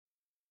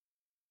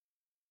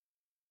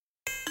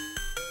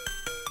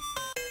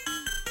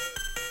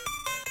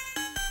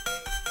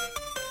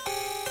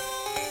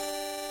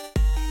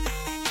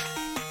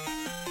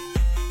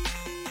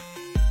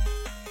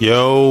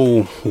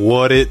Yo,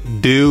 what it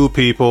do,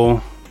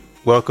 people?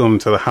 Welcome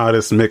to the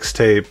hottest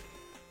mixtape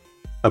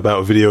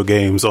about video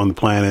games on the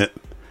planet,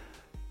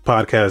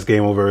 Podcast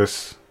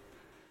Gameoverse.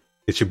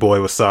 It's your boy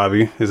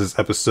Wasabi. This is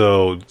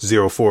episode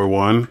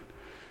 041.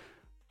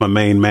 My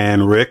main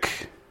man,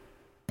 Rick.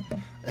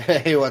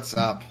 Hey, what's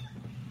up?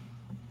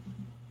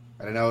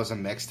 I didn't know it was a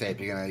mixtape.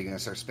 You gonna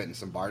start spitting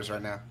some bars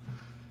right now?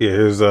 Yeah,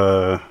 here's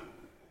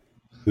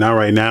not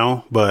right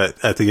now,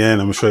 but at the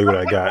end, I'm gonna show you what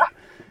I got.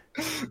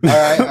 All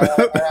right.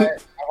 I'm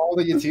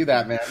holding you to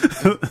that,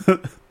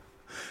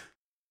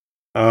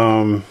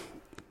 man.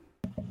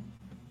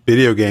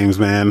 Video games,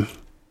 man.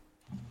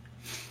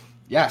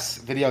 Yes,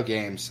 video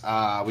games.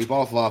 We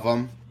both love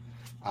them.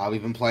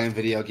 We've been playing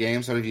video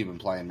games. What have you been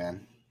playing,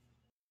 man?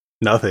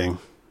 Nothing.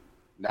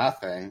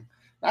 Nothing.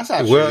 That's not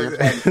true. You're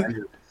playing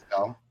Avengers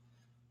still.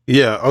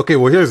 Yeah. Okay.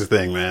 Well, here's the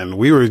thing, man.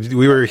 We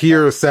were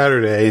here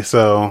Saturday,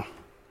 so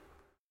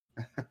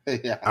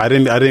Yeah. I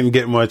didn't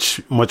get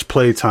much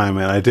play time,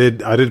 and I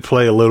did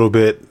play a little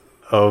bit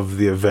of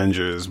the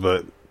Avengers,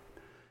 but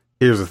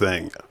here's the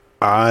thing.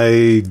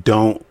 I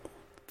don't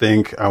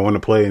think I want to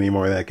play any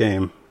more of that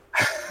game.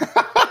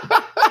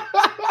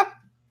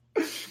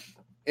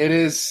 It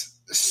is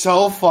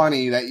so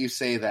funny that you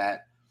say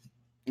that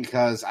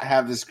because I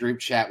have this group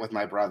chat with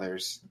my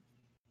brothers,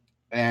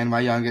 and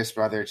my youngest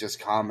brother just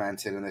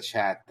commented in the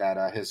chat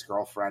that his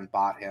girlfriend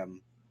bought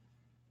him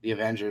the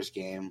Avengers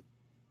game.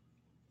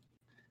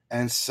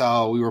 And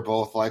so we were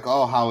both like,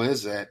 oh, how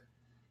is it?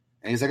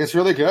 And he's like, it's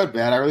really good,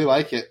 man. I really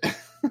like it.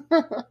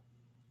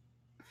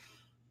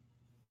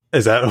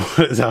 Is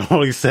that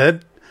what he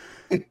said?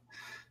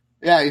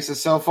 Yeah, he said,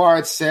 so far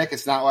it's sick.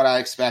 It's not what I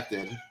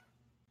expected,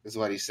 is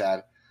what he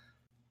said.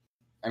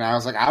 And I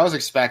was like, I was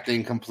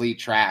expecting complete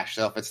trash.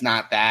 So if it's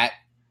not that,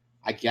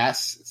 I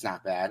guess it's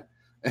not bad.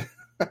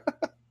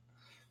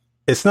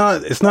 It's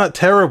not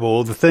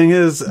terrible. The thing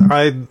is,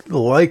 I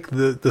like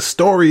the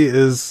story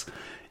is,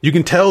 you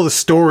can tell the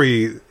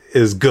story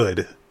is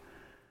good.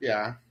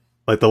 Yeah.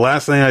 Like the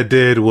last thing I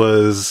did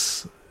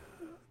was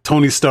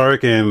Tony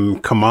Stark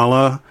and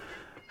Kamala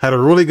had a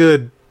really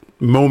good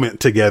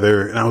moment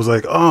together, and I was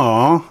like,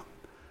 oh,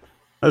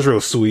 that's real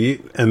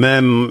sweet. And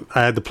then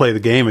I had to play the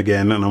game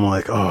again, and I'm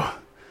like, oh,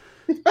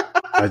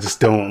 I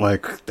don't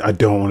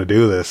want to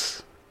do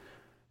this.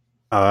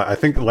 I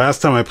think the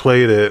last time I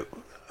played it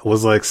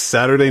was like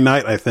Saturday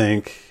night, I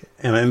think,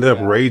 and I ended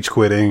up rage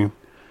quitting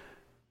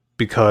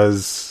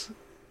because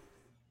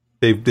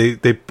they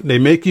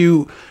make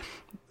you,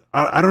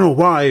 I don't know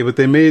why, but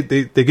they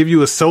give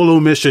you a solo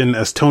mission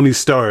as Tony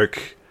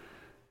Stark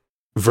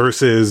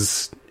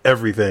versus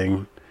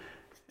everything,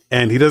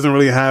 and you don't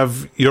really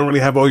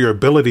have all your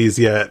abilities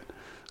yet,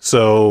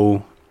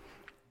 so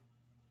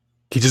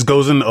he just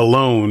goes in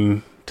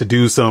alone to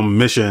do some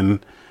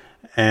mission,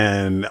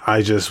 and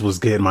I just was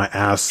getting my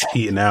ass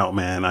eaten out,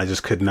 man. I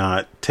just could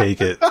not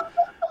take it.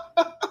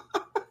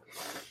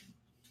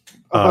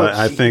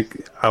 I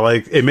think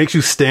it makes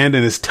you stand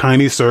in this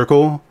tiny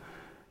circle,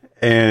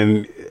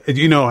 and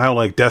you know how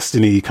like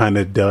Destiny kind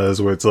of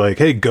does, where it's like,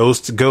 hey,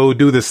 Ghost, go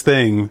do this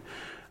thing,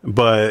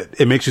 but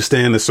it makes you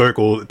stand in the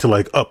circle to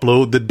like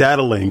upload the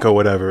data link or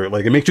whatever.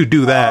 Like it makes you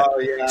do that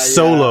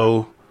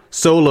solo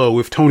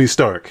with Tony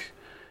Stark,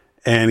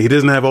 and he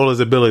doesn't have all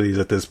his abilities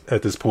at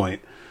this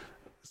point.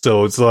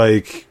 So it's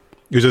like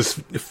you're just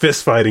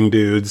fist fighting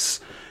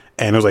dudes,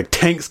 and there's like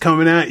tanks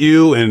coming at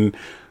you and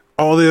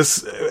all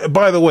this.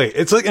 By the way,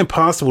 it's like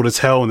impossible to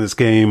tell in this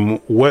game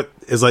what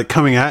is like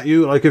coming at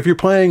you. Like if you're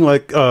playing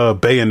like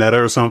Bayonetta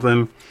or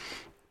something,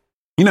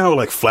 you know how it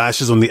like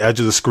flashes on the edge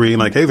of the screen,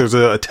 like, hey, there's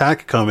an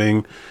attack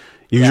coming,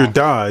 use your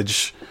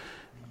dodge.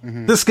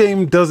 Mm-hmm. This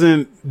game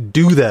doesn't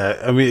do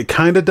that. I mean, it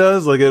kind of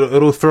does. Like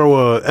it'll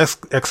throw a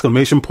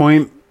exclamation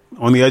point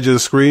on the edge of the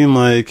screen,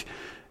 like,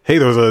 hey,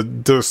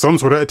 there's some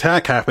sort of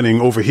attack happening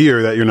over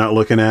here that you're not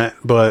looking at,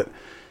 but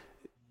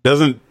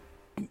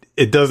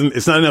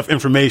it's not enough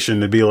information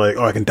to be like,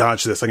 oh, I can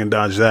dodge this, I can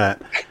dodge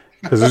that,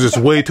 because there's just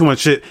way too much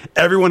shit.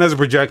 Everyone has a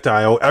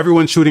projectile,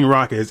 everyone's shooting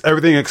rockets,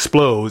 everything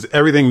explodes,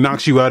 everything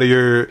knocks you out of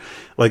your,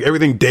 like,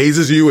 everything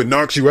dazes you and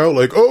knocks you out,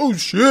 like, oh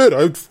shit,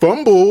 I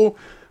fumble.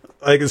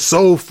 Like, it's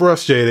so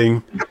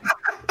frustrating.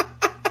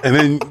 And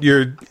then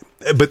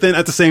but then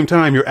at the same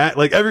time, you're at,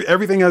 like,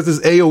 everything has this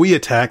AoE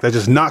attack that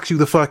just knocks you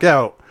the fuck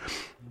out.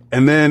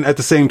 And then at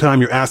the same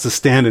time, you're asked to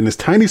stand in this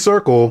tiny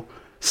circle,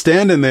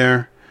 stand in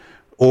there,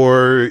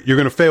 or you're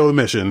going to fail the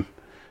mission.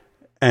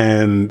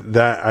 And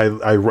that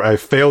I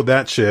failed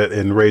that shit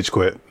and rage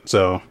quit.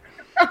 So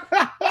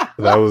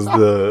that was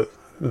the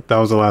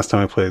last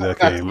time I played that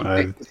game.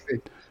 I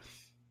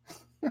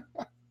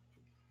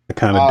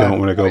kind of don't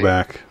want to go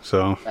back.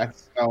 So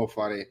that's so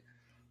funny.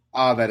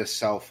 Oh, that is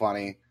so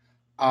funny.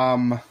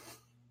 I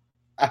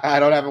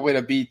don't have a way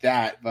to beat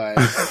that, but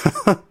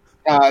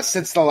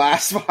since the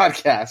last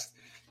podcast,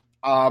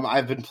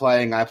 I've been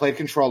playing. I played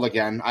Control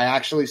again. I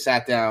actually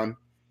sat down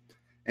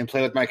and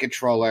played with my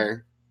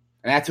controller.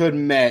 And I have to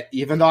admit,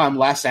 even though I'm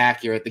less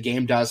accurate, the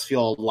game does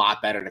feel a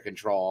lot better to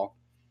control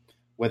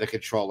with a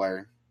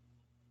controller.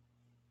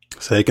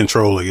 Say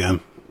control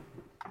again.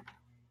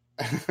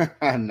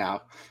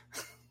 No.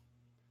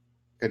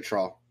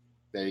 Control.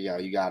 There you go.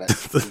 You got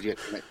it.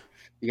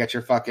 You got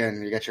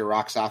your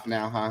rocks off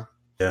now, huh?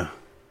 Yeah.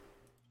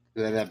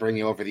 Did that bring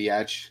you over the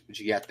edge? Did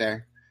you get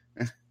there?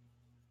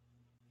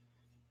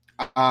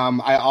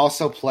 I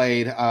also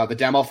played the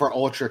demo for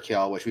Ultra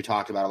Kill, which we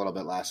talked about a little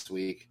bit last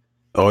week.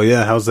 Oh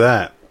yeah, how's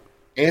that?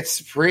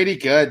 It's pretty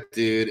good,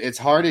 dude. It's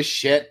hard as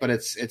shit, but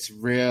it's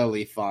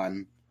really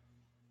fun.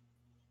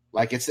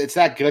 Like it's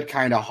that good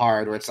kind of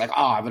hard where it's like,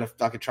 oh, I'm gonna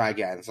fucking try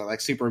again. So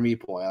like Super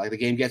Meat Boy, like the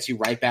game gets you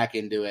right back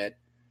into it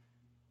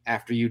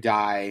after you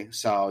die,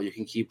 so you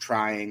can keep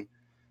trying.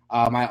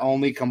 My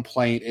only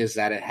complaint is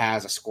that it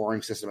has a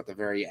scoring system at the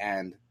very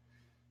end.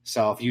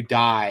 So if you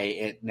die,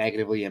 it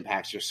negatively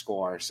impacts your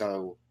score.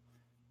 So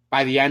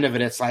by the end of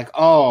it, it's like,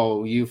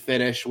 oh, you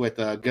finish with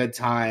a good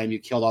time, you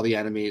killed all the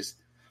enemies,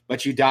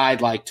 but you died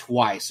like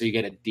twice, so you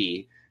get a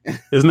D.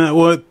 Isn't that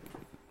what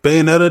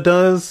Bayonetta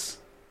does?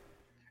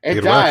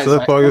 It does.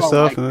 Up all your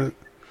stuff.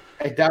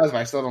 It does, but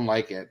I still don't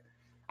like it.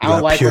 I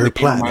don't like when the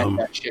game reminds me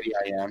how shitty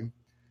I am.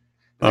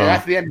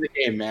 That's the end of the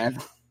game, man.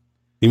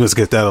 You must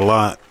get that a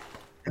lot.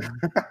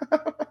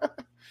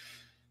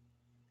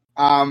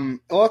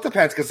 Well, it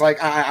depends because,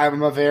 like,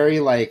 I'm a very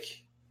like,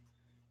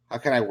 how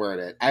can I word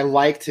it? I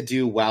like to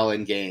do well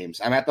in games.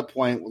 I'm at the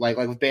point like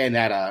with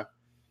Bayonetta,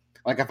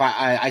 like if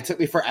I took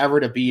me forever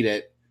to beat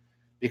it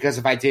because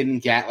if I didn't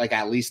get like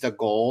at least a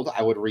gold,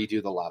 I would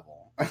redo the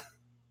level.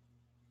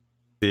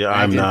 Yeah,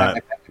 I'm not.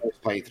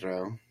 First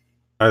playthrough.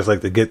 I just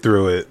like to get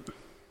through it.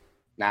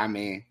 Not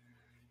me.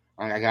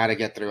 I gotta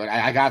get through it.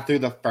 I got through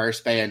the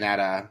first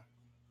Bayonetta.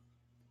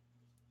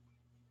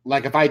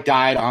 Like if I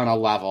died on a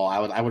level,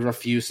 I would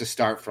refuse to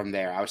start from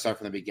there. I would start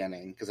from the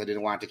beginning because I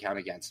didn't want it to count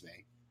against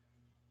me.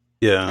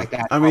 Yeah, like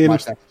that's I mean,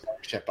 much that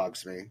shit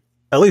bugs me.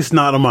 At least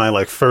not on my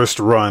like first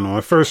run. On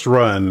my first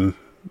run,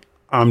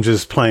 I'm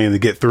just playing to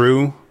get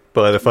through.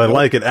 But if I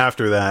like it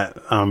after that,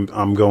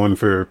 I'm going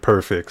for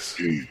perfects.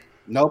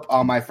 Nope.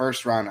 On my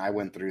first run, I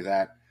went through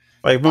that.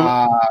 Like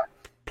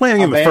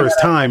playing it the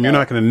first time, you're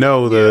not going to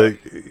know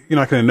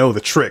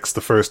the tricks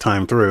the first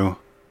time through.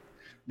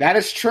 That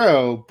is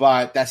true,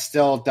 but that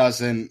still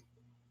doesn't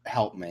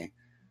help me.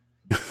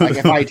 Like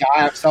if I die,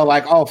 I'm still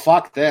like, oh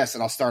fuck this,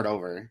 and I'll start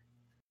over.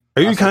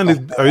 Are you kind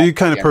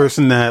of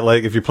person that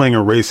like if you're playing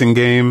a racing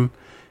game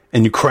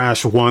and you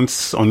crash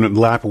once on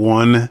lap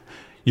 1,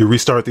 you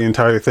restart the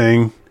entire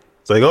thing?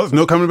 It's like, oh, there's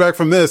no coming back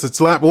from this. It's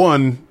lap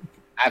 1.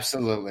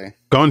 Absolutely.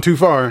 Gone too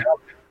far.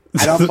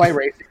 I don't play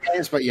racing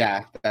games, but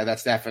yeah,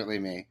 that's definitely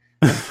me.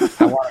 I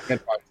want a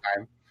good fun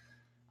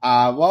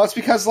time. Well, it's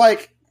because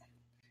like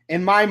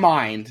in my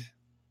mind,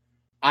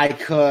 I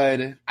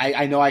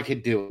know I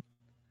could do it.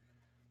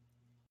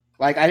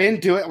 Like I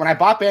didn't do it when I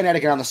bought Bayonetta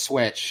again on the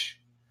Switch.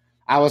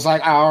 I was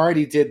like, I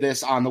already did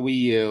this on the Wii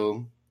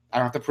U. I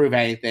don't have to prove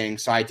anything,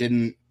 so I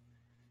didn't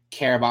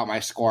care about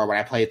my score when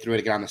I played through it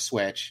again on the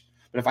Switch.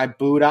 But if I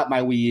boot up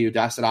my Wii U,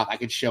 dust it off, I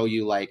could show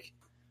you like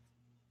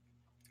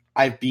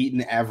I've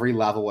beaten every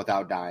level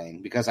without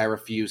dying because I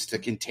refuse to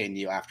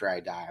continue after I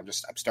die. I'm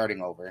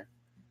starting over.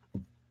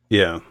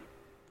 Yeah.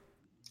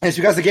 And it's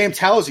because the game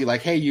tells you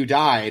like, hey, you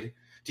died.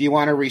 Do you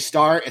want to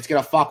restart? It's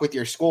going to fuck with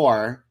your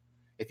score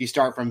if you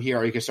start from here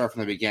or you can start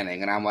from the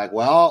beginning. And I'm like,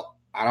 well,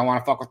 I don't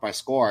want to fuck with my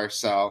score,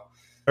 so.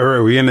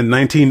 Are we in the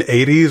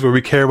 1980s where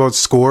we care about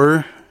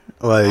score?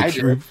 Like,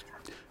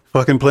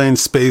 fucking playing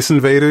Space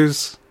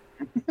Invaders?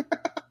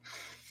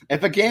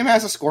 If a game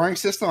has a scoring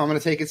system, I'm going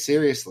to take it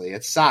seriously.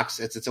 It sucks.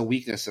 It's a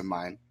weakness of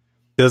mine.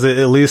 Does it,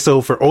 at least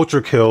so for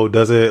Ultra Kill,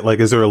 does it, like,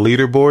 is there a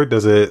leaderboard?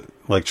 Does it,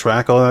 like,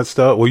 track all that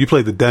stuff? Well, you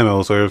played the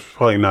demo, so it's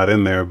probably not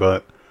in there,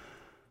 but,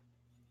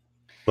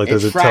 like,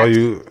 does it tell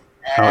you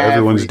how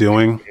everyone's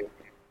doing?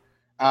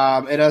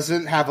 It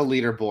doesn't have a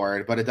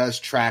leaderboard, but it does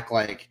track,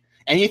 like,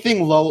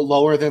 anything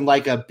lower than,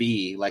 like, a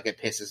B, like, it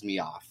pisses me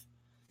off.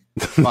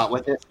 But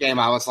with this game,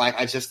 I was like,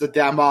 it's just a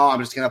demo. I'm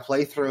just going to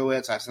play through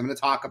it, so I have something to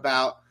talk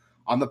about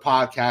on the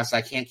podcast.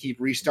 I can't keep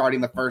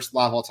restarting the first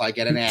level until I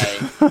get an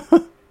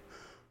A.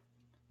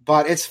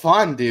 But it's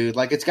fun, dude.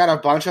 Like, it's got a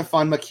bunch of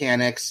fun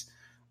mechanics.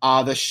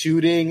 The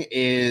shooting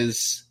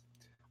is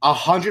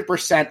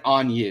 100%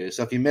 on you.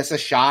 So if you miss a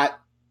shot,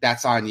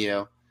 that's on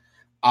you.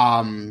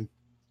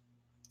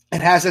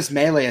 It has this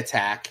melee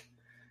attack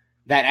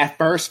that at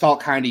first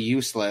felt kind of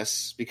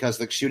useless because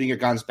the shooting your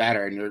gun's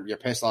better and your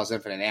pistol has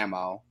infinite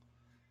ammo.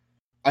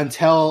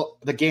 Until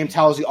the game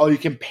tells you, oh, you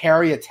can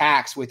parry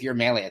attacks with your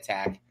melee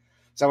attack.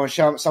 Someone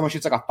shoots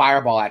like a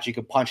fireball at you, you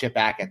can punch it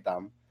back at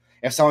them.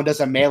 If someone does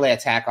a melee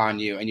attack on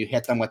you and you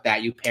hit them with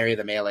that, you parry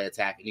the melee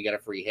attack and you get a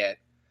free hit.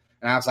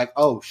 And I was like,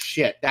 oh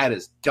shit, that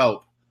is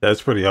dope.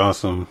 That's pretty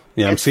awesome.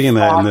 Yeah, I'm seeing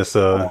that in this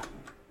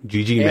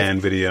GG Man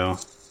video.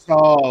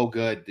 So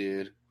good,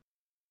 dude.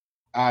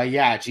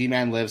 Yeah,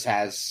 G-Man Lives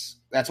has...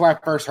 That's where I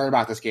first heard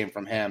about this game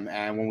from him.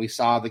 And when we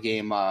saw the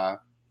game, I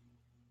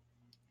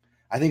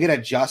think it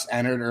had just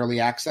entered early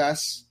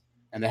access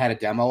and they had a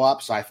demo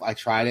up. So I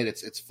tried it.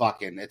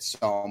 It's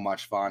so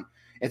much fun.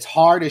 It's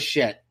hard as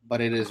shit, but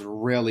it is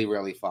really,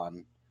 really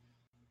fun.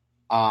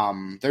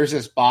 There's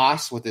this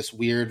boss with this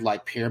weird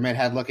like pyramid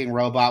head looking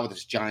robot with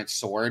this giant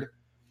sword,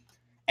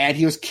 and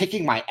he was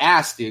kicking my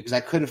ass, dude, because I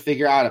couldn't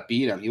figure out how to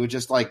beat him. He would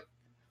just like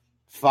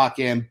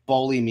fucking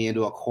bully me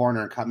into a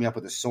corner and cut me up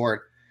with a sword.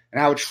 And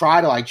I would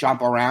try to like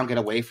jump around, get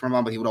away from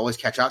him, but he would always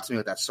catch up to me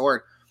with that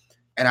sword.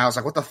 And I was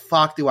like, what the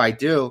fuck do I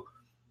do?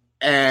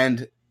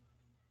 And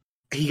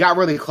he got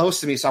really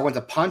close to me, so I went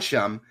to punch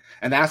him.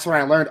 And that's when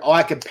I learned,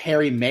 I could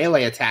parry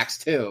melee attacks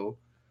too.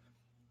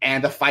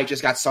 And the fight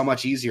just got so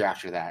much easier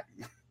after that.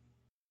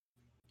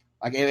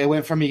 Like it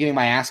went from me getting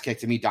my ass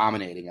kicked to me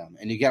dominating him.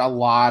 And you get a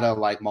lot of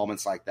like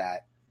moments like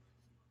that.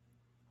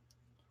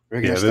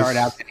 You're going to start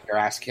out getting your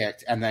ass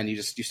kicked, and then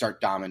you start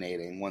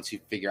dominating once you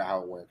figure out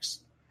how it works.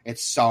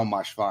 It's so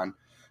much fun.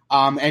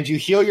 And you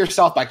heal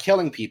yourself by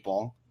killing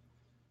people.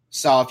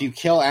 So if you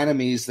kill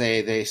enemies,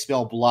 they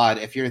spill blood.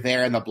 If you're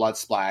there in the blood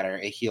splatter,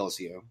 it heals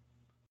you.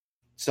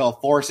 So it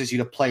forces you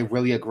to play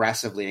really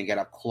aggressively and get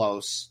up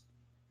close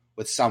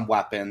with some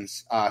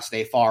weapons.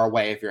 Stay far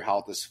away if your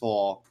health is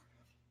full.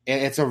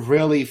 It's a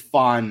really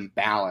fun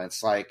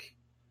balance. Like,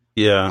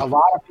 yeah, a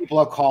lot of people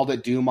have called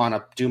it Doom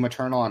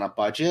Eternal on a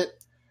budget.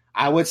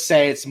 I would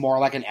say it's more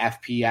like an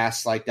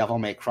FPS, like Devil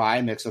May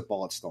Cry mixed with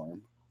Bulletstorm.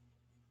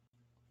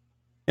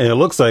 And it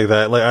looks like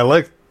that. Like I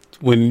like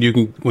when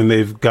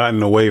they've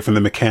gotten away from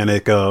the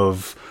mechanic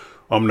of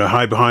I'm gonna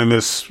hide behind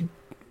this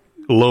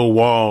low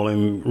wall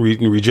and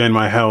regen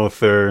my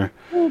health, or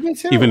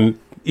even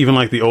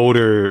like the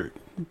older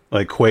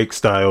like Quake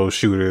style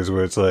shooters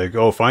where it's like,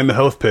 find the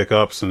health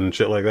pickups and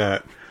shit like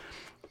that.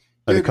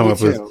 Like they come up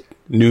with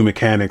new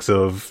mechanics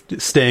of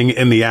staying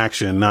in the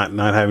action, not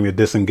having to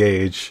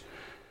disengage.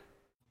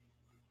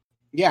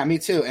 Yeah, me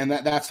too. And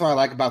that's what I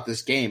like about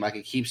this game. Like,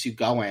 it keeps you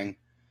going.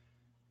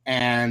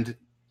 And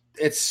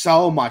it's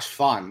so much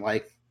fun.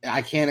 Like,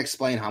 I can't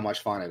explain how much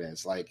fun it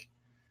is. Like,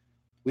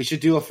 we should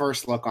do a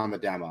first look on the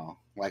demo.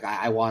 Like,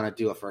 I want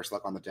to do a first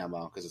look on the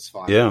demo because it's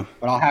fun. Yeah.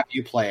 But I'll have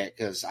you play it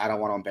because I don't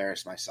want to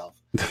embarrass myself.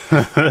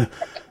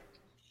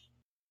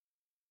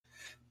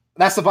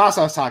 That's the boss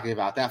I was talking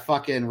about. That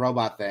fucking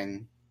robot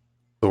thing.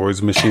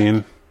 Swords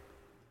machine.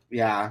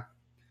 Yeah.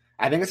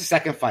 I think it's the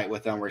second fight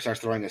with him where he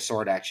starts throwing a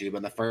sword at you. But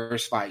in the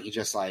first fight, he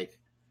just, like,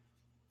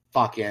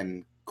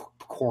 fucking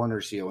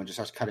corners you and just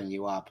starts cutting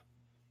you up.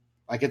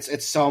 Like,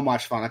 it's so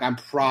much fun. Like, I'm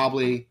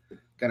probably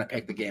gonna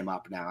pick the game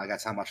up now. Like,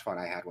 that's how much fun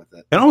I had with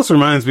it. It almost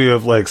reminds me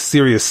of, like,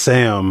 Serious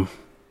Sam.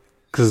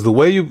 Because the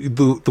way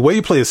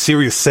you play a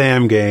Serious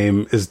Sam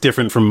game is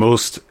different from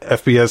most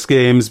FPS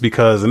games,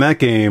 because in that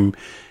game,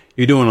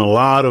 you're doing a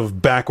lot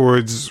of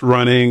backwards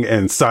running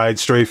and side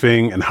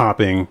strafing and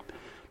hopping,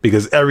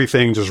 because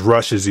everything just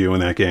rushes you in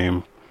that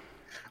game.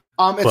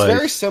 It's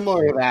very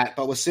similar to that,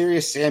 but with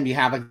Serious Sam, you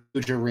have like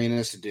huge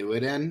arenas to do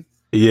it in.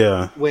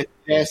 Yeah. With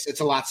this, it's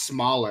a lot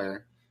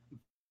smaller.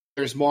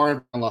 There's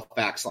more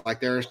effects.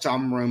 Like, there are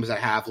some rooms that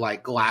have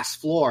like glass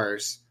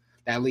floors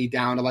that lead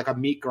down to like a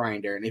meat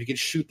grinder, and if you can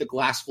shoot the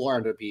glass floor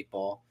into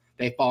people,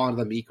 they fall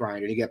into the meat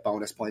grinder. You get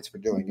bonus points for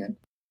doing it.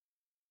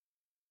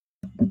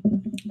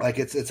 Like,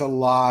 it's a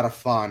lot of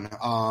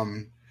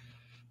fun.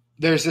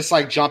 There's this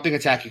like jumping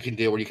attack you can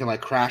do where you can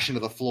like crash into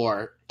the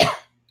floor.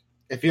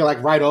 If you're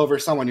like right over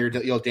someone,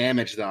 you'll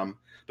damage them.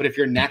 But if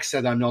you're next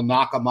to them, you'll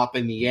knock them up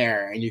in the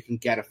air, and you can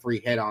get a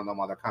free hit on them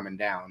while they're coming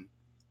down.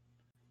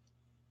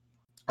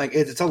 Like,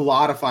 it's a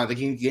lot of fun. The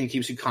game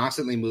keeps you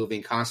constantly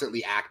moving,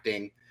 constantly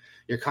acting.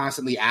 You're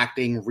constantly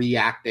acting,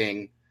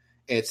 reacting.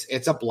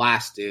 It's a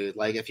blast, dude.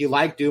 Like, if you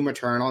like Doom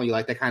Eternal, you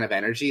like that kind of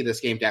energy, this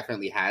game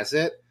definitely has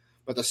it.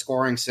 But the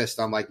scoring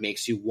system like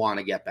makes you want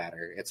to get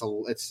better.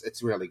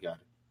 It's really good.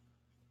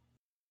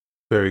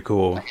 Very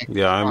cool. Like,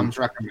 yeah, I'm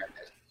recommended.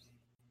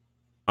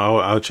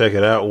 I'll check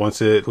it out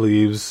once it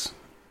leaves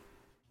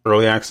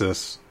early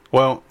access.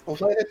 Well, we'll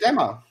play the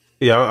demo.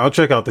 Yeah, I'll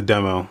check out the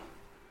demo.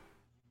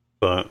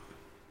 But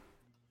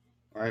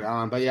right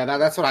on. But yeah,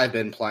 that's what I've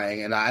been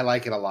playing, and I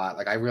like it a lot.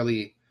 Like, I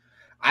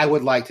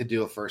would like to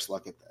do a first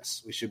look at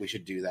this. We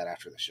should do that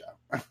after the show.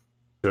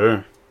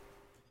 Sure.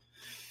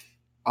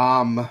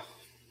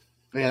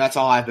 Yeah, that's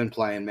all I've been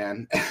playing,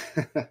 man.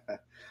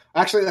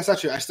 Actually, that's not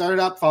true. I started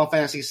up Final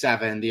Fantasy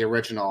VII, the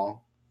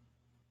original.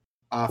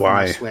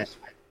 Why? The Switch.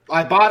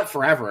 I bought it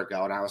forever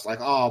ago, and I was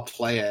like, I'll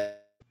play it.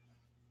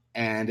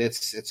 And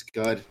it's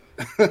good.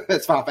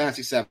 It's Final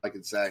Fantasy VII, I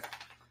could say.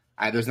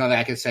 There's nothing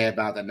I can say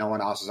about that no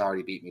one else has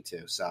already beat me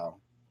to, so.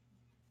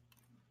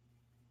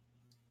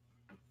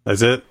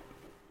 That's it?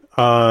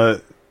 Yeah.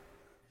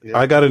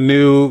 I got a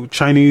new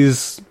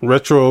Chinese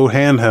retro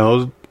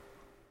handheld.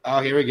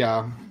 Oh, here we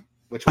go.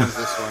 Which one's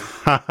this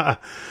one?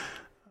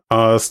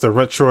 It's the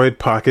Retroid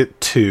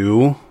Pocket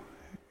 2.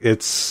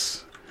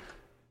 It's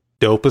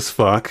dope as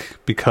fuck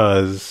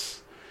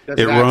because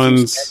it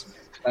runs.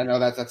 I know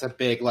that's a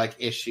big like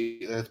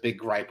issue. That's a big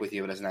gripe with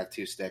you. It doesn't have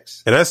two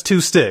sticks. It has two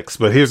sticks,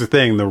 but here's the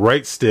thing: the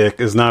right stick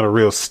is not a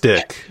real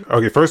stick.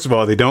 Okay, first of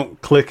all, they don't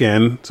click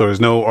in, so there's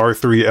no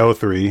R3,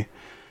 L3,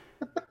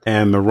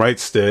 and the right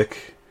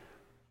stick.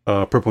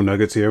 Purple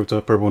Nuggets here. What's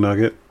up, Purple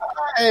Nugget?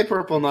 Hey,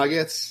 Purple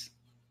Nuggets.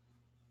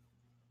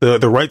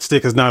 the right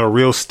stick is not a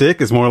real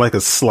stick. It's more like a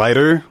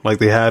slider, like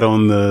they had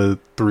on the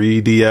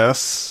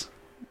 3DS.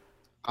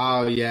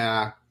 Oh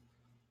yeah,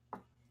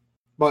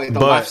 but the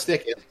left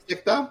stick is a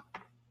stick though.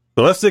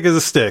 The left stick is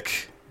a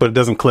stick, but it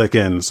doesn't click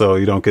in, so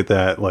you don't get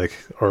that like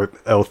or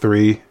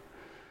L3.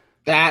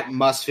 That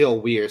must feel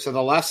weird. So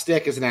the left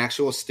stick is an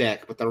actual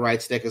stick, but the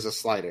right stick is a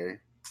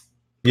slider.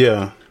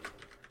 Yeah.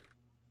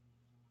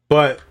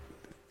 But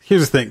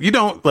here's the thing. You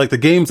don't, like, the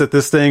games that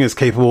this thing is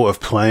capable of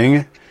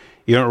playing,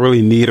 you don't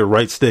really need a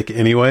right stick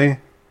anyway.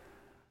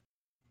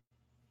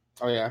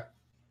 Oh, yeah.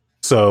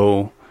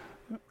 So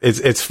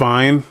it's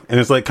fine.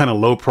 And it's, like, kind of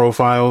low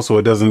profile, so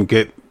it doesn't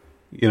get,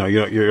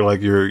 you're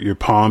like, your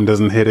palm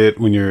doesn't hit it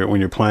when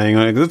you're playing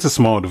on it. 'Cause it's a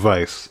small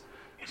device.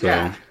 So.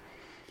 Yeah.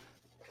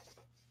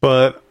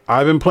 But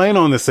I've been playing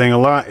on this thing a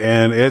lot,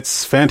 and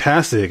it's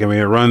fantastic. I mean,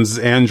 it runs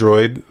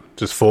Android,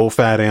 just full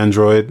fat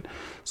Android,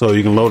 so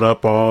you can load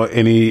up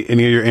any of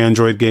your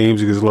Android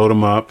games. You can just load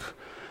them up.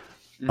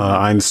 Mm-hmm.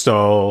 I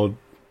installed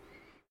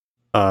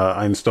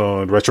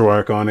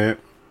RetroArch on it,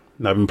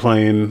 and I've been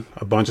playing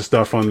a bunch of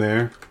stuff on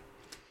there.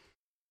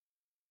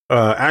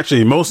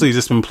 Actually, mostly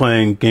just been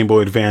playing Game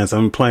Boy Advance.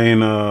 I'm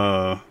playing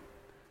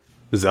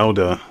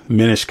Zelda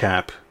Minish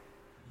Cap.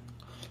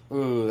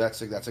 Ooh,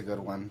 that's a good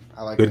one.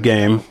 I like good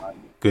game.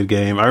 Good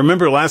game. I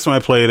remember last time I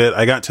played it,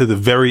 I got to the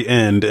very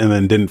end and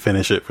then didn't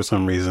finish it for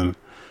some reason.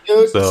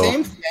 Dude,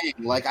 same thing.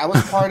 Like, I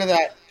was part of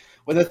that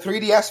when the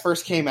 3DS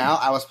first came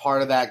out. I was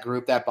part of that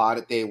group that bought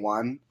it day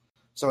one.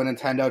 So when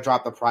Nintendo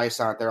dropped the price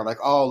on it, they were like,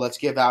 "Oh, let's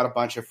give out a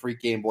bunch of free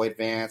Game Boy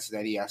Advance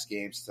and NES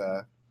games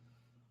to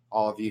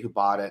all of you who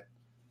bought it."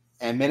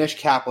 And Minish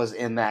Cap was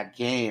in that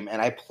game, and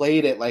I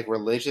played it like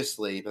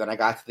religiously. But then I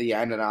got to the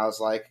end, and I was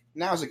like,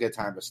 "Now's a good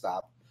time to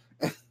stop."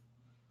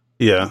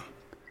 Yeah,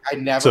 I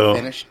never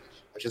finished it,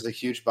 which is a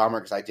huge bummer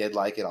because I did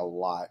like it a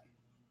lot.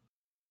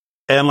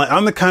 And like,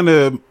 I'm the kind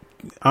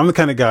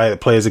of guy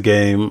that plays a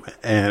game,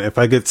 and if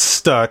I get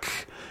stuck,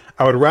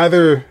 I would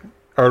rather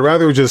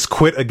just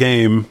quit a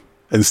game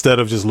instead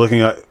of just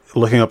looking up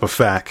a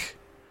FAQ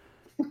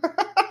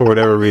for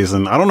whatever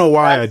reason. I don't know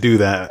why I do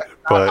that,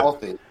 but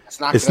healthy. It's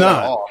not.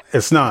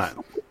 It's not.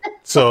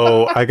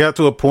 So I got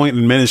to a point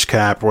in Minish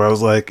Cap where I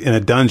was like in a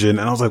dungeon,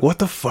 and I was like, "What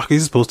the fuck are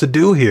you supposed to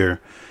do here?"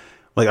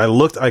 Like,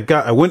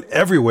 I went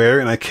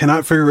everywhere, and I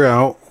cannot figure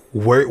out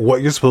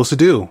what you're supposed to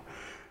do.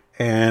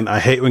 And I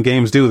hate when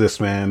games do this,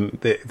 man.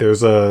 There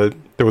was a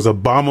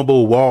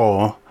bombable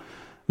wall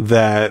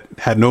that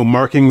had no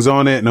markings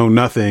on it, no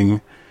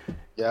nothing.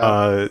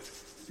 Yeah.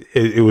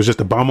 It was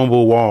just a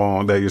bombable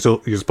wall that you're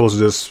supposed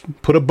to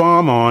just put a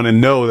bomb on and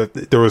know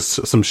that there was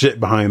some shit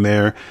behind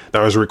there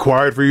that was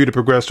required for you to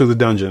progress through the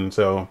dungeon.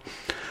 So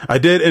I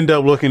did end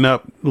up looking it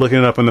up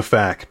in the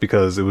FAQ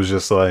because it was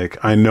just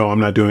like, I know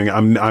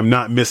I'm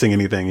not missing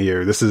anything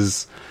here. This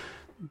is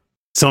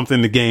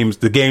something the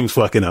game's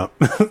fucking up.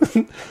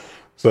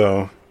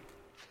 So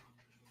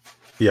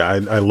yeah,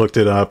 I looked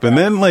it up, and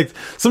then like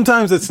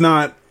sometimes it's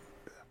not.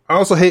 I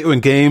also hate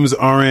when games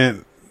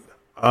aren't.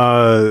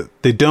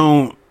 They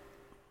don't.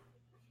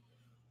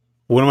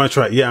 What am I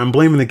trying? Yeah, I'm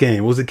blaming the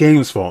game. It was the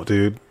game's fault,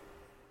 dude.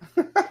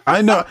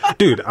 I know,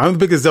 dude. I'm the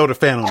biggest Zelda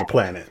fan on the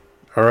planet.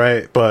 All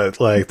right, but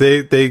like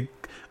they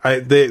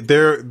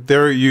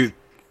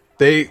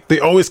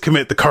always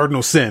commit the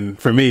cardinal sin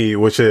for me,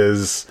 which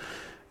is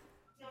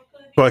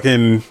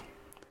fucking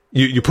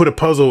you put a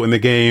puzzle in the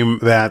game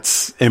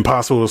that's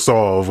impossible to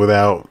solve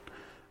without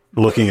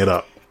looking it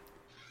up,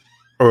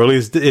 or at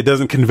least it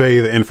doesn't convey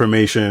the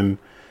information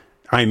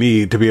I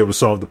need to be able to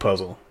solve the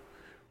puzzle,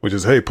 which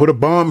is, hey, put a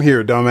bomb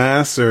here,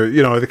 dumbass. Or,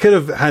 they could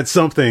have had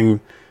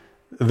something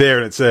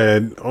there that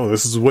said, oh,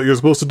 this is what you're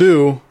supposed to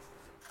do.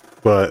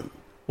 But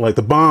like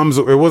the bombs,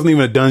 it wasn't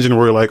even a dungeon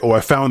where you're like, oh, I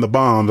found the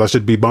bombs, I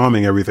should be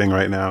bombing everything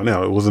right now.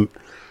 No, it wasn't.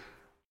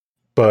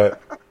 But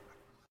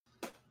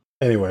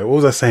anyway, what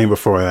was I saying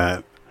before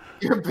that?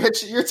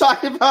 You're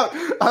talking about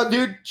a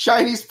new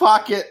Chinese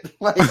pocket,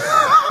 like you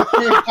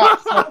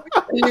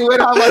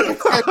went on like a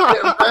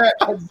 10-minute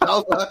on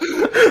Zelda.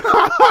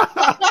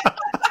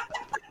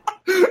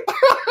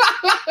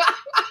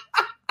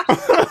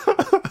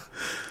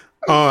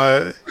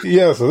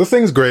 Yeah, so this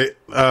thing's great.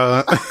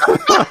 I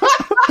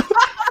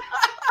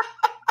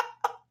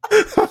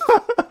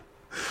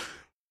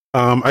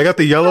got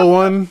the yellow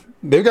one.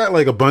 They've got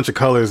like a bunch of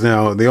colors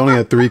now. They only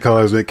had 3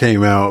 colors when it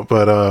came out,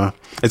 but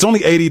it's only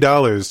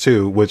 $80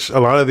 too, which a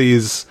lot of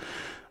these,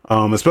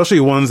 especially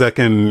ones that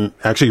can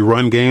actually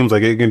run games,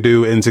 like it can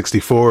do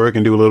N64, it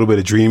can do a little bit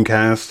of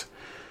Dreamcast.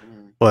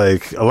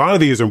 Like a lot of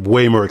these are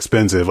way more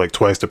expensive, like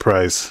twice the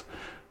price.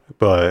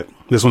 But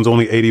this one's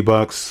only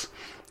 $80,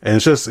 and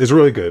it's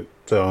really good.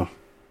 So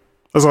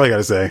that's all I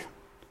gotta say.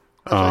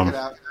 I'll check it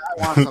out.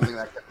 I want something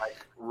that can like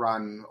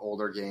run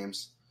older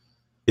games.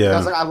 Yeah,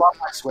 I love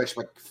my Switch,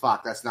 but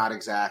fuck, that's not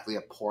exactly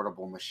a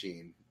portable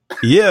machine.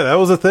 Yeah, that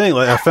was the thing.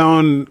 Like,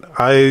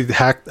 I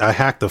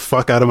hacked the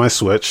fuck out of my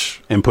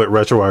Switch and put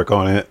RetroArch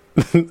on it,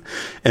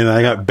 and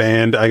I got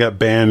banned. I got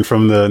banned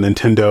from the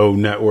Nintendo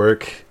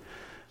network.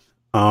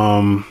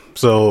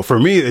 So for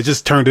me, it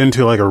just turned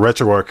into like a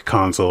RetroArch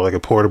console, like a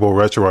portable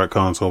RetroArch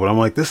console. But I'm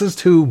like, this is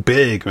too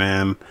big,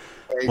 man.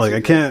 Like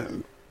I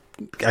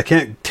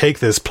can't take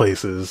this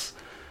places,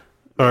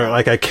 or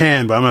like I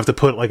can, but I'm gonna have to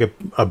put like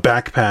a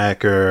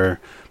backpack or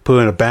put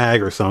in a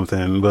bag or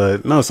something.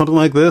 But no, something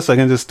like this, I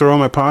can just throw in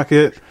my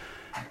pocket,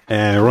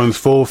 and it runs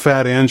full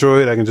fat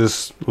Android. I can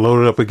just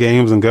load it up with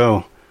games and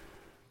go.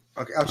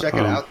 Okay, I'll check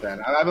it out then.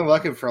 I've been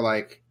looking for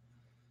like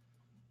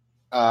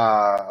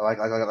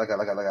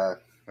a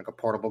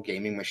portable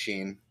gaming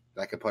machine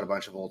that I could put a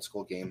bunch of old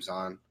school games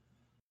on.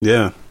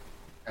 Yeah,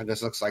 and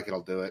this looks like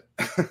it'll do it.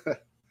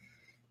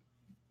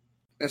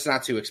 It's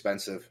not too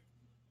expensive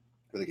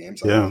for the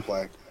games I want to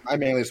play. I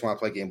mainly just want to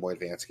play Game Boy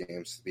Advance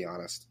games, to be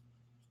honest.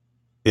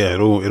 Yeah,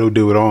 it'll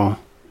do it all.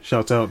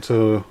 Shouts out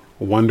to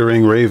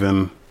Wandering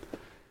Raven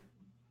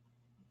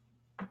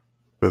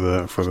for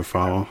the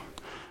follow.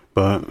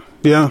 But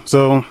yeah,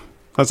 so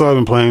that's all I've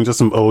been playing. Just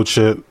some old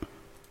shit.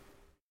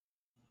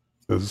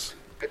 Good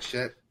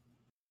shit.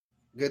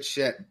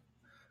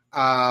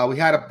 We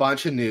had a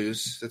bunch of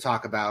news to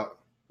talk about.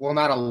 Well,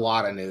 not a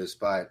lot of news,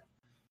 but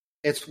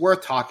it's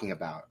worth talking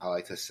about. I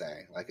like to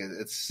say, like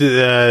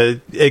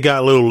it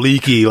got a little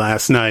leaky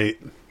last night.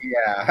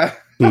 Yeah,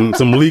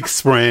 some leak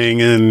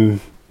spraying, and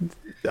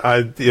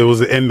it was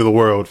the end of the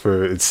world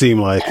for it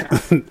seemed like.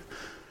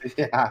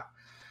 Yeah.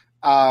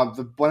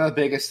 One of the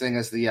biggest thing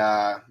is the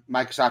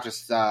Microsoft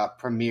just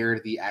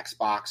premiered the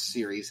Xbox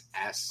Series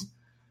S,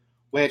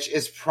 which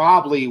is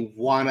probably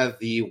one of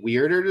the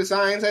weirder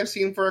designs I've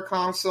seen for a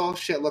console.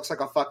 Shit looks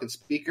like a fucking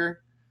speaker.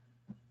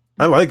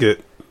 I like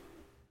it.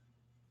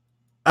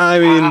 I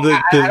mean,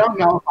 I don't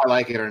know if I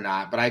like it or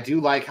not, but I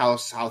do like how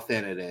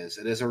thin it is.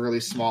 It is a really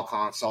small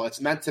console. It's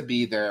meant to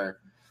be their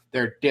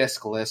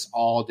discless,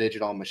 all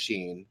digital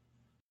machine.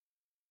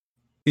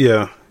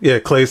 Yeah.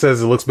 Clay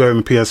says it looks better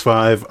than the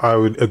PS5. I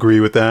would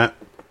agree with that.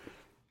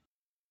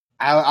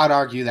 I'd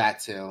argue that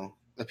too.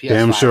 The PS5,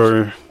 damn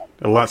sure,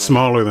 a lot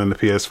smaller than the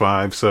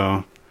PS5.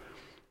 So,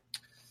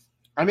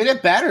 I mean,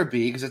 it better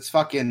be because it's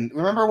fucking.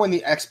 Remember when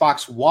the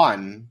Xbox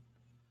One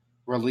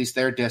released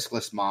their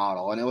discless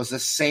model, and it was the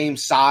same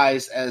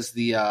size as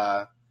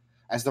the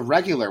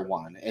regular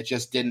one. It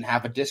just didn't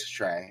have a disc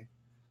tray.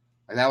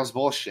 Like, that was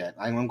bullshit.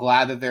 I'm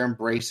glad that they're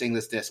embracing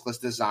this discless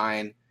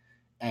design,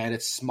 and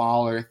it's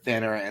smaller,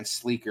 thinner, and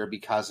sleeker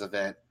because of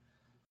it.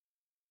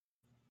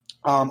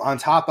 On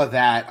top of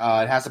that,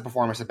 it has the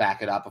performance to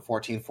back it up, a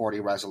 1440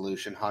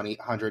 resolution,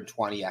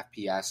 120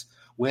 FPS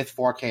with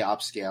 4K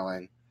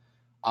upscaling.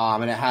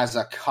 And it has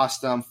a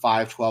custom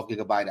 512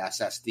 gigabyte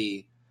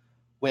SSD,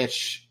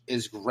 which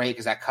is great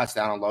because that cuts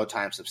down on load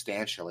time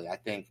substantially. I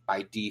think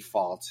by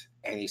default,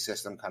 any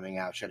system coming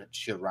out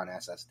should run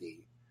SSD.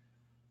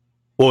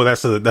 Well,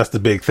 that's the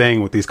big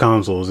thing with these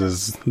consoles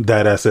is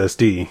that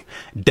SSD.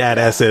 That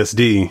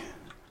SSD.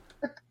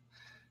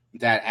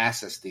 That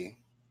SSD.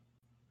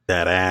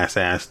 That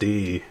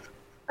SSD.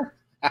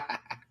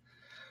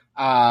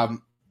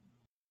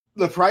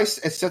 The price,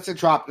 it's set to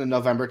drop on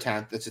November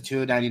 10th. It's a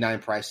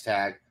 $299 price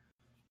tag.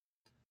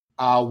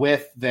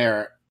 With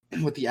the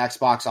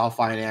Xbox all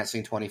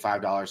financing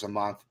 $25 a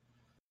month.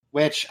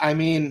 Which, I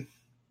mean,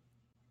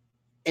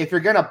 if you're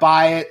gonna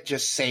buy it,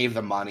 just save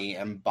the money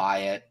and buy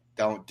it.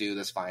 Don't do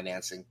this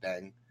financing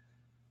thing.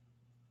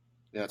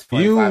 It's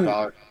 $25 a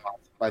month.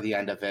 By the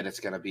end of it, it's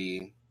gonna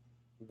be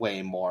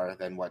way more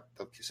than what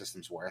the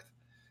system's worth.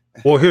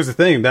 Well, here's the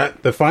thing,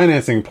 that the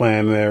financing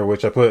plan there,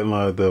 which I put in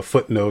the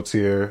footnotes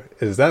here,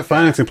 is that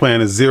financing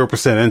plan is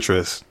 0%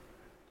 interest.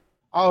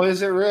 Oh,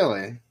 is it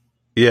really?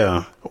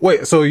 Yeah.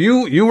 Wait, so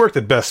you worked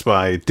at Best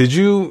Buy. Did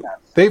you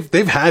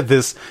they've had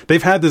this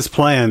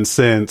plan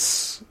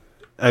since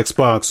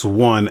Xbox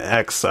One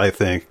X, I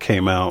think,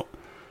 came out.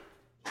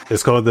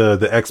 It's called the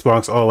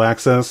Xbox All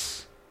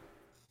Access.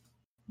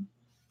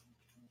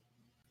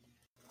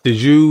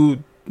 Did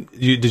you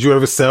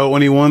ever sell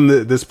anyone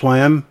this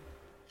plan?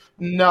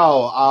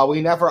 No,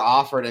 we never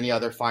offered any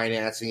other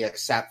financing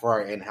except for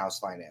our in-house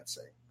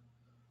financing,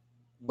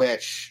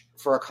 which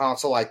for a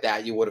console like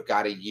that, you would have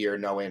got a year,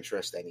 no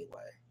interest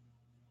anyway.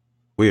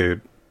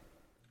 Weird.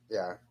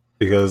 Yeah.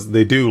 Because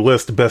they do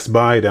list Best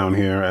Buy down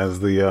here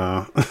as the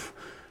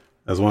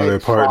as one of their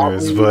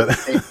partners, but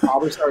they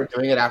probably started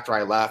doing it after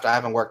I left. I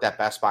haven't worked at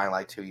Best Buy in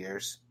like 2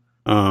 years.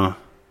 But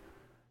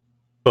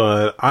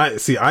I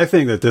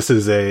think that this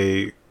is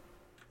a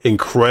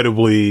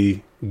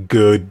incredibly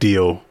good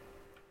deal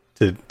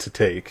to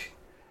take,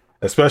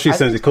 especially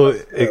since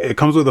it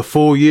comes with a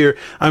full year.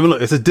 I mean,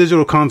 look, it's a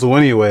digital console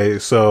anyway,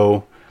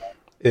 so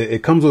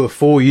it comes with a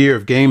full year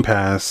of Game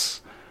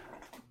Pass.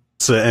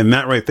 So, and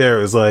that right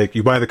there is like,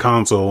 you buy the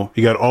console,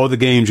 you got all the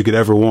games you could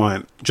ever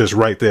want, just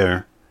right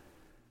there.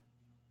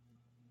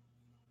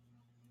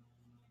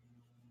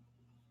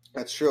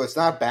 That's true. It's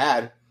not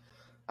bad.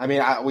 I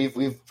mean,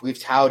 we've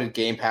touted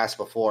Game Pass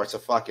before. It's a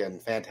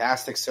fucking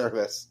fantastic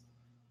service.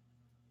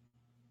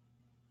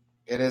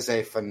 It is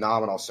a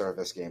phenomenal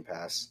service, Game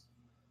Pass.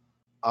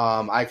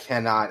 I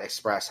cannot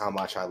express how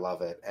much I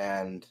love it,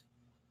 and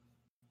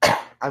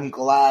I'm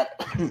glad.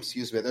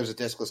 Excuse me. There's a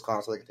discless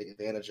console that can take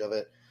advantage of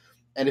it.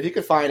 And if you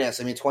could finance,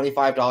 I mean,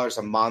 $25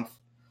 a month,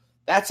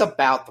 that's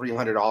about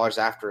 $300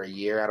 after a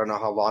year. I don't know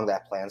how long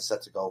that plan's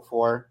set to go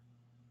for.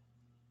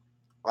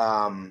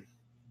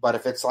 But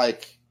if it's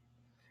like,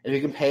 if you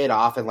can pay it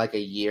off in like a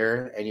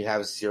year and you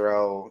have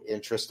zero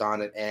interest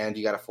on it and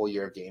you got a full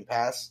year of Game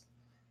Pass,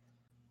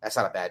 that's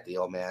not a bad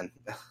deal, man.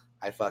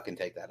 I'd fucking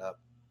take that up.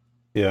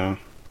 Yeah. If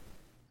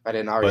I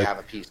didn't already have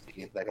a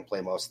PC that can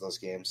play most of those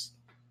games.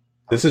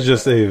 This is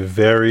just a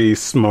very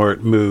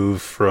smart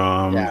move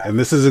from, and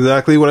this is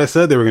exactly what I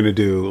said they were going to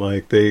do.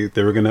 Like they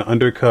were going to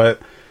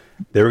undercut,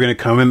 they were going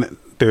to come in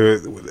there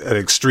at an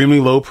extremely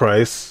low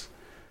price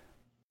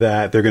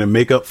that they're going to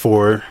make up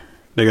for.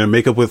 They're going to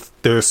make up with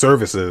their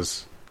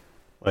services.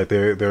 Like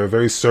they're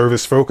very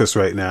service focused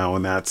right now,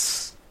 and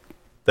that's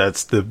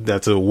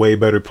a way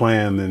better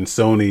plan than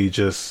Sony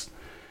just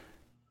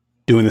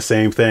doing the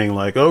same thing.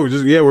 Like, oh,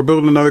 we're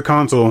building another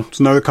console. It's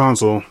another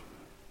console.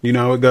 You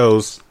know how it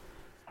goes.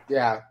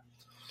 Yeah,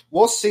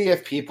 we'll see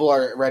if people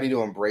are ready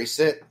to embrace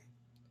it.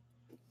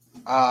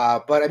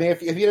 But I mean,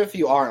 even if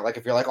you aren't, like,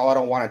 if you're like, oh, I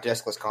don't want a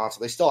discless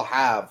console, they still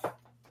have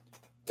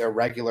their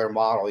regular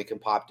model you can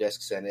pop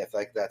discs in if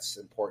like that's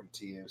important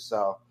to you.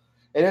 So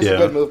it is a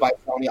good move by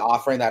Sony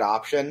offering that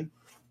option,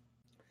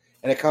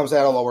 and it comes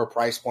at a lower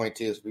price point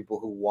too, for people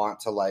who want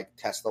to like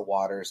test the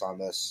waters on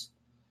this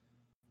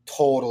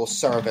total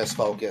service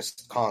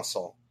focused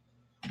console,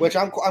 which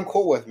I'm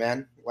cool with,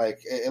 man.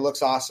 Like, it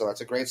looks awesome. It's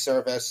a great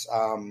service.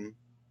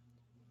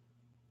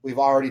 We've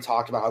already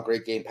talked about how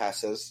great Game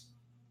Pass is.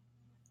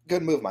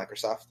 Good move,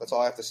 Microsoft. That's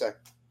all I have to say.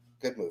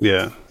 Good move.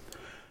 Yeah.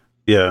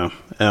 Yeah.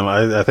 And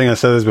I think I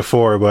said this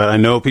before, but I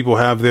know people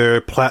have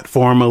their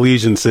platform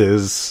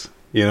allegiances.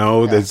 You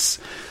know, that's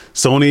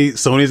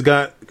Sony's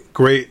got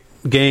great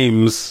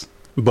games,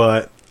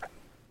 but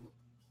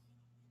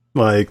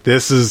like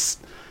this is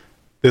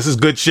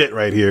good shit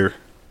right here.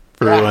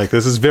 Like,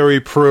 this is very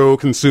pro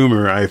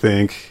consumer, I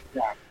think.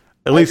 Yeah.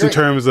 At least in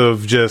terms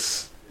of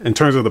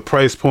the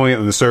price point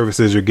and the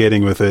services you're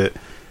getting with it.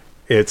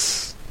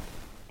 It's,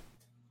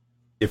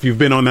 if you've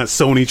been on that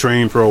Sony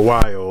train for a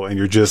while and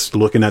you're just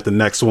looking at the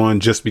next one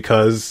just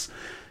because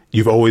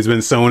you've always been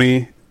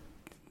Sony,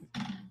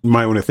 you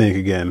might want to think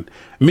again.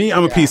 Me,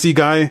 I'm a PC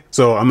guy,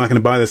 so I'm not going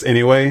to buy this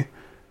anyway.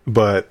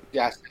 But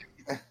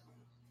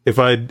if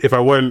I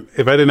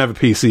didn't have a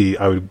PC,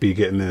 I would be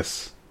getting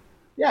this.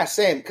 Yeah,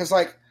 same. Because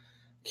like,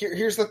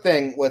 here's the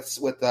thing with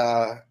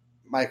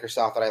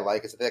Microsoft that I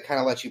like is that they kind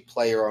of let you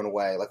play your own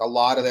way. Like, a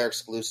lot of their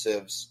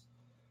exclusives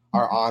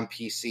are on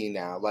PC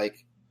now.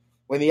 Like,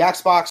 when the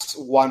Xbox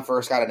One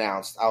first got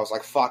announced, I was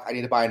like, fuck, I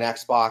need to buy an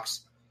Xbox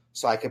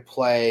so I could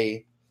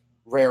play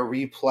Rare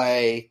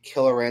Replay,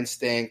 Killer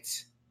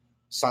Instinct,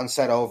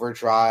 Sunset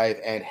Overdrive,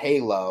 and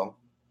Halo.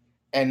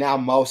 And now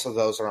most of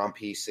those are on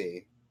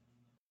PC.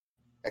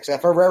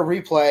 Except for Rare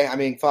Replay. I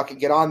mean, fucking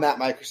get on that,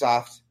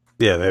 Microsoft.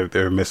 Yeah,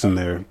 they're missing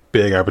their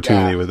big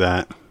opportunity with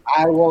that.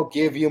 I will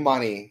give you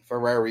money for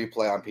Rare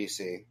Replay on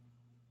PC.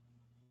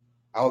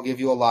 I will give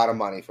you a lot of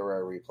money for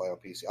Rare Replay on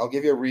PC. I'll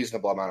give you a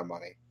reasonable amount of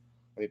money.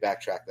 Let me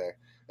backtrack there.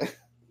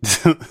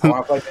 I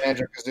want to play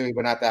Banjo-Kazooie,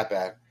 but not that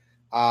bad.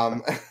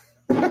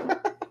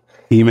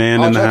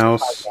 He-Man in the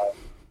house.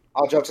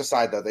 All jokes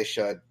aside, though, they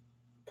should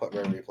put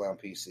Rare Replay on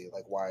PC.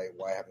 Like, why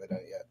haven't they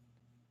done it yet?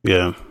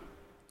 Yeah.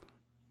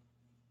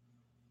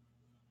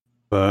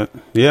 But,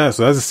 yeah,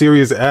 so that's a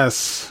Series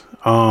S.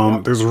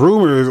 There's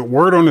rumors,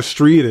 word on the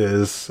street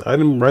is, I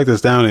didn't write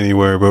this down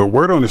anywhere, but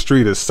word on the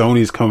street is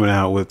Sony's coming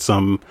out with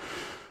some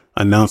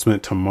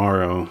announcement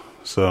tomorrow.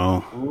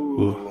 So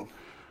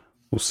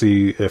we'll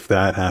see if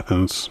that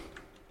happens.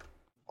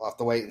 We'll have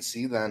to wait and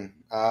see then.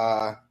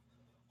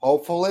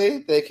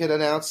 Hopefully they could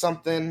announce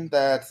something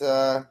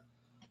that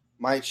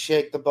might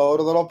shake the boat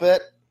a little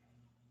bit.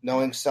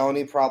 Knowing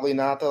Sony, probably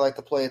not. They like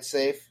to play it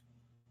safe.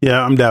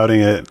 Yeah, I'm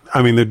doubting it.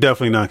 I mean, they're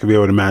definitely not going to be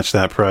able to match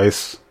that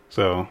price.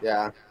 So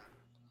yeah.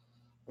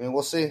 I mean,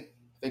 we'll see.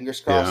 Fingers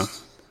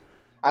crossed.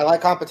 Yeah. I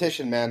like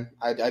competition, man.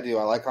 I do.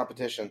 I like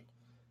competition.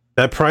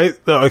 That price,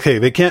 okay,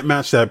 they can't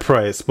match that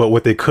price, but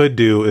what they could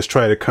do is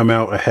try to come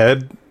out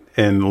ahead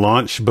and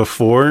launch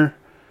before.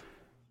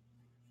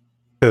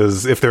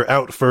 Because if they're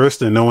out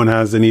first and no one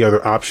has any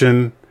other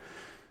option,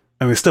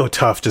 I mean, it's still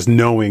tough just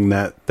knowing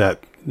that the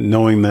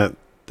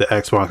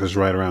Xbox is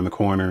right around the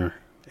corner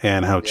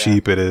and how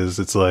cheap it is.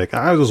 It's like,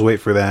 I'll just wait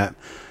for that.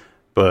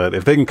 But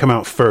if they can come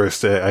out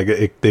first,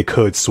 they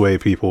could sway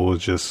people,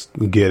 just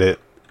get it.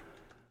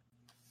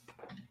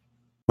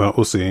 Well,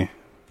 we'll see.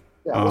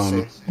 Yeah, we'll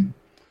see.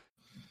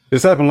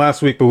 This happened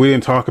last week, but we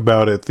didn't talk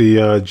about it. The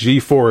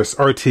GeForce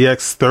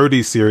RTX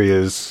 30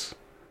 series.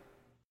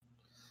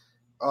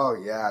 Oh,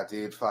 yeah,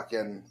 dude.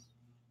 Fucking...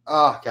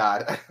 Oh,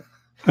 God.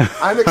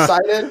 I'm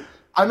excited.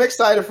 I'm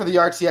excited for the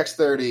RTX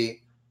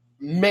 30,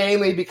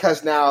 mainly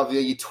because now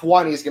the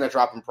 20 is going to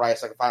drop in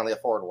price. I can finally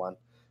afford one.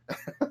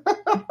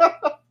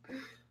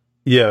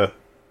 Yeah.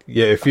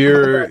 If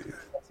you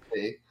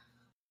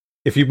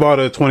bought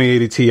a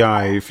 2080 Ti,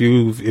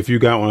 if you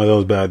got one of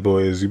those bad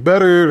boys, you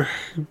better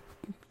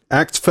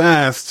act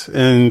fast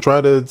and try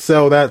to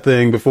sell that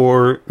thing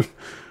before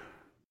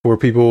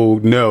people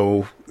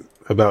know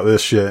about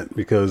this shit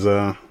because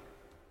them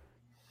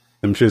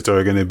shits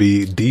are going to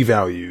be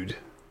devalued.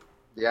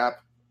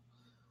 Yep.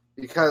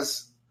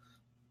 Because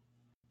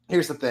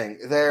here's the thing: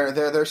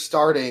 their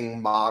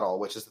starting model,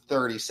 which is the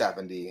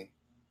 3070,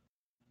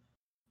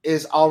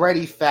 is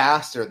already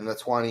faster than the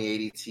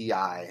 2080 Ti,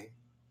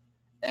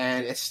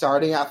 and it's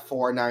starting at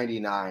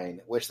 $499,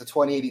 which the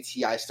 2080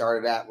 Ti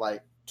started at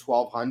like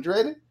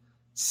 $1,200.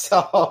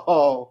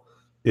 So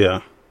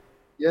yeah,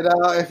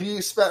 if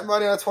you spent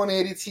money on a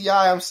 2080 Ti,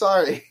 I'm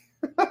sorry.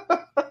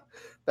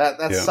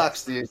 that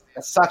sucks, dude.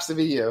 That sucks to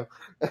be you.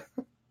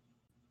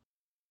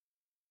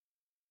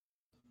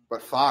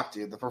 But fuck,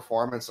 dude, the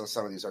performance on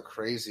some of these are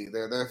crazy.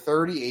 Their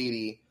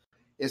 3080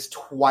 is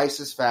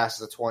twice as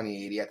fast as the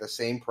 2080 at the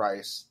same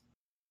price.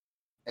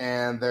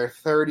 And their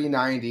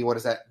 3090, what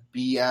is that,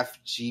 BF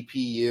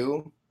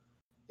GPU,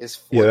 is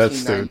 $1499. Yeah,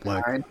 that's their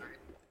like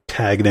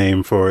tag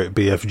name for it,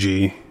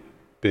 BFG.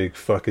 Big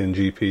fucking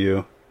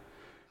GPU.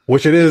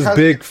 Which it is, because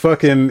big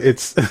fucking,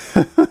 it's...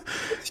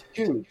 it's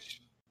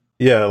huge.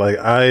 Yeah, like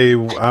I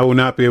will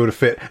not be able to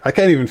fit... I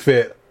can't even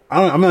fit...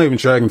 I'm not even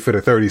sure I can fit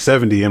a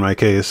 3070 in my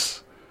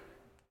case.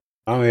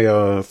 I'm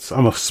a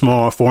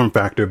small form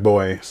factor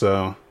boy,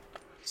 so...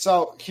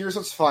 So, here's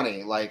what's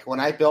funny. Like, when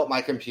I built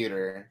my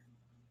computer,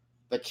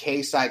 the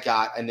case I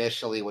got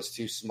initially was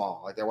too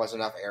small. Like, there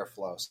wasn't enough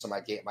airflow, so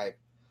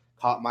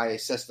my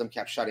system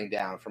kept shutting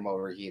down from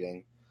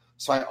overheating.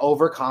 So I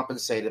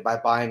overcompensated by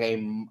buying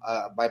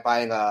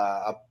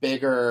a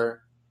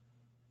bigger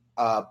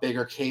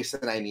case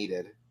than I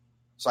needed.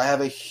 So I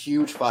have a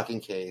huge fucking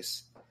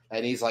case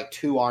that needs like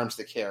 2 arms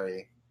to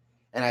carry,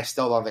 and I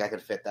still don't think I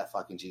could fit that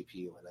fucking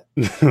GPU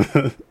in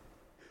it.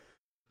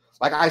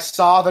 Like, I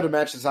saw the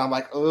dimensions, and I'm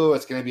like, ooh,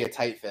 it's gonna be a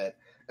tight fit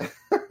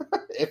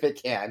if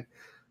it can.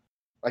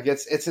 Like,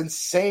 it's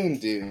insane,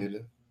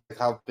 dude, like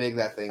how big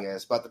that thing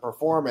is. But the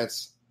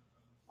performance,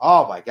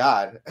 oh my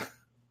god.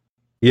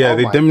 Yeah,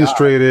 they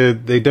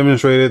demonstrated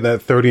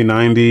that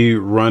 3090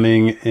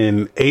 running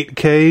in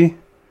 8K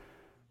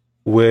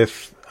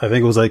with, I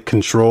think it was like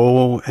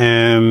Control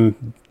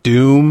and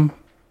Doom.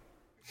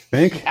 I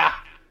think. Yeah.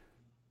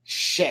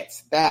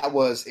 Shit, that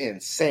was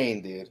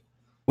insane, dude.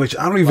 Which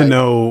I don't even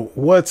know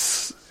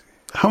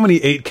how many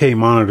 8K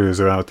monitors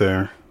are out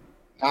there?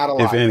 Not a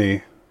lot. If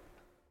any.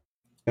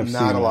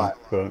 Not a lot.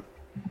 But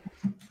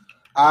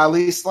at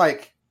least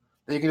like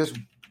you can just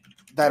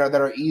that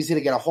are easy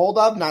to get a hold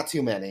of, not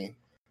too many.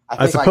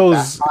 I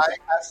suppose like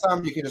has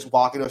some you can just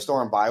walk into a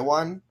store and buy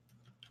one.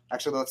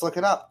 Actually, let's look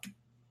it up.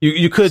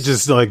 You could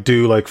just like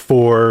do like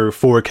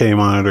 4K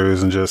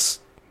monitors and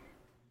just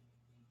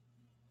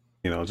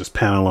just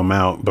panel them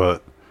out,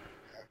 but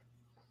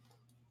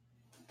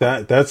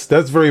that's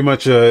very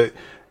much I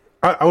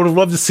would have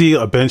loved to see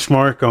a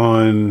benchmark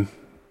on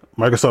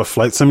Microsoft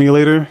Flight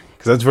Simulator,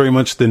 because that's very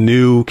much the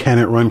new Can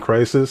It Run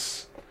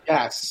Crysis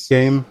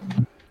game.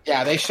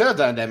 Yeah, they should have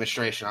done a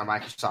demonstration on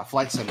Microsoft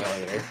Flight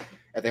Simulator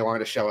if they wanted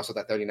to show us what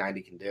that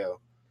 3090 can do.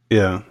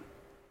 Yeah.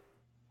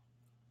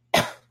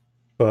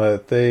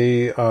 But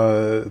they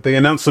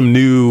announced some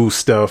new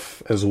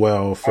stuff as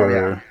well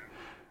for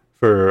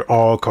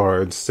all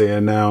cards. They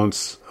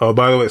announced,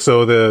 by the way,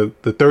 so the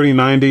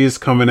 3090 is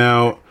coming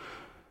out,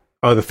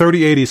 the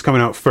 3080 is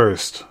coming out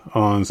first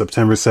on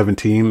September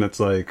 17.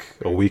 That's like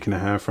a week and a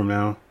half from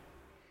now.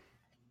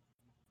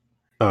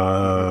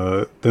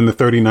 Then the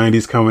 3090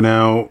 is coming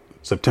out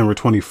September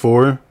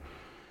 24.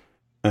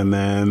 And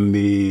then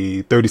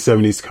the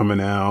 3070 is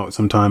coming out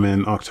sometime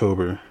in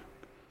October.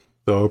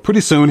 So pretty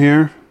soon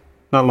here.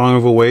 Not long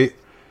of a wait.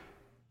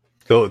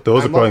 Those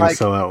are probably going to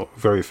sell out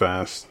very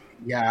fast.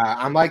 Yeah,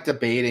 I'm like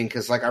debating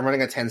because like I'm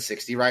running a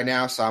 1060 right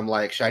now, so I'm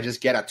like, should I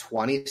just get a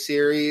 20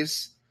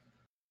 series?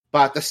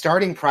 But the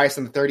starting price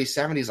on the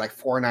 3070 is like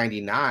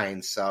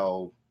 $499.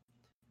 So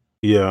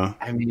yeah,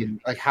 I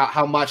mean, like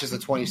how much is the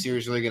 20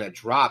 series really going to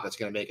drop? That's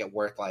going to make it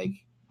worth like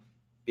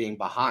being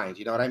behind.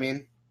 You know what I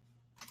mean?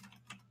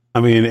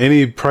 I mean,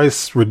 any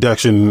price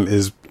reduction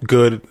is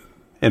good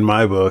in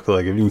my book.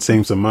 Like if you can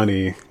save some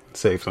money.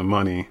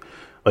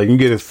 Like you can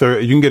get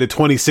a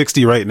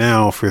 2060 right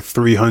now for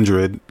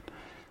 $300.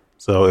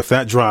 So if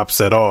that drops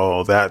at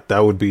all, that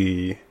would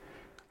be,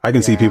 I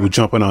can see people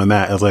jumping on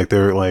that as like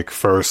their like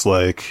first,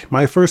 like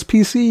my first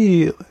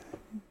PC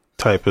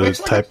type card.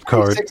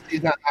 2060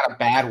 is not a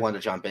bad one to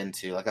jump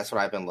into. Like that's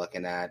what I've been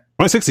looking at.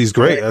 2060 is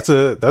great. That's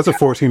a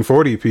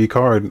 1440p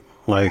card.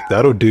 Like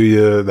that'll do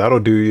you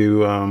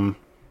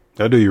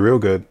real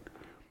good.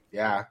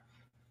 Yeah.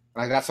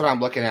 Like that's what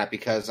I'm looking at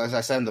because, as I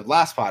said in the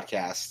last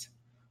podcast,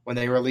 when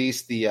they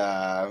released the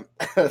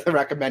the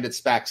recommended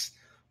specs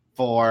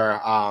for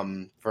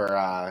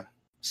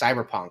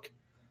Cyberpunk,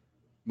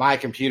 my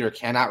computer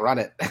cannot run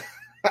it.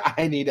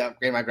 I need to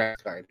upgrade my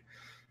graphics card.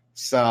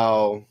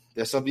 So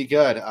this will be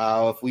good.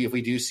 If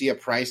we do see a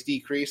price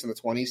decrease in the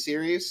 20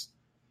 series,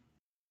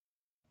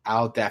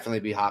 I'll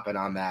definitely be hopping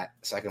on that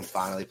so I can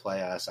finally play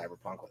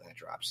Cyberpunk when that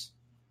drops.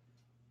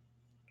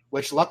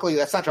 Which luckily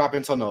that's not dropping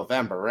until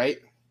November, right?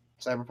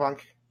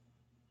 Cyberpunk?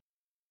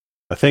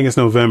 I think it's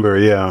November,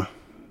 yeah.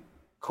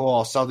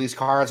 Cool. So these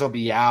cards will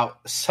be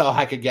out, so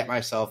I could get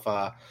myself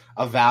a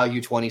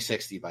value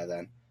 2060 by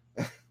then.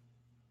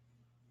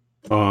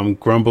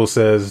 Grumble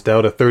says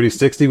doubt a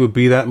 3060 would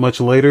be that much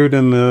later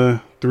than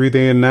the 3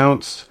 they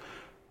announced.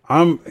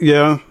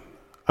 Yeah,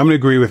 I'm gonna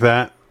agree with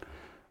that.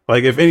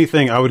 Like, if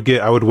anything, I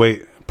would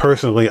wait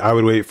personally. I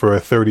would wait for a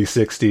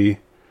 3060,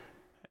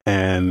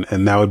 and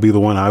that would be the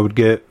one I would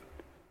get,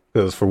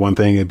 because for one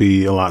thing, it'd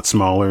be a lot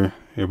smaller.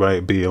 It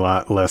might be a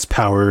lot less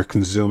power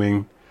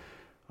consuming.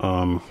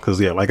 Because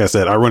yeah, like I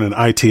said, I run an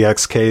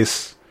ITX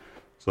case,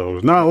 so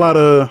there's not a lot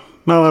of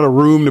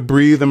room to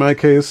breathe in my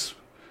case.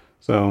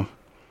 So.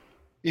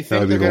 You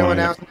think they're going to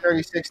announce the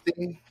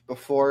 3060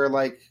 before,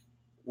 like,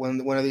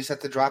 when are these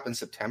set to drop in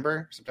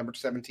September? September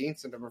 17th,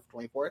 September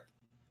 24th?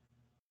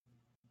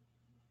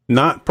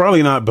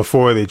 Probably not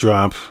before they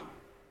drop,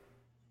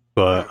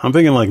 but I'm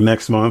thinking like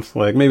next month,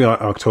 like maybe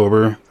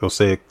October. They'll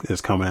say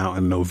it's coming out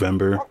in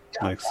November,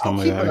 like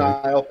something like that.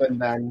 I'll keep an eye open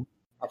then.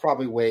 I'll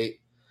probably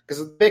wait, because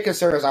the big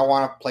concern is I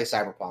want to play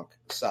Cyberpunk.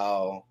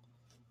 So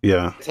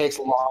yeah, it takes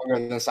longer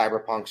than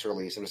Cyberpunk's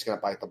release. I'm just going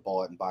to bite the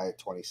bullet and buy it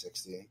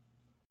 2060.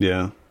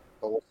 Yeah.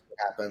 But we'll see what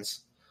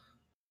happens.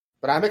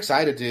 But I'm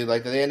excited, dude.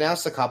 Like, they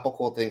announced a couple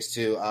cool things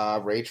too.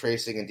 Ray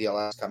tracing and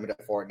DLSS coming to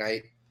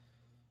Fortnite.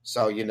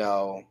 So,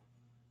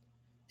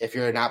 if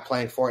you're not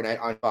playing Fortnite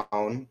on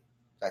phone,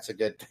 that's a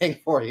good thing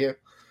for you.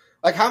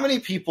 Like, how many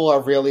people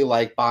are really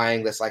like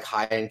buying this like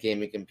high-end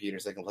gaming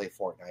computers that can play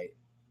Fortnite?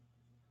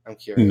 I'm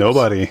curious.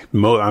 Nobody.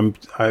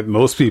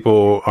 Most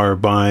people are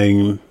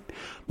buying.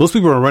 Most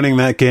people are running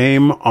that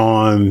game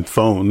on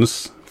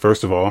phones.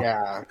 First of all,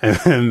 yeah,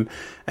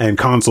 and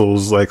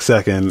consoles like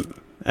second,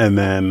 and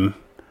then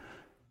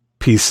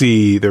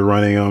PC they're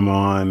running them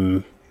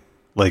on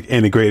like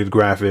integrated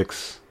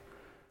graphics.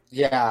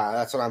 Yeah,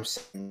 that's what I'm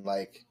saying.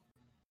 Like,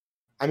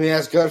 I mean,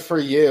 that's good for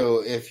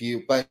you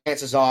but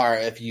chances are,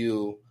 if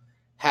you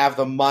have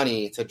the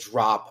money to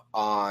drop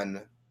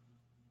on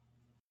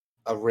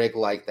a rig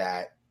like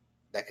that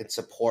can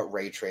support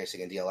ray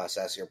tracing and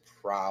DLSS, you're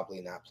probably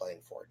not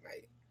playing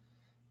Fortnite.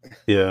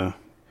 Yeah.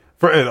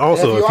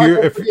 Also,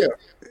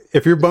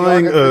 if you're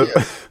buying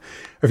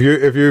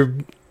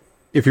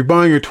if you're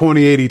buying your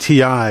 2080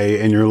 Ti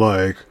and you're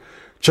like,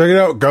 check it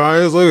out,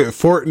 guys, look at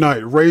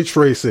Fortnite ray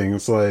tracing,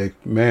 it's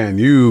like, man,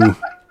 you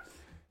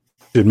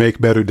should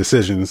make better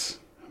decisions.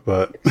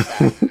 But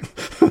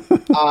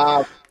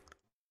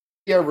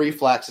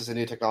Reflex is a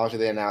new technology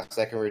they announced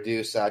that can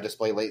reduce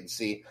display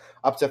latency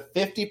up to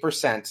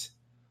 50%.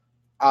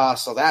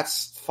 So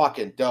that's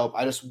fucking dope.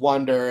 I just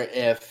wonder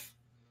if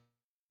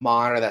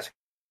monitor that's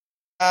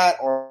that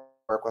or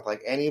work with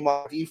like any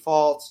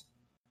default.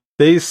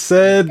 They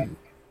said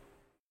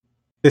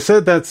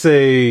that's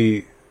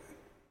I'm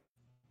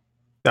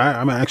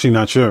actually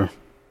not sure.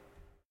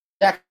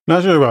 Yeah,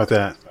 not sure about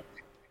that.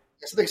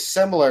 Something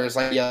similar is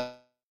like,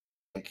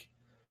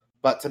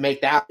 but to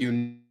make that, you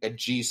need a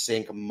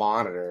G-Sync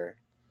monitor.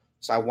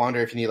 So I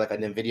wonder if you need like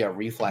an NVIDIA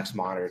Reflex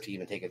monitor to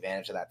even take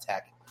advantage of that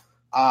tech.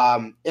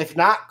 If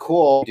not,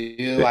 cool.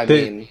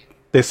 They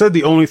said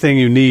the only thing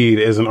you need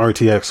is an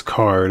RTX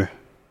card.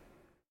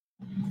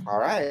 All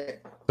right.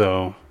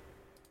 So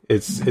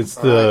it's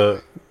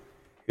an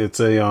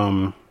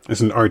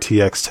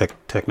RTX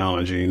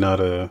technology, not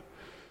a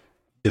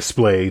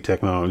display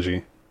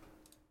technology.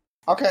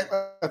 Okay,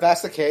 if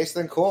that's the case,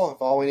 then cool.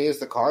 If all we need is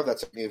the card,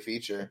 that's a new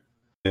feature.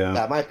 Yeah,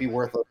 that might be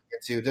worth looking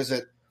into.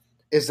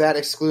 Is that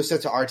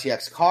exclusive to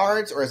RTX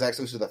cards, or is that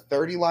exclusive to the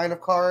 30 line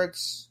of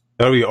cards?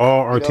 That'll be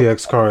all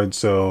RTX cards,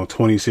 so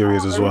 20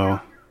 series as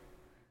well.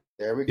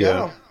 There we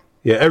go.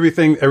 Yeah,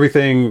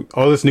 everything,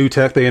 all this new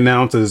tech they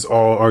announced is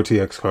all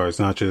RTX cards,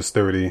 not just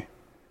 30.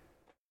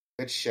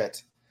 Good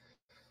shit.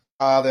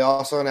 They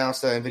also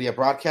announced the NVIDIA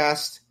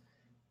Broadcast.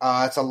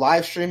 It's a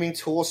live streaming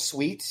tool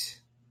suite,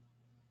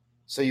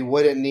 so you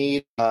wouldn't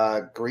need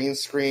green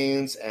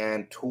screens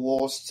and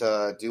tools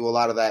to do a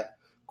lot of that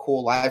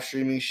cool live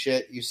streaming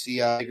shit you see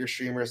bigger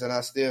streamers than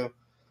us do.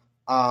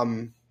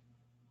 I'm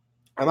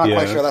not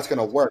quite sure that's going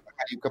to work.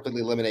 How do you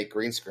completely eliminate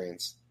green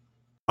screens?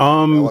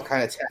 What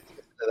kind of tech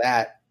is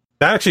that?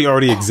 That actually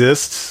already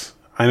exists.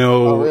 I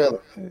know. Oh, really?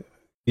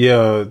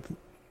 Yeah.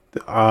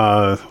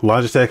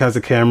 Logitech has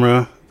a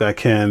camera that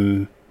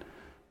can,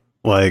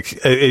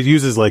 like, it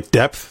uses like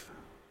depth.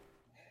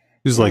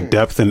 It uses like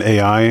depth and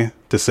AI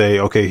to say,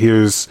 okay,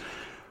 here's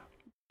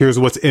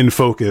what's in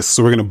focus.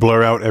 So we're going to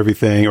blur out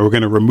everything, or we're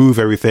going to remove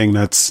everything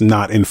that's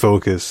not in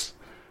focus.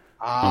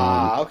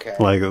 Okay.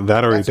 Like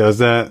that already does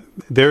that.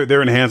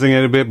 They're enhancing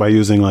it a bit by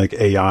using like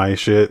AI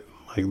shit,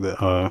 like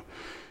the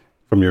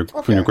from your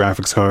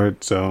graphics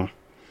card. So,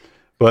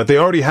 but they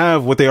already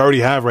have what they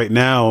already have right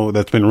now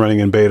that's been running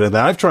in beta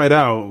that I've tried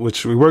out,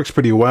 which works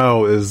pretty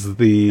well. Is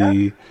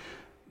the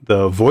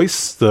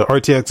voice, the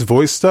RTX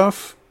voice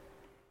stuff.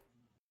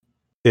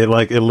 It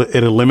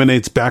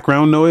eliminates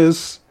background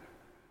noise.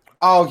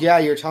 Oh yeah,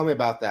 you were telling me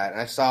about that.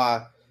 I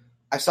saw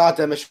a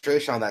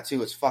demonstration on that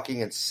too. It's fucking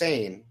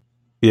insane.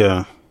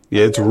 Yeah,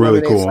 it's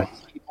really cool. Like,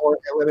 it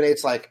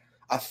eliminates like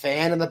a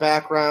fan in the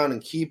background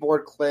and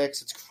keyboard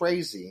clicks. It's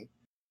crazy.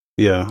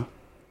 Yeah.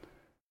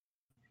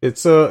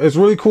 It's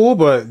really cool,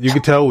 but you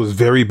could tell it was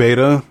very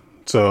beta.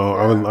 So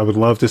I would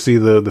love to see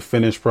the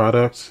finished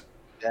product.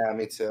 Yeah,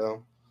 me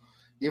too.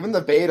 Even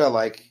the beta,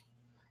 like,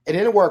 it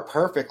didn't work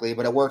perfectly,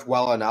 but it worked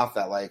well enough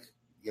that, like,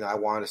 I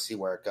wanted to see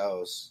where it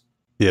goes.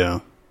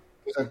 Yeah.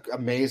 It was an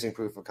amazing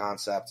proof of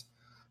concept.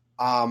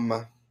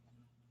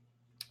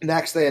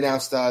 Next, they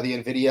announced the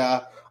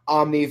NVIDIA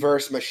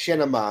Omniverse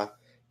Machinima.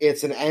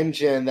 It's an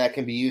engine that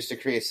can be used to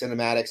create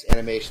cinematics,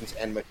 animations,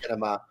 and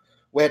machinima.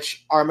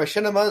 Which, are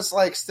machinimas,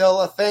 like,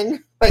 still a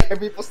thing? Like, are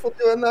people still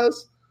doing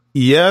those?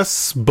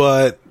 Yes,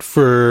 but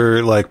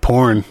for like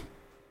porn.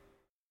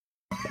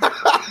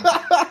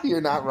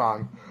 You're not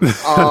wrong.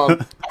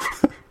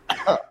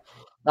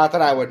 Not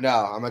that I would know.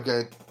 I'm a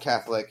good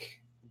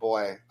Catholic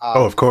boy.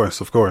 Of course.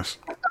 But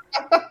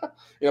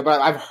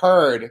I've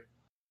heard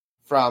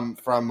from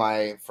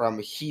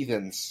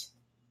heathens.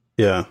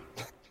 Yeah.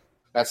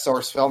 That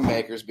source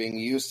filmmakers being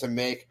used to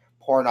make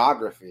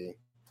pornography.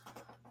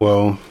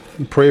 Well,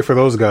 pray for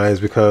those guys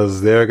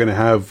because they're going to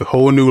have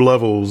whole new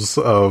levels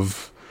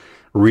of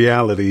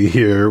reality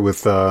here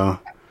with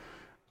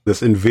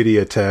this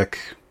NVIDIA tech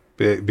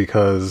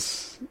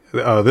because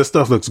this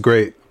stuff looks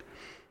great.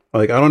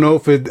 Like, I don't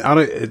know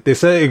if they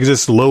say it can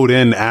just load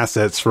in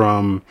assets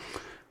from,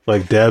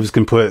 like, devs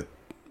can put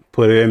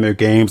it in their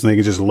games and they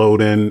can just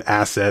load in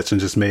assets and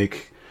just load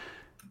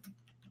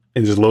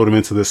them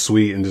into this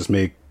suite and just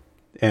make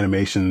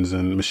animations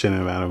and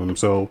machining out of them.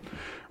 So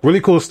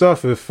really cool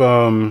stuff if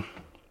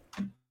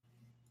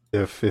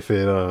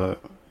it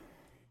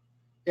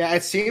yeah,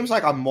 it seems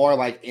like a more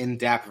like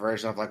in-depth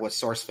version of like what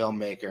Source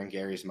Filmmaker and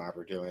Gary's Mob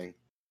are doing.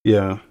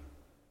 Yeah.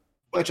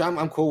 Which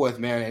I'm cool with,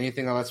 man.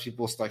 Anything that lets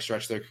people like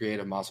stretch their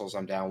creative muscles,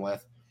 I'm down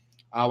with.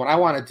 What I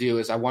want to do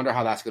is I wonder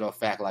how that's going to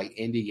affect like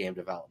indie game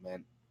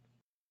development.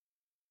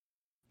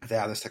 If they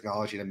have this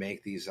technology to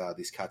make these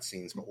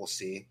cutscenes, but we'll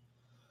see.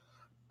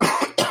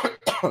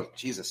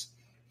 Jesus.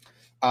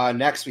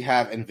 Next, we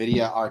have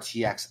NVIDIA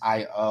RTX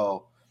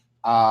IO,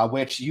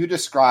 which you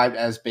described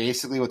as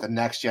basically what the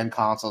next-gen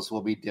consoles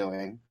will be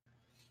doing.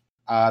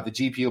 The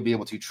GPU will be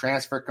able to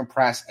transfer,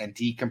 compress, and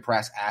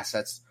decompress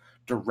assets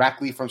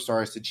directly from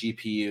storage to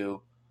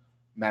GPU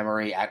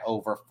memory at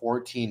over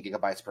 14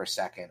 gigabytes per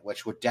second,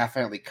 which would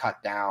definitely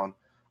cut down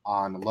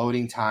on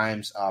loading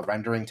times,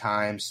 rendering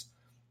times.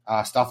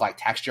 Stuff like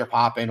texture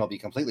popping will be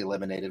completely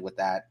eliminated with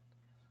that.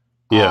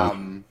 Yeah.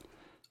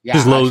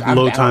 Just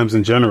load times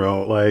in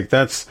general. Like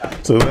that's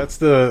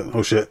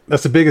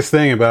the biggest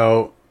thing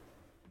about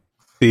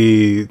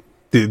the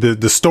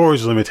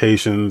storage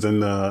limitations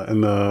and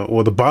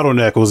the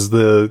bottleneck was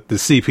the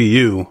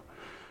CPU,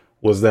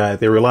 was that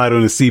they relied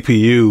on the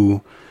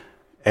CPU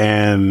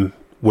and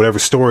whatever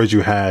storage you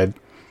had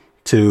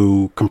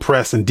to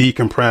compress and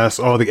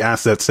decompress all the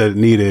assets that it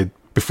needed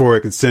before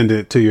it could send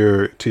it to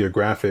your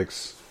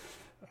graphics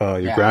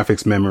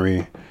graphics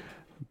memory.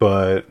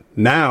 But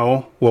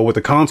now, what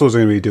the consoles are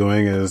going to be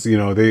doing is,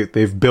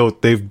 they've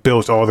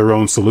built all their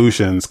own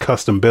solutions,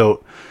 custom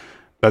built.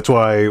 That's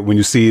why when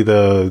you see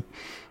when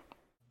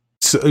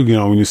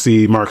you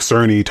see Mark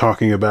Cerny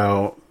talking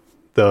about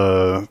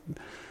the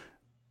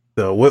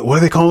what do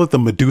they call it, the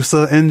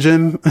Medusa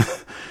engine,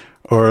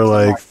 or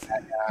like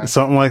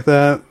something like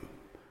that.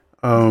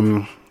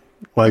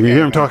 Like you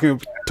hear him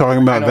talking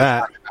about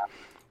that.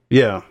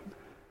 Yeah,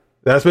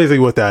 that's basically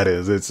what that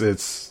is.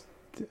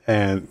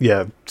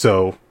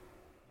 So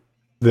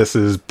this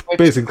is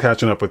basically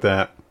catching up with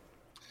that.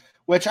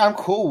 Which I'm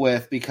cool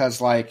with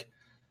because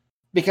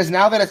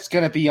now that it's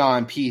going to be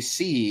on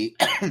PC,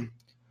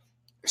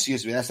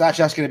 excuse me, that's not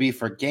just going to be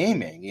for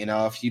gaming.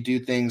 If you do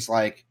things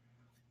like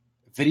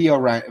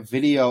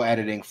video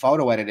editing,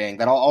 photo editing,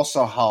 that'll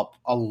also help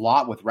a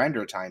lot with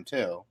render time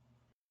too.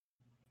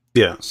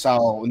 Yeah.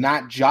 So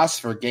not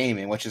just for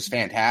gaming, which is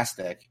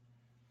fantastic.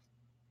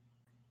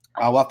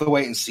 We'll have to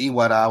wait and see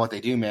what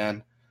they do,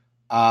 man.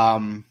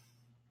 I'm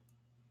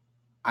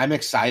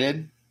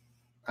excited.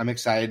 I'm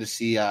excited to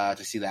see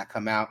that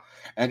come out.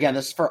 And again,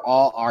 this is for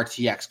all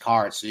RTX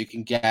cards, so you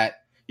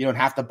don't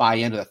have to buy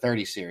into the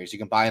 30 series. You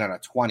can buy it on a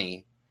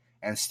 20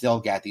 and still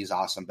get these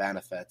awesome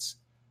benefits.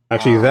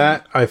 Actually,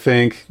 I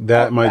think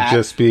that might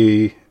just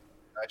be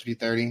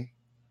 30.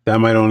 That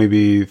might only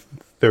be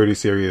 30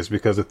 series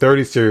because the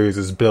 30 series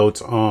is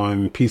built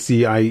on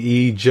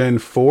PCIe Gen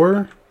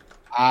 4.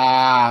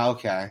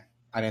 Okay.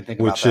 I didn't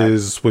think about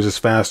that. Which is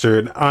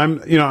faster.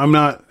 I'm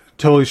not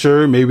totally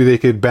sure. Maybe they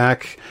could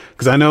back,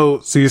 because I know.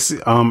 So you see,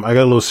 I got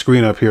a little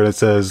screen up here that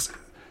says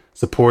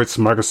supports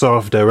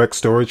Microsoft Direct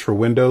Storage for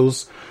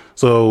Windows.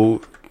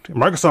 So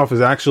Microsoft is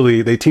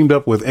they teamed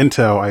up with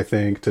Intel, I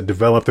think, to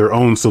develop their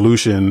own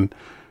solution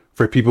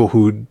for people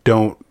who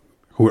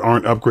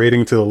aren't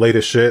upgrading to the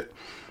latest shit.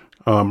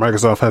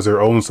 Microsoft has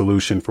their own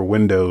solution for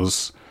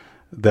Windows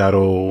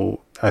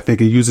I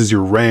think it uses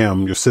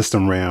your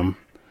system RAM,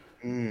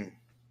 to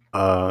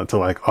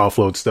like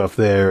offload stuff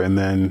there and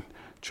then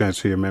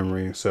transfer your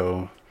memory.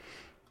 So,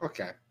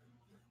 okay.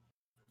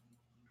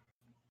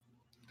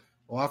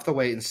 We'll have to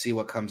wait and see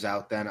what comes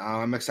out then.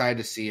 I'm excited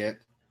to see it.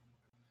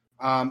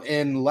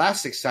 In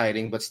less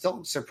exciting but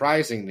still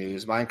surprising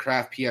news,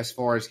 Minecraft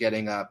PS4 is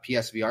getting a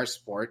PSVR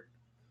support,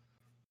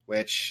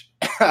 which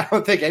I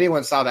don't think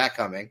anyone saw that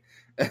coming.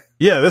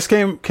 Yeah, this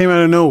came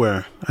out of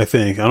nowhere, I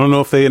think. I don't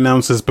know if they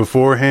announced this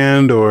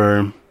beforehand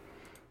or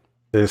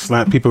they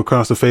slapped people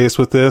across the face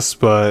with this,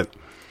 but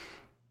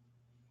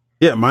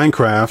yeah,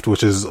 Minecraft,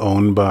 which is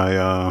owned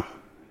by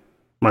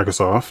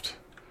Microsoft,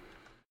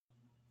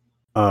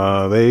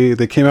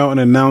 they came out and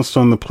announced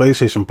on the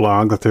PlayStation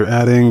blog that they're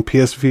adding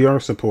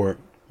PSVR support,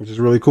 which is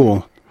really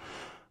cool.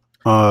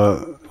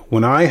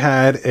 When I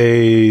had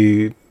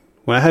an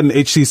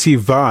HTC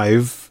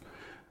Vive,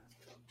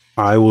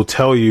 I will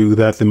tell you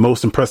that the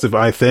most impressive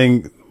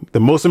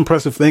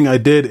thing I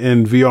did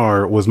in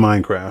VR was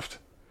Minecraft.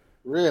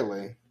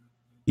 Really?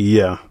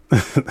 Yeah.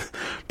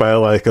 By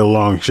like a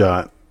long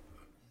shot.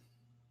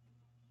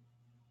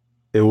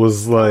 It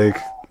was like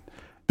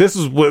this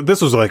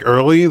was like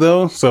early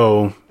though,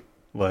 so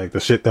like the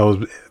shit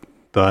that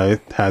I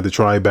had to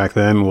try back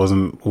then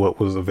wasn't what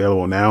was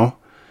available now.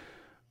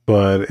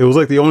 But it was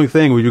like the only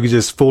thing where you could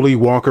just fully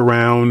walk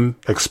around,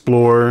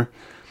 explore,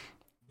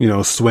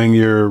 swing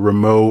your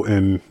remote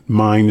and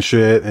mine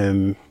shit,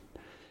 and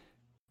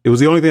it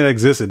was the only thing that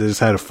existed. It just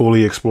had a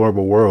fully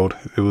explorable world.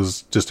 It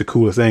was just the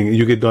coolest thing.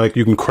 You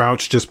can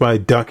crouch just by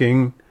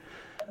ducking.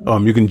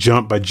 You can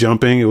jump by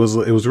jumping. It was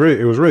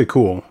really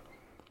cool.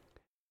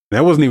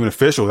 That wasn't even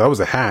official. That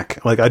was a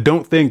hack. Like, I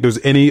don't think there's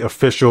any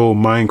official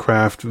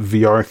Minecraft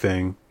VR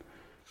thing.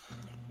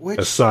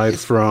 Aside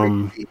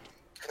from,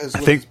 because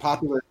as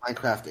popular as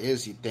Minecraft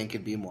is, you'd think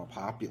it'd be more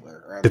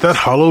popular. Did that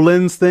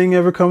HoloLens thing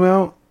ever come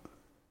out?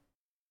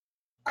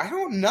 I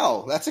don't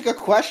know. That's a good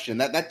question.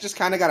 That just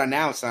kind of got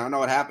announced. I don't know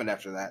what happened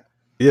after that.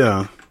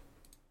 Yeah.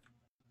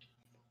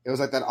 It was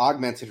like that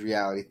augmented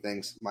reality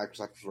things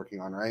Microsoft was working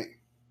on, right?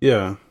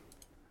 Yeah.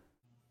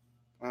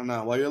 I don't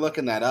know. While you're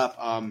looking that up,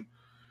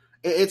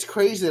 it's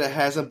crazy that it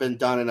hasn't been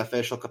done in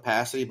official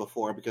capacity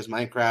before, because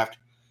Minecraft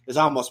is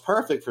almost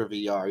perfect for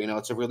VR.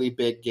 It's a really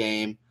big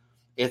game.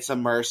 It's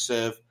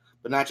immersive.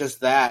 But not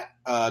just that.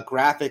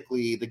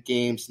 Graphically, the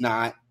game's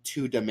not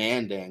too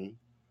demanding.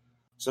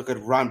 So it could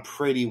run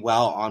pretty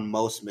well on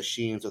most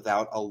machines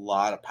without a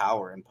lot of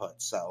power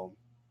input. So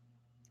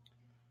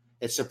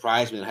it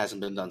surprised me it hasn't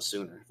been done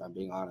sooner, if I'm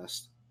being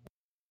honest.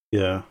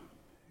 Yeah.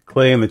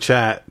 Clay in the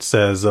chat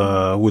says,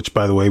 which,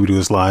 by the way, we do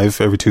this live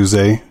every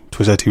Tuesday,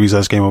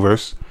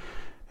 twitch.tv/GameOverse.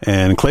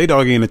 And Clay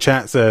Doggy in the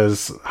chat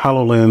says,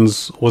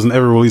 HoloLens wasn't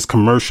ever released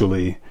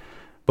commercially,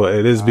 but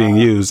it is being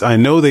used. I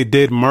know they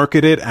did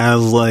market it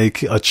as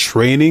like a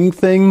training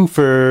thing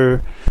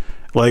for...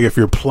 Like, if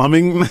you're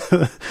plumbing,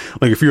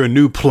 like, if you're a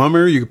new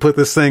plumber, you could put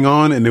this thing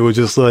on and it would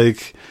just,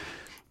 like,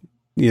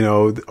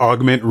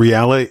 augment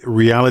reality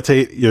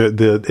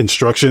the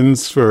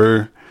instructions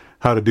for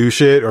how to do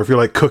shit. Or if you're,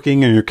 like,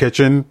 cooking in your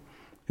kitchen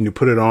and you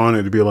put it on,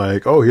 it'd be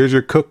like, oh, here's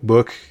your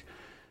cookbook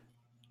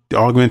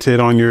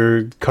augmented on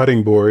your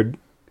cutting board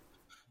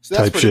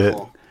type shit.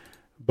 Cool.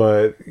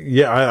 But,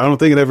 yeah, I don't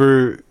think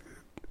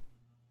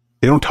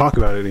they don't talk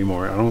about it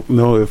anymore. I don't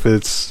know if they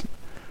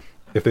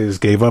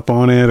just gave up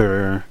on it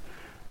or...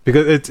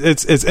 Because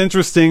it's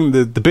interesting.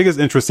 The biggest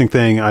interesting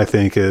thing I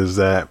think is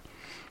that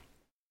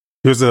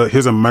here's a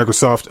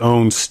Microsoft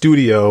owned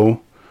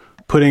studio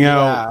putting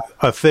out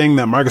a thing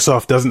that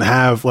Microsoft doesn't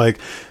have. Like,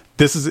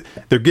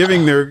 they're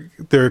giving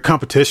their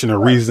competition a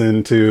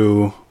reason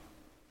to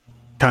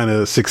kind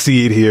of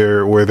succeed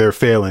here where they're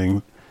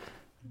failing.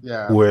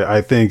 Yeah, where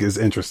I think is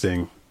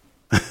interesting.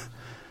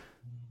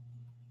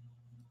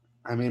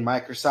 I mean,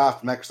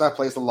 Microsoft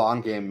plays the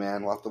long game,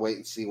 man. We'll have to wait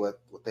and see what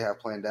they have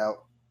planned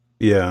out.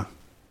 Yeah.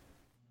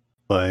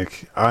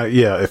 Like,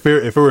 if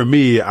it were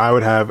me, I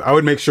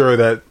would make sure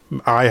that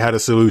I had a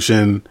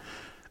solution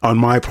on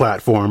my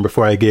platform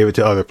before I gave it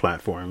to other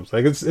platforms.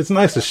 Like, it's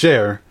nice to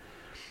share.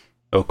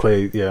 Oh,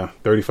 Clay, yeah,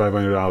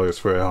 $3,500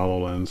 for a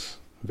HoloLens.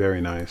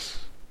 Very nice.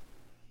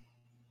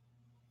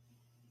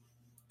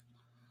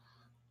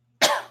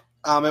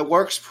 It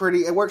works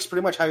pretty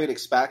much how you'd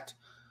expect.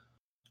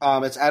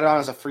 It's added on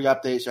as a free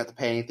update, so you don't have to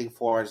pay anything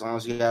for it. As long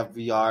as you have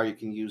VR, you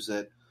can use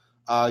it.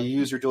 You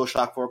use your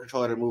DualShock 4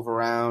 controller to move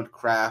around,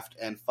 craft,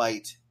 and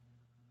fight.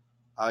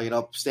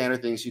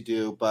 Standard things you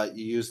do, but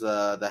you use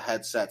the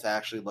headset to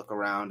actually look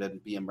around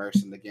and be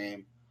immersed in the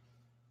game.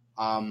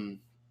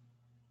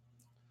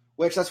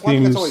 Which that's one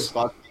thing that's always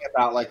bugged me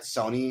about like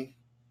Sony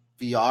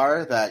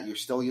VR, that you're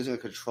still using a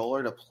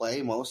controller to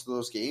play most of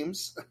those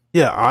games.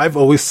 Yeah, I've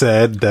always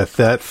said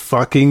that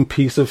fucking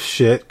piece of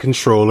shit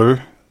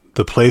controller,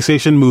 the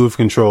PlayStation Move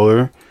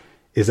controller,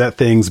 is that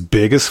thing's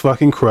biggest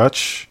fucking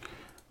crutch.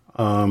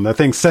 That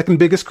thing's second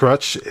biggest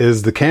crutch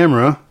is the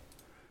camera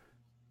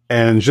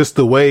and just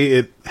the way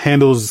it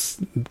handles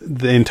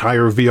the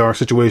entire VR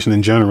situation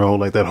in general.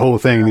 Like, that whole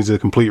thing needs a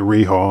complete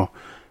rehaul.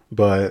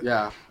 But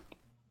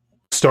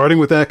starting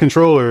with that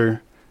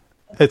controller,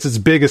 it's its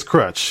biggest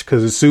crutch,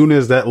 because as soon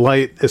as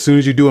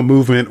you do a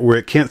movement where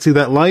it can't see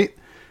that light,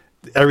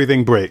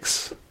 everything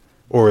breaks.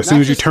 Or as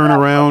soon as you turn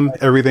around,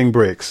 everything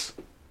breaks.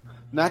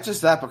 Not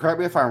just that, but correct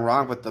me if I'm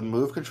wrong, but the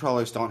Move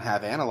controllers don't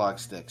have analog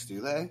sticks, do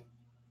they?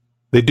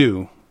 They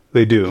do.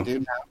 They do. They do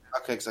now?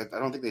 Okay, because I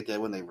don't think they did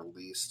when they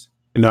released.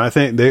 No, I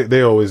think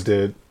they always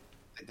did.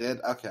 They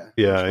did? Okay.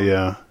 Yeah,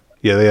 yeah.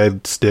 Yeah, they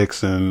had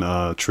sticks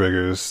and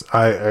triggers.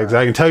 I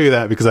can tell you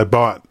that because I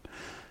bought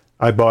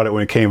it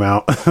when it came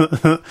out.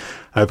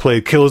 I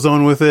played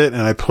Killzone with it,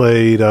 and I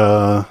played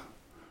what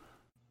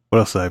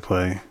else did I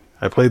play?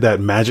 I played that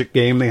Magic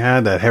game they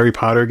had, that Harry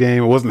Potter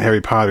game. It wasn't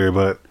Harry Potter,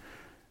 but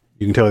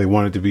you can tell they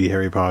wanted to be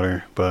Harry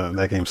Potter, but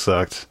that game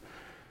sucked.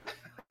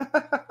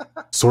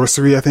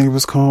 Sorcery, I think it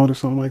was called, or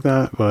something like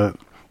that. But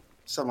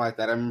something like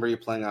that. I remember you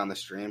playing on the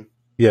stream.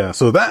 Yeah,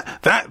 so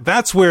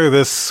that's where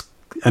this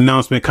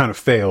announcement kind of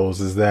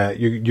fails, is that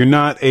you're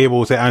not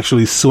able to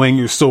actually swing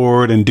your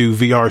sword and do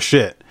VR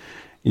shit.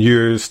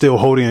 You're still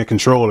holding a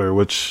controller,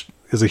 which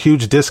is a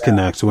huge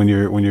disconnect when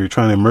you're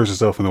trying to immerse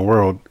yourself in the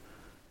world.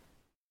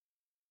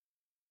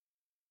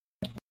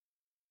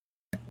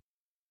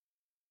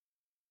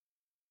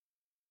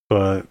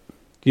 But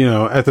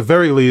at the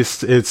very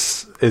least,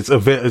 it's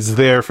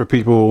there for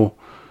people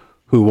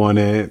who want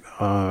it.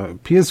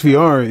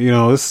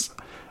 PSVR,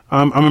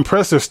 I'm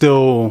impressed they're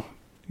still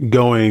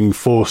going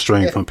full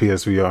strength on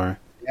PSVR.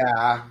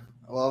 Yeah,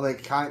 well, they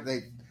kind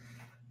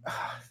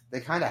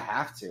of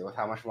have to with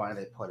how much money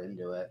they put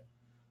into it.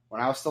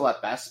 When I was still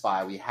at Best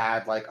Buy, we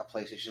had like a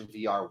PlayStation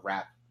VR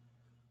rep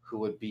who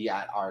would be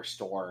at our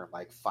store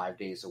like 5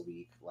 days a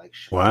week, like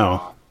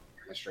wow,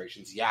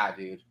 demonstrations. Yeah,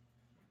 dude.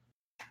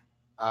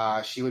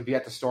 She would be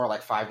at the store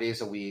like 5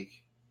 days a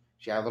week.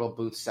 She had a little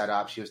booth set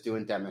up. She was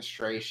doing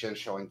demonstrations,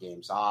 showing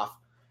games off,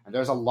 and there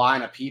was a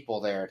line of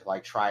people there to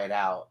like try it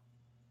out.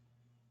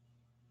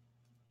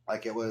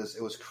 Like it was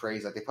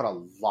crazy. Like they put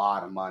a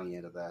lot of money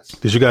into this.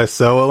 Did you guys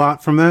sell a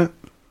lot from that?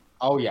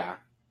 Oh yeah,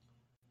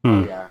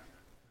 oh yeah.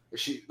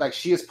 She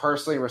is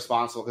personally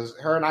responsible because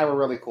her and I were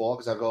really cool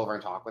because I'd go over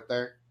and talk with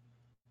her,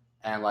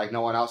 and like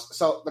no one else.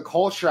 So the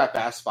culture at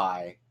Best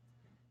Buy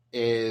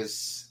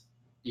is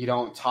you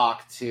don't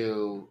talk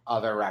to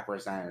other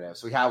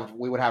representatives.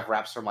 We would have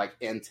reps from like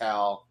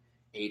Intel,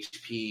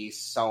 HP,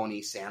 Sony,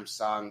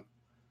 Samsung,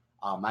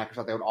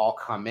 Microsoft. They would all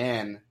come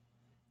in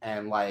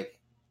and like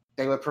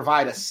they would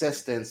provide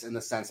assistance in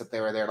the sense that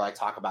they were there to like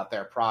talk about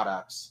their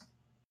products.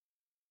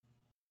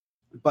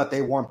 But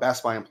they weren't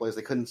Best Buy employees.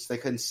 They couldn't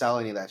sell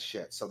any of that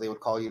shit. So they would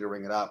call you to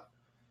ring it up.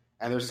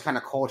 And there's this kind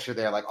of culture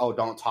there, like, oh,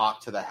 don't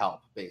talk to the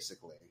help,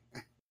 basically.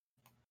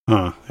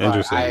 Huh,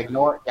 interesting. I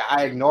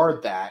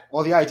ignored that.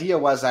 Well, the idea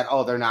was that,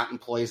 oh, they're not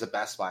employees of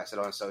Best Buy, so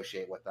don't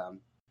associate with them.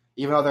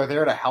 Even though they're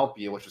there to help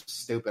you, which was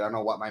stupid. I don't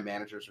know what my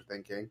managers were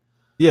thinking.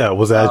 Yeah,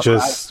 was that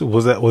just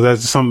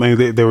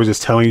something they were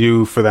just telling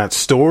you for that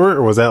store,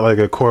 or was that like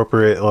a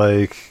corporate,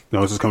 like,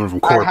 it's just coming from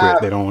corporate?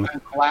 I'm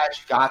glad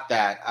you got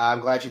that. I'm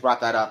glad you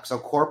brought that up. So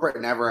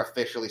corporate never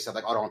officially said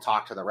like, oh, don't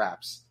talk to the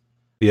reps.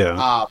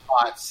 Yeah.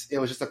 But it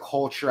was just a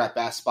culture at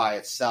Best Buy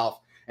itself,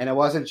 and it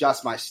wasn't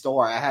just my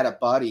store. I had a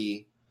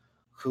buddy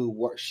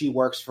she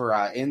works for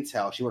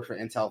Intel. She worked for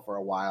Intel for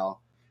a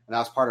while, and that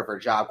was part of her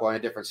job, going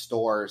to different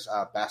stores,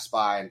 Best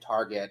Buy and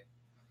Target,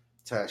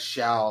 to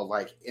shell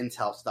like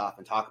Intel stuff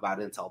and talk about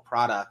Intel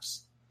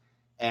products.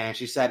 And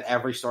she said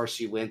every store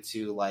she went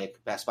to, like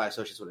Best Buy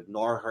associates would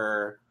ignore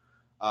her.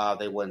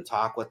 They wouldn't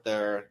talk with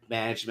their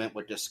management,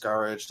 would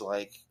discourage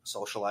like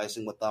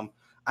socializing with them.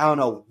 I don't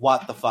know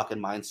what the fucking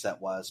mindset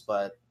was,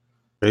 but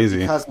crazy.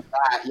 Because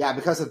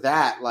of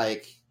that,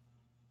 like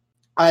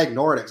I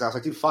ignored it because I was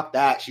like, dude, fuck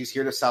that. She's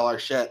here to sell our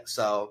shit.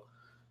 So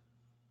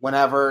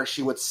whenever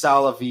she would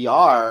sell a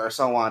VR or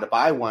someone wanted to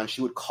buy one,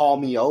 she would call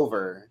me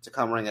over to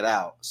come ring it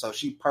out. So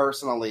she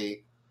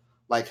personally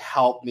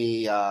helped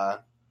me.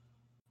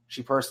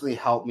 She personally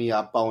helped me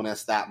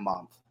bonus that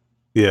month.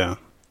 Yeah,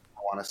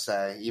 I want to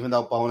say, even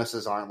though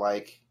bonuses aren't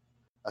like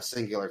a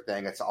singular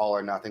thing, it's all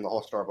or nothing. The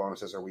whole store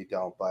bonuses or we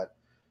don't. But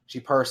she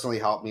personally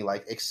helped me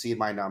like exceed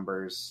my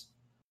numbers,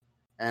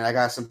 and I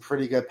got some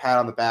pretty good pat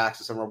on the back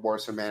and some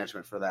rewards from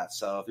management for that.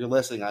 So if you're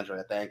listening,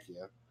 Andrea, thank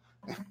you.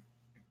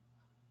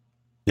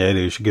 Yeah,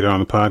 dude, you should get her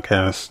on the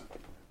podcast.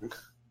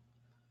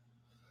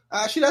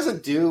 She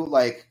doesn't do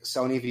like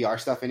Sony VR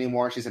stuff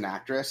anymore. She's an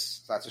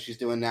actress. So that's what she's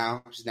doing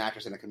now. She's an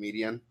actress and a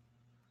comedian.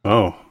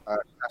 Oh.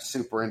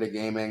 Super into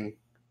gaming.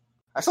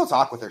 I still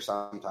talk with her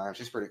sometimes.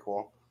 She's pretty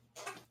cool.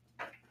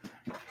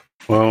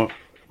 Well,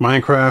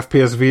 Minecraft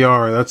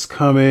PSVR, that's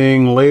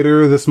coming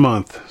later this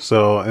month.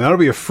 And that'll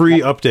be a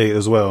free update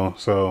as well.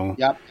 So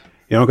yep.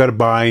 You don't got to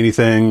buy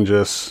anything.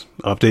 Just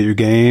update your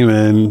game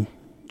and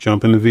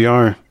jump into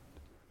VR.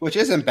 Which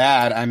isn't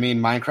bad. I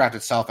mean, Minecraft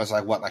itself is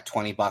like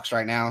 $20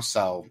 right now.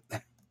 So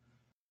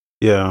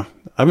yeah,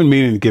 I've been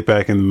meaning to get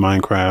back into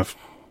Minecraft.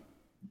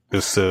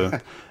 Just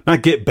to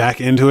not get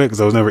back into it because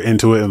I was never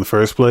into it in the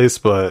first place.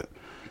 But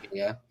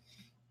yeah,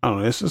 I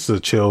don't know. It's just a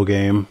chill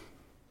game.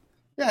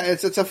 Yeah,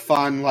 it's a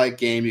fun like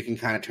game you can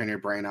kind of turn your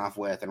brain off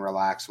with and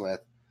relax with.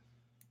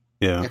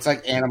 Yeah, it's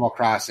like Animal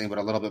Crossing, but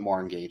a little bit more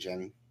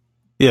engaging.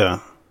 Yeah.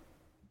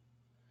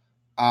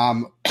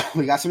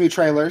 We got some new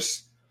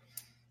trailers.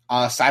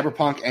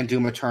 Cyberpunk and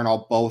Doom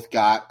Eternal both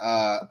got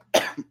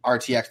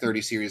RTX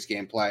 30 series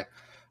gameplay.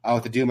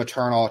 With the Doom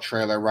Eternal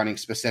trailer running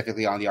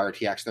specifically on the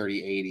RTX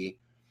 3080,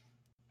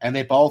 And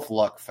they both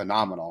look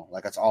phenomenal.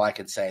 Like, that's all I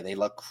can say. They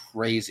look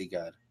crazy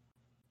good.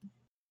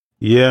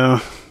 Yeah,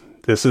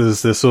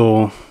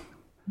 this'll.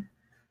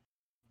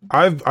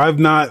 I've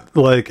not,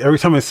 like, every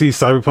time I see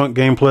Cyberpunk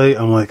gameplay,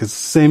 I'm like, it's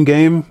the same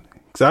game.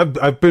 Because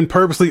I've been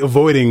purposely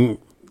avoiding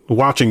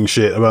watching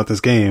shit about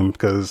this game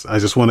because I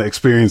just want to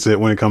experience it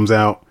when it comes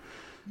out,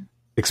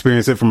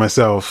 experience it for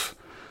myself.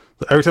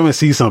 Every time I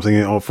see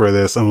something for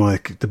this, I'm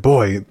like,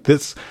 boy,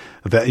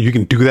 that you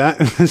can do that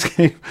in this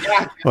game.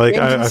 Yeah, like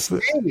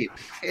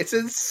it's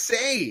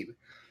insane.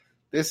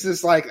 This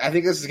is like, I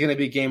think this is going to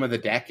be game of the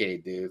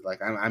decade, dude.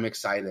 Like, I'm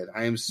excited.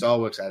 I am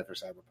so excited for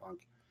Cyberpunk.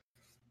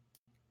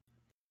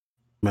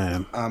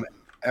 Man,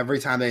 every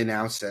time they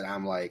announced it,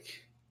 I'm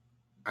like,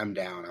 I'm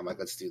down. I'm like,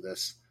 let's do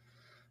this.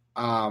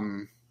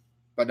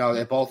 But no,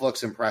 it both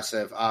looks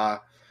impressive.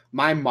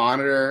 My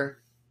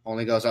monitor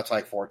only goes up to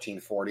like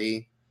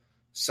 1440,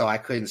 so I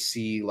couldn't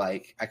see,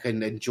 like, I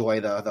couldn't enjoy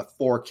the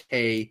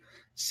 4K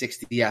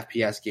 60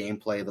 FPS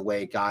gameplay the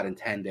way God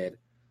intended.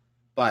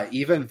 But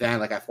even then,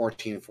 like at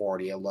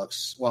 1440, it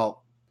looks,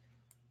 well,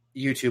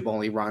 YouTube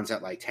only runs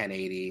at like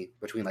 1080,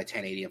 between like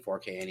 1080 and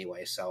 4K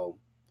anyway, so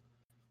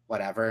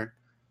whatever.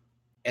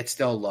 It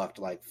still looked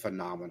like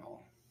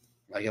phenomenal.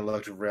 Like, it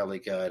looked really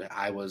good.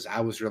 I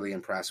was really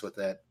impressed with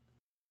it.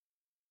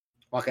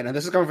 Okay, and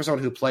this is coming from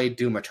someone who played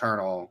Doom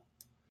Eternal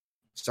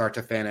start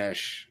to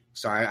finish.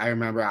 So I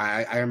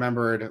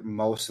remembered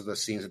most of the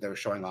scenes that they were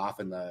showing off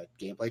in the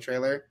gameplay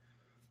trailer.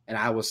 And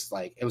I was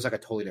like, it was like a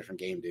totally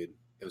different game, dude.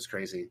 It was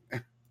crazy.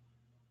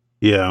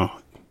 Yeah,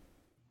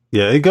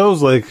 it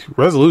goes, like,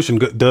 resolution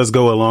does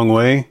go a long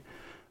way,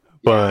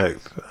 but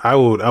yeah. I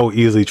would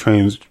easily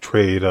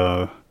trade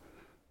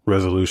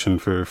resolution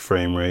for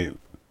frame rate.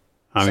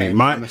 I mean,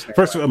 my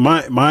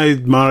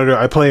monitor,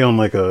 I play on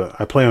a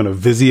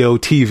Vizio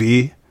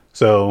TV,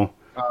 so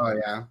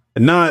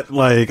not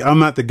like, I'm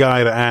not the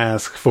guy to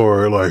ask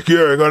for, like,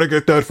 I gotta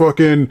get that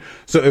fucking.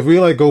 So if we,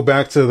 like, go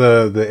back to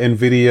the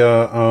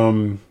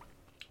NVIDIA,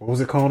 what was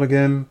it called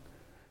again?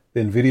 The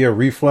NVIDIA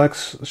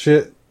Reflex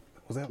shit.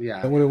 Was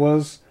that what it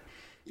was?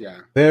 Yeah.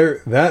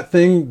 That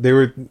thing, they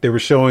were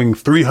showing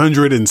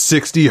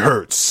 360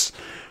 hertz.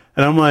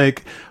 And I'm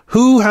like,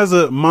 who has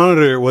a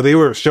monitor? Well, they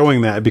were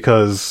showing that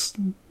because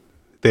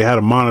they had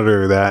a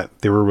monitor that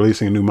they were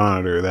releasing a new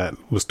monitor that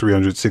was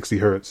 360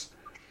 hertz.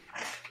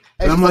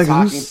 And I'm like,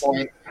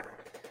 point.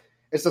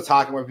 It's the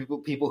talking where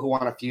people who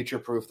want to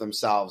future-proof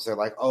themselves, they're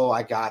like, oh,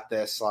 I got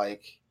this.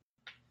 Like,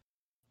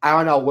 I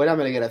don't know when I'm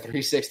going to get a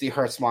 360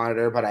 hertz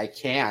monitor, but I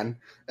can.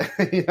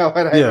 You know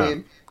what I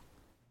mean?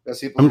 There's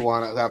people who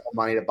want to have the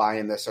money to buy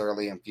in this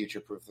early and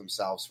future-proof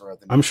themselves for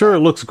the. I'm sure it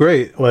looks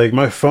great. Like,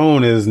 my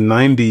phone is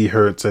 90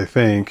 hertz, I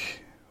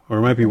think, or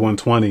it might be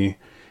 120,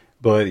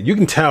 but you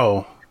can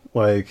tell.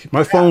 Like,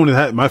 my phone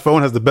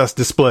has the best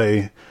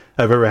display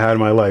I've ever had in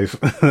my life,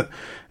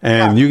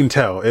 and you can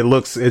tell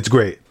it's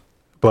great.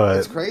 But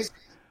it's crazy.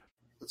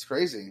 It's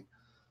crazy.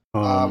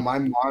 My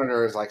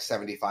monitor is like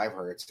 75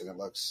 hertz, and it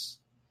looks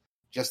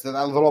just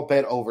a little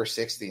bit over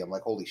 60. I'm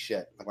like, holy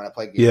shit! Like, when I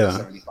play games at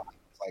 75,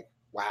 it's like,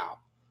 wow.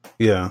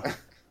 Yeah.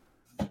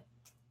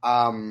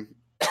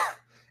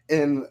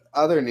 In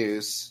other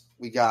news,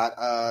 we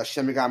got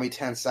Shin Megami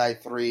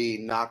Tensei 3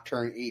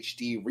 Nocturne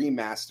HD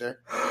Remaster.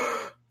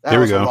 That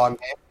was a long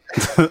name.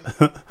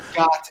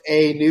 Got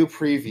a new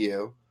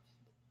preview.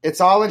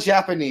 It's all in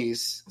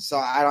Japanese, so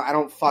I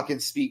don't fucking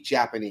speak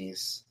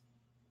Japanese.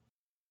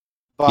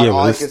 But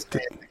all I can say is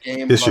the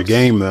game. It's your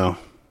game, though.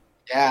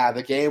 Yeah,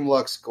 the game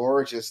looks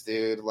gorgeous,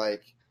 dude.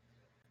 Like,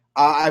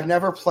 I've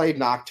never played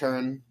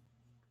Nocturne.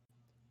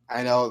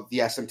 I know the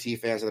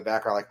SMT fans in the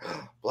background are like,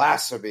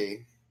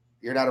 blasphemy.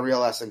 You're not a real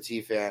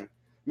SMT fan.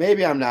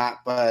 Maybe I'm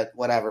not, but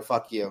whatever.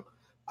 Fuck you.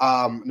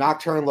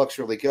 Nocturne looks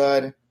really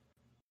good.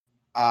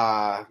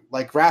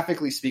 Like,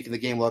 graphically speaking, the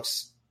game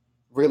looks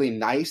really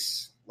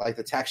nice. Like,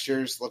 the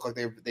textures look like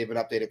they've been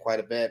updated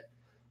quite a bit.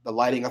 The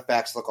lighting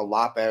effects look a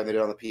lot better than they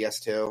did on the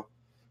PS2.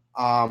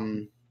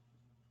 I'm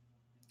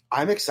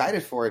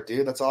excited for it,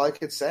 dude. That's all I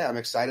could say. I'm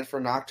excited for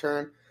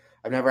Nocturne.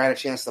 I've never had a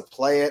chance to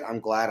play it. I'm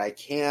glad I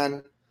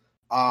can.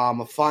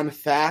 A fun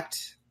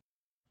fact,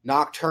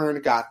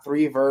 Nocturne got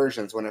 3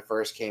 versions when it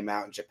first came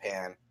out in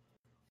Japan.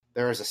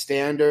 There was a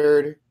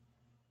standard,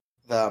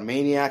 the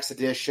Maniacs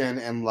edition,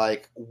 and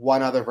like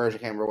one other version,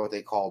 I can't remember what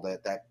they called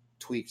it, that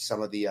tweaked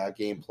some of the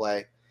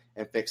gameplay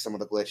and fixed some of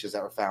the glitches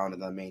that were found in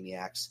the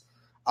Maniacs.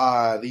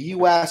 The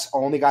US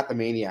only got the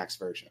Maniacs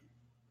version.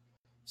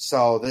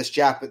 So this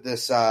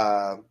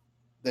HD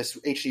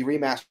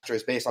remaster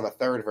is based on the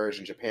 3rd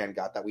version Japan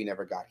got that we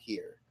never got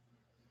here.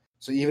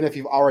 So even if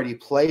you've already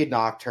played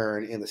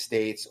Nocturne in the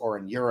States or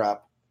in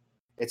Europe,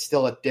 it's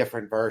still a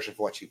different version of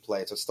what you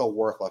played. So it's still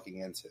worth looking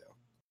into.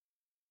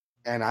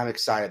 And I'm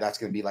excited. That's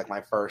going to be like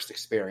my first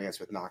experience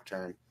with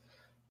Nocturne.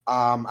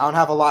 I don't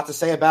have a lot to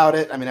say about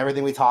it. I mean,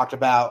 everything we talked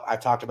about,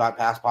 I've talked about in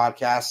past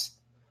podcasts.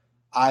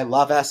 I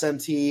love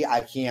SMT.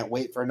 I can't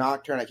wait for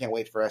Nocturne. I can't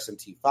wait for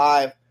SMT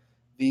 5.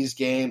 These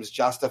games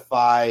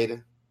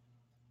justified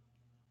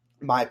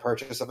my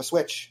purchase of a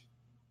Switch.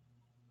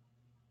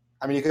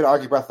 I mean, you could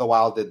argue Breath of the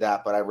Wild did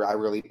that, but I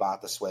really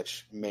bought the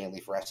Switch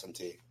mainly for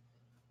SMT.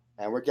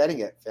 And we're getting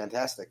it.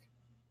 Fantastic.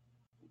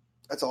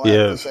 That's all I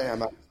have to say. I'm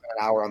not an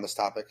hour on this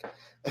topic.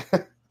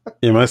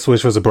 Yeah, my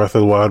Switch was a Breath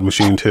of the Wild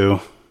machine too.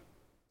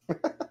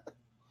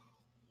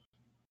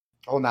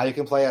 Oh, now you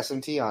can play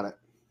SMT on it.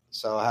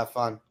 So have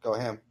fun. Go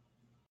ham.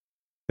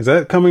 Is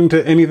that coming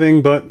to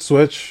anything but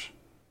Switch?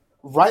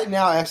 Right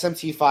now,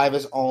 XMT5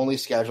 is only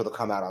scheduled to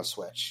come out on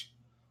Switch.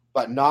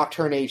 But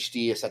Nocturne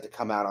HD is set to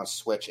come out on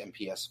Switch and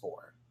PS4.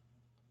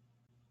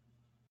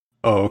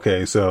 Oh,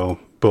 okay. So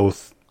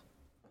both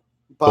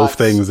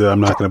things that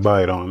I'm not going to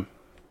buy it on.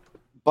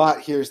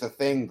 But here's the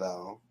thing,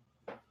 though.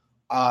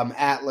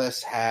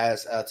 Atlas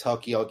has a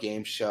Tokyo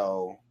Game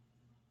Show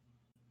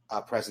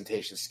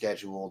presentation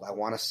scheduled. I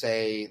want to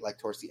say like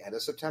towards the end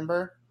of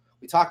September.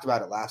 We talked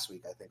about it last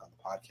week, I think, on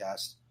the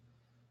podcast.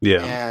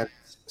 Yeah. And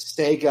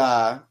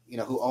Sega,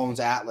 who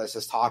owns Atlas,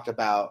 has talked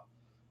about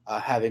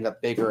having a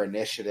bigger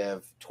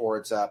initiative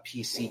towards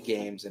PC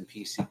games and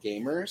PC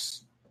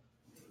gamers.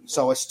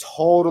 So it's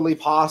totally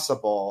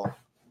possible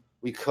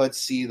we could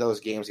see those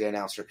games get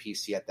announced for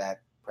PC at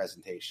that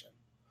presentation.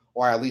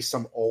 Or at least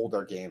some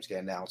older games get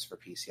announced for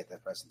PC at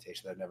that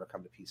presentation that have never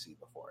come to PC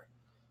before.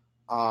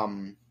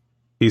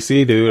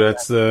 PC, dude,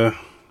 that's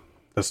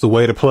the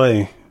way to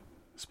play.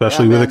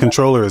 Especially with a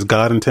controller, as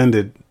God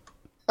intended.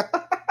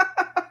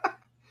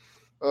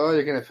 Oh,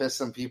 you're going to piss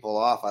some people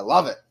off. I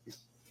love it.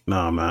 No,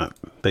 I'm not.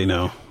 They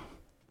know.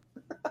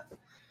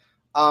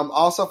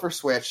 Also for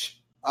Switch,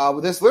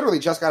 this literally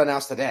just got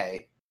announced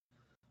today.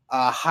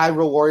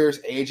 Hyrule Warriors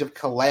Age of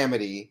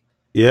Calamity.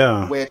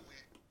 Yeah. Which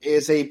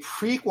is a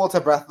prequel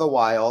to Breath of the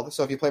Wild.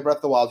 So if you play Breath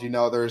of the Wild,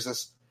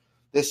 there's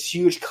this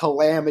huge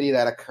calamity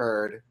that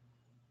occurred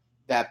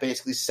that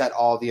basically set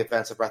all the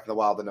events of Breath of the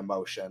Wild into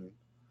motion.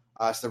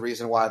 It's the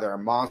reason why there are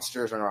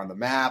monsters on the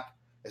map.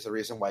 It's the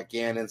reason why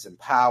Ganon's in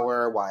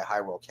power, why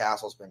Hyrule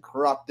Castle's been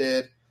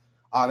corrupted.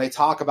 They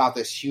talk about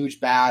this huge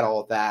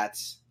battle that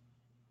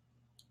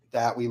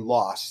we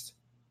lost.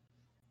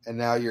 And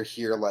now you're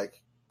here,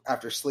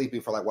 after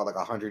sleeping for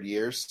 100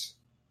 years.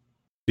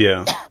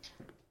 Yeah.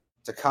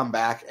 To come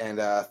back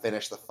and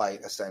finish the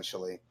fight,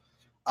 essentially.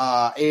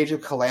 Age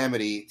of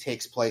Calamity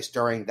takes place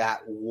during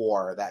that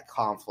war, that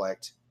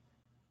conflict.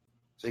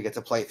 So you get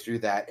to play through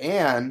that.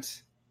 And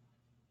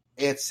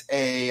it's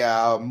a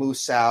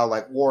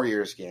Musou,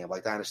 Warriors game,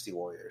 like Dynasty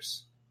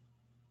Warriors.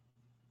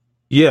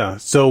 Yeah,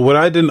 so what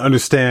I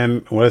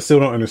still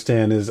don't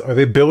understand is, are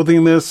they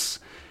building this?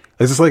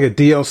 Is this like a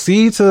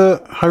DLC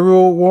to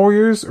Hyrule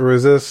Warriors? Or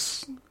is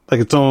this like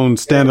its own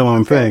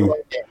standalone thing?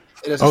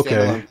 It is a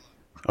standalone.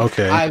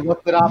 Okay. I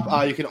looked it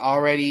up. You can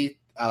already,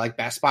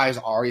 Best Buy is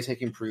already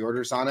taking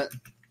pre-orders on it.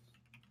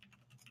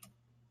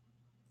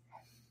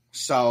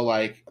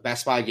 So,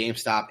 Best Buy,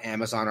 GameStop,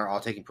 Amazon are all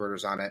taking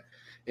pre-orders on it.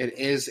 It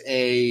is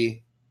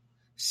a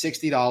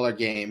 $60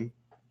 game.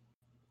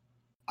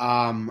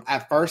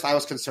 At first, I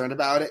was concerned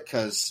about it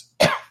because,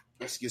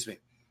 excuse me,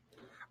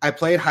 I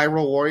played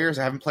Hyrule Warriors.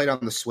 I haven't played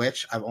on the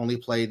Switch. I've only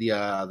played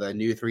the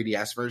new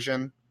 3DS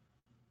version,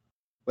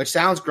 which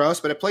sounds gross,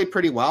 but it played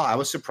pretty well. I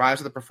was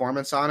surprised with the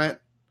performance on it.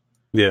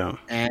 Yeah,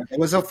 and it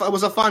was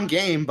a fun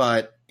game,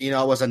 but it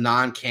was a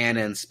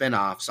non-canon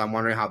spinoff. So I'm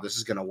wondering how this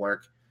is going to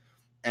work.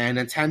 And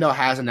Nintendo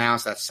has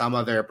announced that some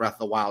of their Breath of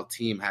the Wild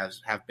team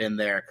have been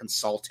there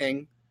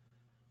consulting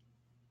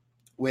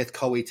with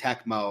Koei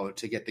Tecmo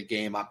to get the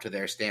game up to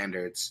their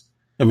standards.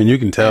 I mean, you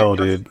can tell,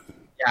 dude.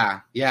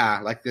 Yeah.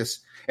 Like this.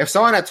 If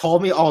someone had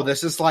told me, "Oh,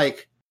 this is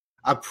like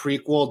a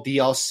prequel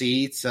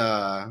DLC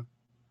to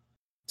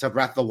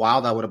Breath of the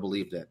Wild," I would have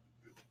believed it.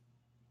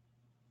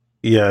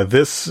 Yeah,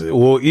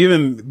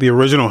 even the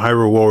original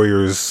Hyrule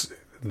Warriors,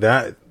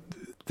 that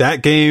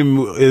game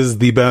is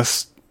the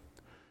best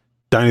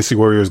Dynasty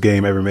Warriors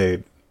game ever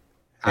made.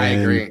 I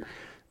agree.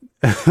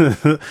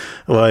 And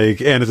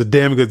it's a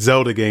damn good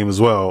Zelda game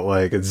as well.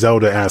 It's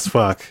Zelda as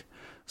fuck.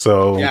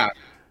 So yeah,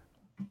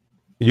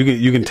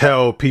 you can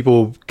tell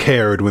people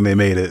cared when they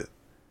made it.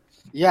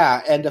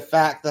 Yeah, and the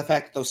fact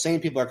that those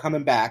same people are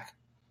coming back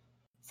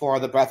for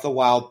the Breath of the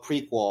Wild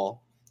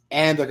prequel,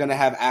 and they're going to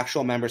have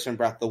actual members from the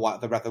Breath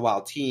of the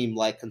Wild team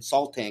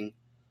consulting.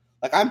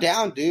 I'm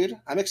down, dude.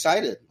 I'm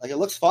excited. It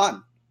looks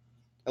fun.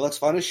 It looks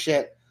fun as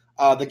shit.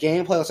 The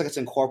gameplay looks like it's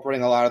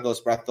incorporating a lot of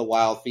those Breath of the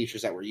Wild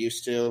features that we're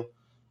used to.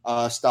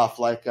 Stuff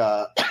like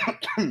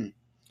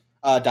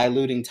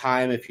diluting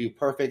time if you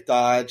perfect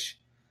dodge.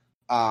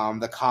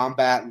 The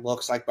combat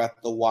looks like Breath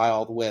of the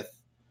Wild with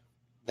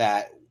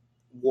that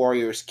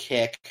warrior's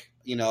kick,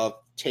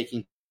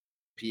 taking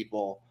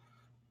people.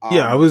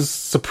 Yeah, I was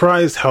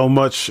surprised how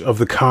much of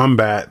the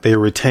combat they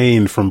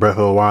retained from Breath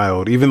of the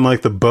Wild. Even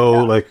the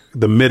bow,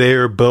 the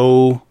midair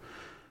bow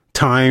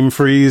time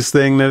freeze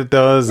thing that it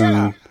does,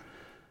 and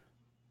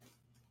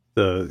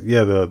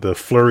the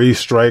flurry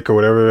strike or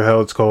whatever the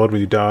hell it's called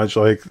when you dodge.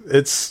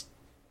 It's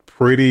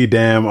pretty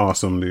damn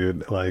awesome,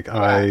 dude. It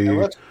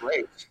looks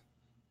great.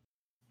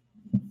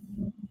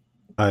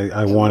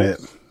 I want it.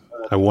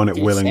 I want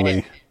it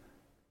willingly.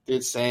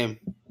 Dude,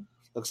 same.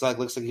 Looks like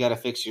you gotta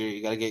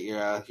get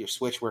your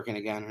Switch working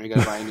again, or you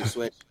gotta buy a new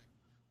Switch.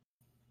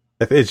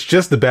 It's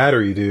just the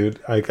battery, dude.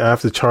 I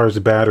have to charge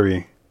the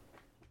battery.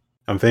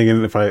 I'm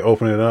thinking if I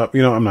open it up,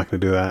 I'm not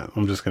going to do that.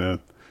 I'm just going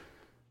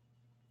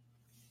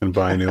to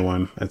buy a new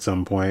one at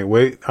some point.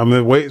 I'm going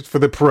to wait for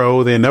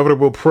the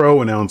inevitable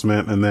Pro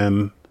announcement, and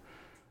then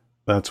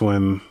that's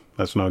when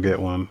I'll get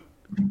one.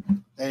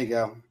 There you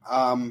go.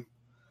 I'm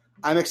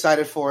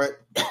excited for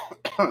it.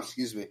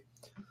 Excuse me.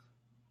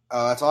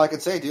 That's all I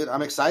can say, dude.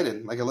 I'm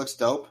excited. Like, it looks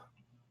dope.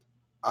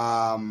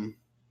 I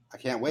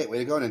can't wait. Way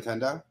to go,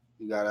 Nintendo.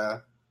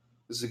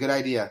 This is a good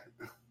idea.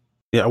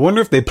 Yeah, I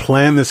wonder if they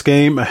planned this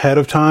game ahead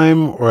of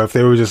time, or if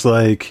they were just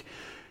like,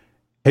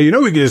 hey,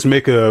 we could just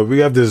we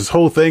have this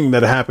whole thing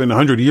that happened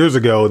 100 years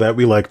ago that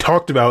we like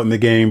talked about in the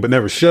game but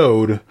never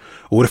showed.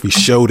 What if we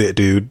showed it,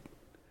 dude?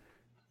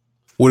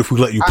 What if we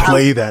let you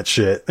play that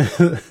shit?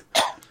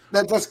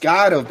 That's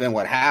gotta have been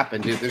what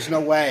happened, dude. There's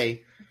no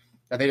way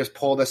that they just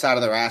pulled this out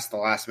of their ass at the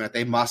last minute.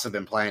 They must have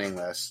been planning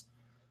this.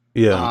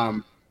 Yeah.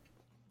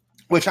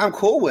 Which I'm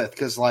cool with,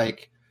 because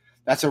like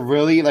that's a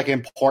really like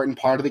important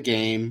part of the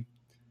game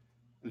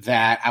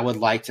that I would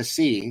like to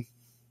see.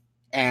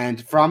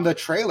 And from the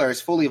trailer,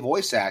 it's fully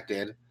voice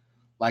acted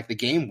like the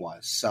game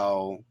was.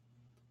 So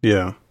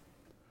yeah,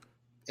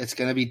 it's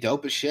gonna be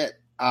dope as shit.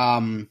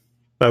 By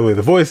the way,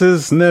 the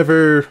voices,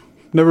 never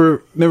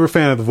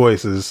fan of the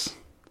voices.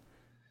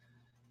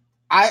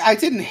 I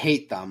didn't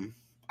hate them.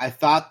 I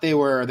thought they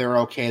were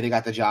okay. They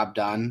got the job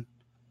done.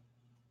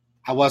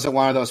 I wasn't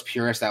one of those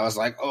purists that was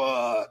like,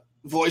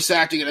 voice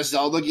acting in a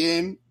Zelda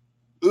game.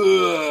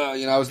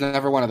 I was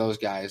never one of those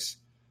guys.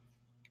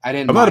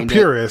 I'm not a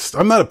purist.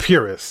 I'm not a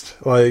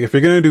purist. Like, if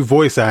you're gonna do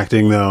voice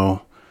acting,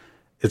 though,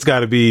 it's got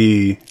to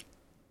be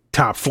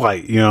top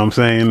flight. You know what I'm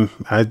saying?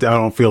 I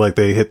don't feel like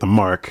they hit the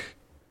mark.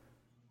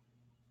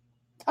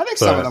 I think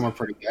some of them are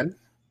pretty good.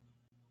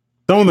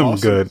 Some of them are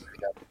good.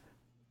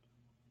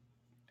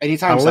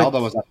 Anytime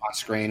Zelda was up on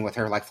screen with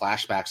her like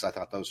flashbacks, I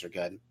thought those were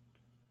good.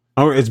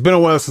 Oh, it's been a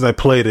while since I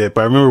played it,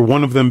 but I remember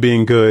one of them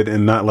being good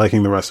and not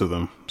liking the rest of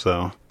them.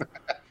 So,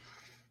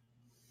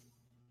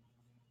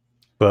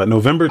 but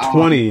November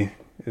 20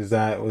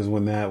 was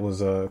when that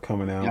was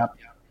coming out.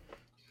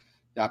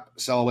 Yep.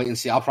 So I'll wait and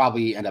see. I'll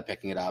probably end up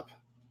picking it up.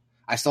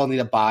 I still need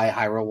to buy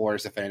Hyrule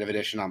Warriors Definitive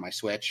Edition on my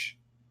Switch.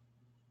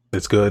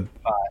 It's good.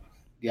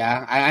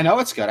 Yeah, I know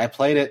it's good. I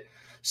played it.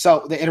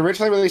 So it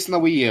originally released on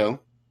the Wii U.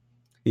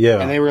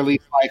 Yeah. And they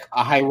released like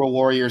a Hyrule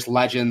Warriors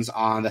Legends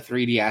on the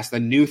 3DS, the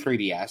new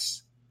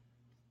 3DS.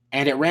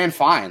 And it ran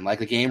fine. Like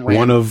the game ran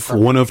one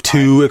of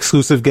two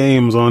exclusive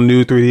games on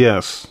new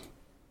 3DS.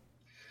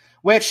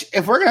 Which,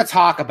 if we're going to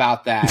talk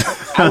about that,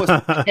 I was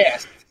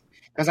pissed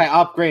because I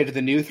upgraded to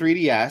the new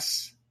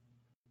 3DS.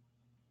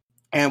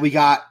 And we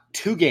got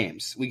two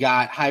games. We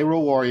got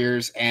Hyrule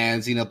Warriors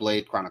and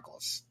Xenoblade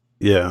Chronicles.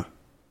 Yeah.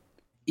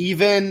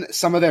 Even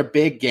some of their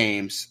big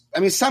games. I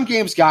mean, some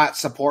games got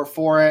support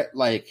for it.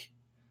 Like,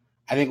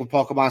 I think when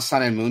Pokemon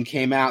Sun and Moon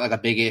came out, like a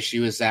big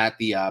issue is that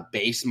the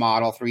base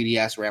model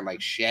 3DS ran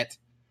like shit.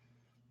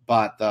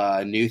 But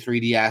the new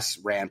 3DS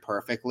ran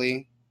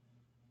perfectly.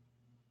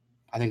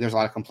 I think there's a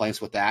lot of complaints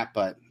with that,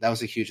 but that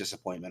was a huge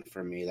disappointment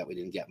for me that we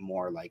didn't get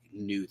more like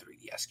new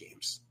 3DS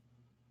games.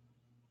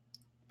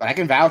 But I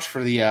can vouch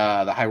for the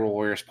Hyrule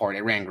Warriors port.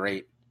 It ran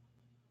great.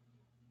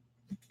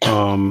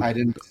 I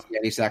didn't see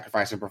any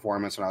sacrifice in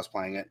performance when I was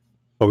playing it.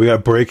 Well, we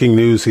got breaking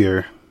news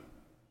here.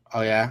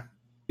 Oh, yeah?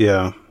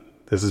 Yeah.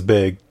 This is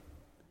big.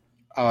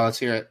 Oh, let's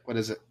hear it. What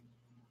is it?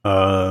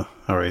 All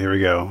right, here we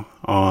go.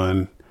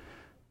 On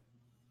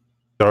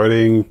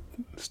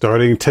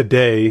starting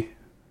today.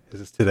 Is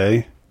this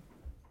today?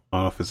 I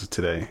don't know if this is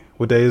today.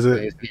 What day is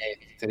it?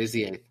 Today's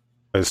the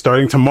 8th.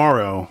 Starting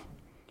tomorrow,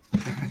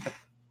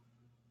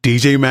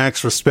 DJ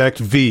Max Respect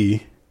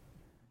V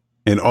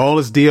and all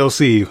its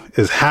DLC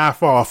is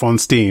half off on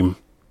Steam.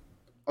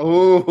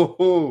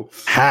 Oh,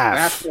 half.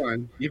 That's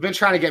one. You've been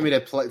trying to get me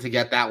to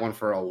get that one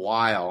for a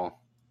while.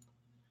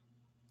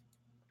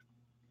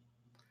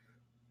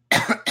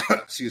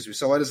 Excuse me.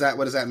 So what does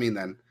that mean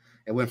then?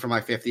 It went from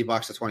like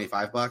 $50 to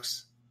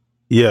 $25?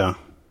 Yeah.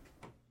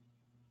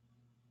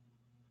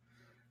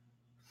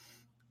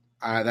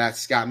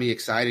 That's got me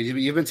excited.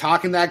 You've been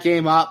talking that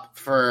game up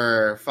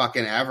for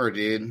fucking ever,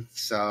 dude.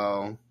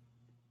 So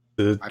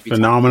it's a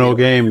phenomenal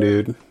game,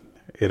 dude.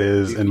 It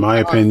is, in my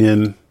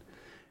opinion,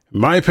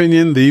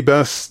 the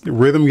best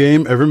rhythm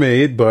game ever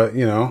made. But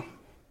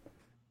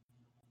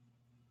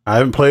I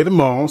haven't played them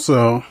all,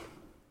 so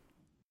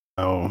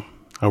I'll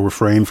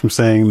refrain from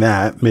saying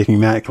that,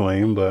 making that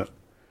claim. But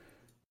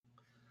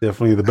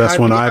definitely the best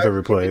one I've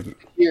ever played.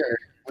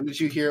 When did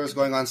you hear it was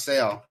going on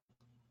sale?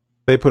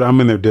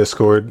 I'm in their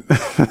Discord.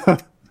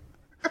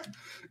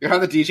 You're on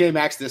the DJ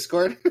Max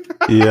Discord?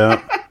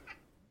 Yeah.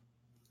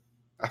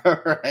 All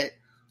right.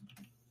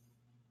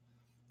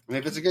 I mean,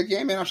 if it's a good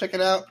game, man, I'll check it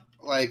out.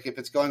 Like, if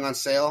it's going on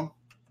sale,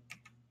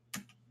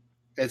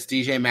 it's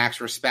DJ Max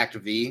Respect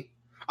V.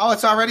 Oh,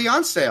 it's already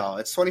on sale.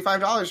 It's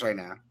 $25 right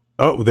now.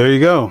 Oh, there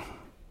you go.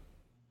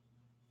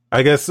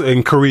 I guess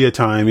in Korea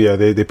time, yeah,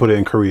 they put it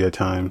in Korea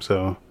time,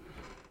 so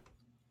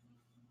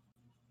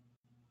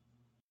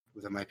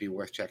that might be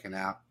worth checking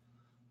out.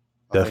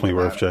 I'll Definitely think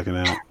worth about it. checking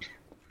out.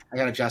 I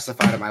gotta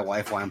justify to my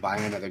wife why I'm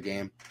buying another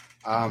game.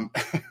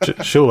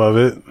 She'll love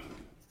it.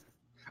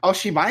 Oh,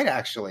 she might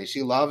actually.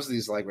 She loves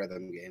these like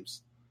rhythm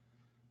games.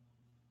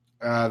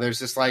 There's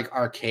this like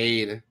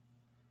arcade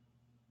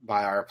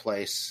by our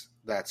place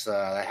that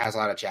has a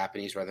lot of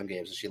Japanese rhythm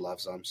games, and she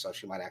loves them, so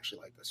she might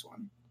actually like this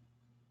one.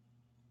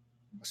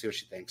 Let's see what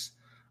she thinks.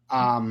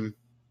 On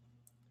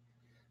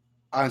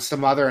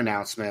some other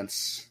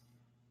announcements,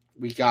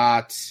 we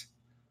got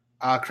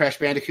Crash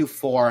Bandicoot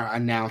 4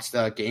 announced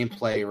a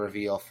gameplay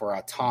reveal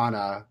for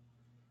Tana,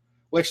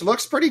 which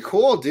looks pretty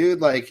cool,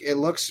 dude. Like, it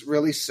looks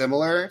really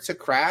similar to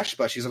Crash,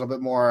 but she's a little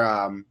bit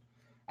more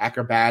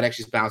acrobatic.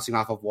 She's bouncing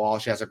off of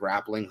walls. She has a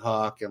grappling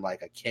hook and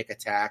like a kick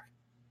attack.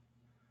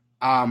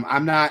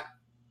 I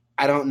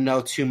don't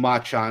know too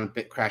much on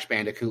Crash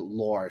Bandicoot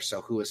lore,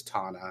 so who is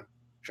Tana?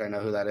 Should I know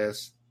who that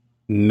is?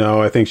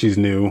 No, I think she's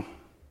new.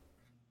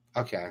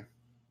 Okay.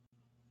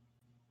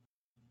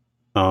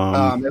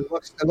 It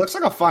looks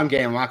like a fun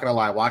game. I'm not gonna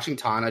lie. Watching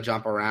Tana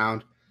jump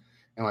around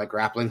and like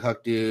grappling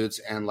hook dudes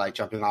and like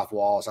jumping off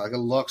walls, like it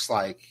looks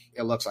like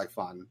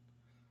fun.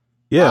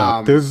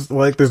 Yeah, there's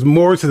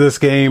more to this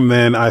game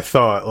than I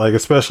thought. Like,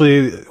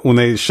 especially when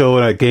they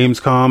showed at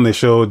Gamescom, they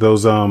showed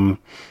those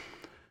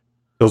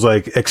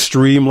like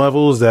extreme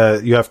levels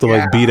that you have to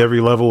like beat every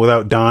level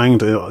without dying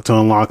to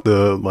unlock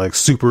the like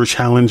super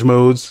challenge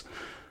modes.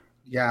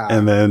 Yeah.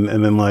 And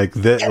then like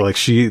that, like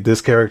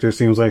this character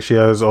seems like she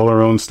has all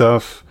her own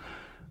stuff.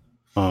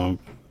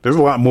 There's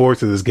a lot more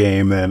to this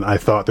game than I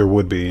thought there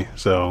would be.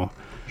 So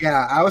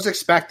yeah, I was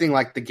expecting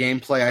like the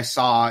gameplay I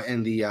saw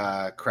in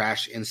the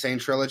Crash Insane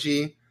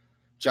trilogy,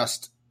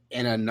 just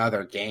in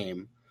another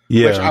game.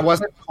 Yeah, which I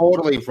wasn't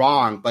totally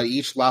wrong, but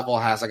each level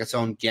has like its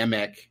own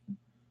gimmick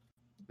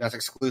that's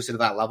exclusive to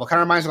that level. Kind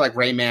of reminds me of like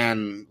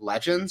Rayman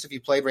Legends. If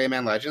you played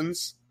Rayman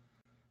Legends,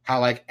 how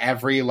like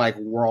every like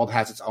world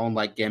has its own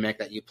like gimmick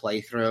that you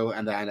play through,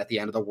 and then at the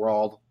end of the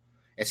world,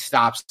 it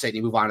stops it and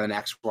you move on to the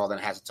next world and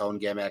it has its own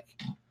gimmick.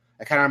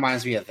 It kind of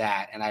reminds me of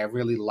that, and I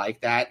really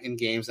like that in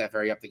games that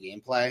vary up the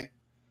gameplay.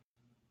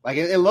 Like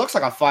it looks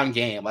like a fun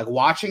game. Like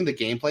watching the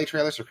gameplay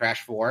trailers for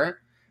Crash 4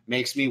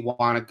 makes me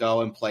want to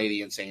go and play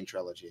the Insane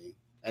trilogy.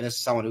 And this is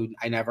someone who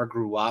I never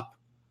grew up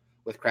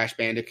with Crash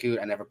Bandicoot.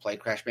 I never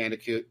played Crash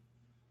Bandicoot,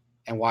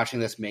 and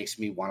watching this makes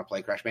me want to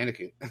play Crash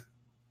Bandicoot.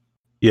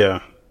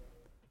 Yeah.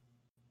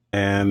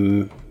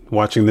 And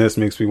watching this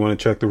makes me want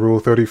to check the Rule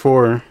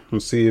 34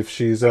 and see if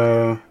she's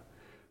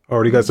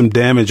already got some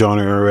damage on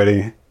her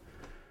already.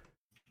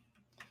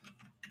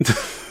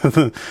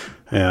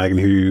 Yeah, I can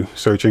hear you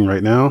searching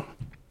right now.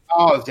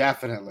 Oh,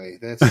 definitely.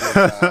 That's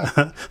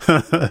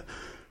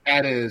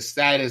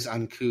that is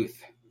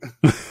uncouth.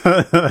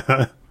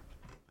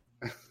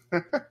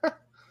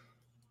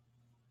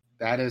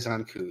 That is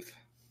uncouth.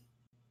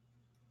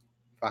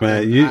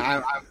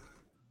 Man,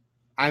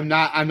 I'm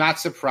not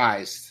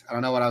surprised. I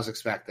don't know what I was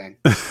expecting.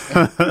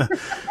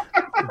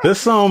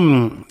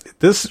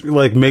 This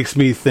like makes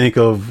me think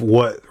of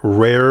what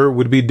Rare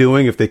would be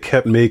doing if they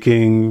kept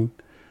making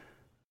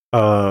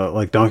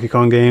like Donkey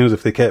Kong games,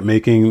 if they kept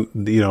making,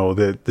 you know,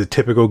 the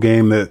typical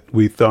game that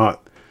we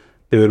thought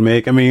they would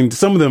make. I mean,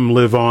 some of them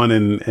live on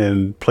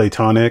in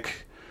Playtonic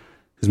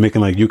is making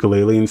like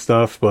Yooka-Laylee and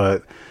stuff,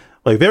 but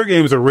like their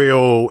games are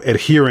real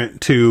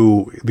adherent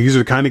to these are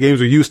the kind of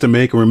games we used to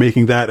make, and we're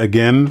making that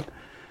again.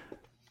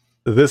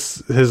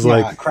 This is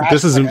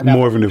this is like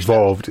more of an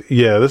evolved.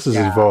 Yeah, this is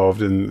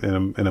evolved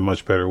in a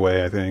much better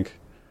way, I think.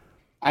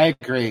 I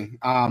agree.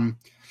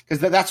 Because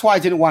that's why I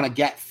didn't want to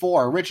get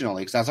 4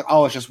 originally, because I was like,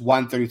 oh, it's just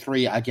 1 through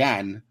 3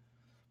 again.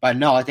 But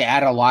no, like they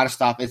added a lot of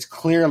stuff. It's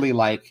clearly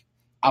like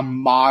a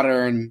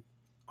modern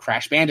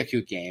Crash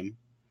Bandicoot game.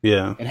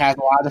 Yeah. It has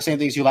a lot of the same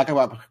things you like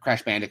about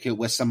Crash Bandicoot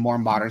with some more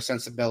modern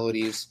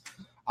sensibilities,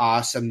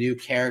 some new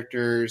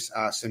characters,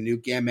 some new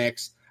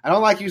gimmicks. I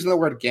don't like using the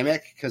word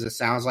gimmick because it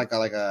sounds like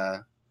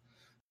it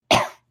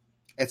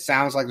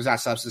sounds like there's not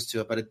substance to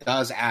it, but it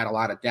does add a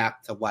lot of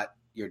depth to what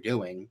you're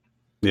doing.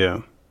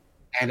 Yeah.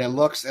 And it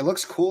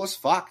looks cool as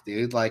fuck,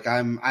 dude. Like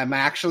I'm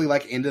actually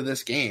like into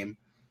this game.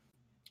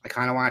 I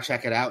kind of want to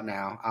check it out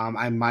now.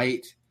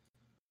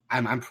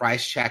 I'm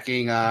price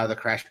checking the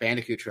Crash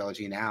Bandicoot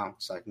trilogy now,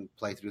 so I can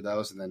play through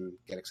those and then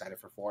get excited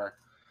for 4.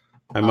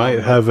 I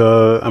might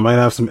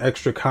have some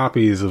extra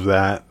copies of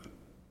that.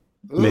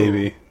 Ooh.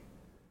 Maybe.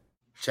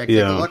 Take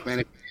a look, man.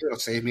 It'll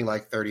save me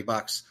like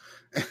 $30.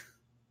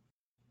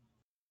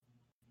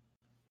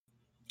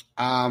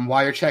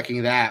 While you're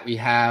checking that, we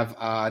have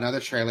another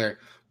trailer,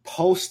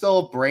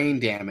 Postal Brain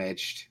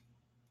Damaged,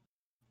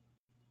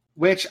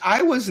 which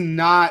I was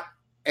not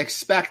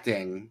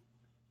expecting.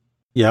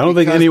 Yeah, I don't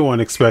think anyone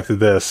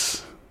expected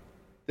this.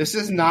 This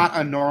is not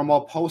a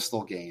normal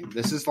Postal game.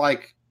 This is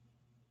like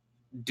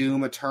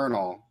Doom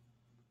Eternal.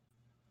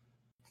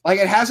 Like,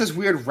 it has this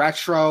weird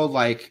retro,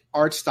 like,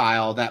 art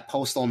style that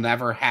Postal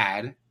never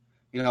had.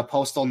 You know,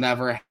 Postal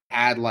never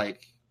had,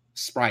 like,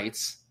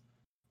 sprites.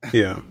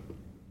 Yeah.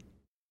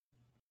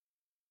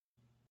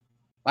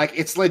 Like,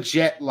 it's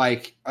legit,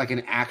 like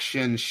an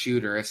action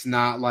shooter. It's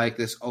not like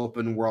this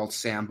open world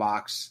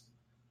sandbox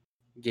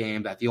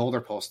game that the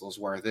older Postals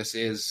were. This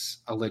is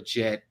a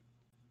legit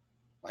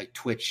like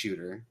Twitch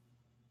shooter,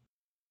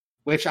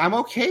 which I'm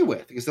okay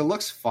with because it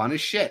looks fun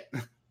as shit.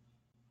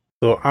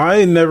 So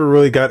I never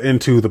really got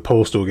into the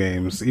Postal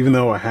games, even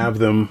though I have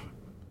them.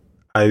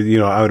 I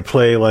would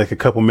play like a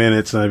couple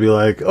minutes and I'd be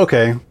like,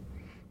 okay,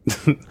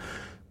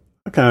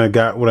 I kind of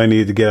got what I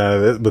needed to get out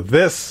of it. But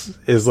this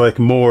is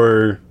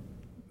more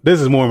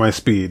my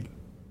speed.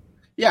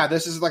 Yeah,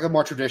 this is like a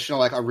more traditional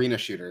like arena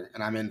shooter,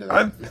 and I'm into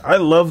that. I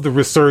love the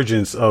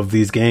resurgence of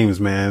these games,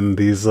 man.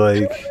 These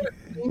like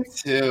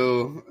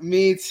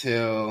Me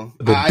too.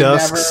 The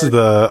Dusks,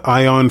 the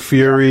Ion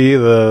Fury,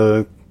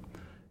 the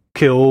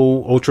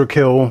Kill, Ultra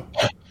Kill.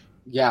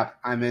 Yeah,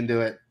 I'm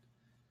into it.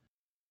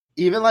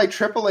 Even like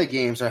AAA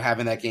games are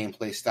having that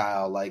gameplay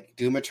style, like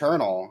Doom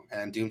Eternal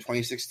and Doom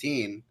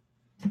 2016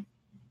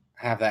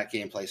 have that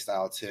gameplay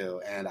style too,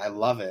 and I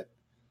love it.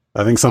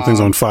 I think something's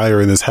on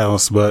fire in this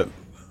house, but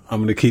I'm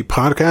going to keep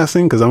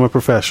podcasting because I'm a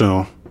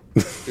professional.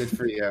 Good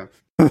for you.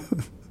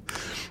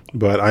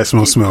 But I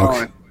smell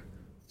smoke.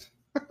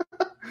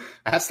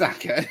 That's not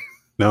good.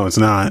 No, it's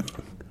not.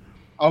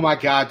 Oh my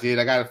God, dude.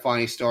 I got a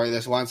funny story.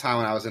 This one time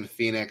when I was in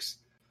Phoenix,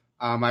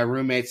 my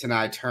roommates and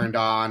I turned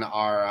on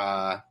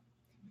our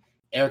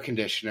air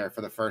conditioner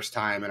for the first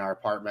time in our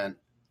apartment.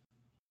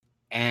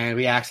 And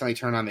we accidentally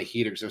turned on the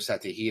heater because it was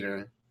set to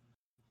heater.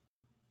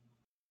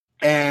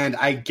 And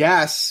I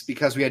guess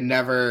because we had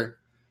never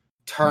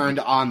turned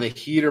on the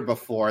heater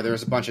before, there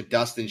was a bunch of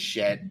dust and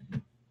shit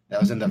that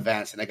was in the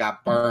vents, and it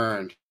got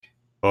burned.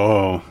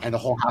 Oh. And the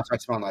whole house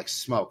started smelling like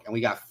smoke, and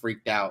we got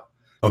freaked out.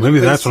 Oh, maybe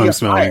that's what I'm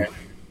smelling.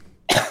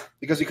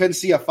 Because we couldn't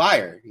see a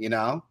fire, you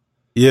know?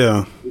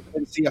 Yeah. We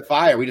couldn't see a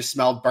fire. We just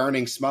smelled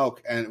burning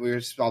smoke, and we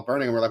just smelled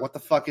burning, and we're like, what the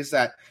fuck is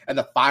that? And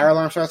the fire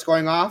alarm starts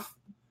going off.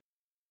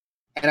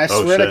 And I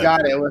swear to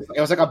God, it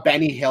was like a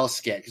Benny Hill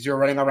skit, because you were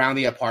running around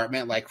the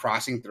apartment, like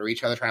crossing through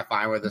each other, trying to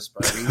find where this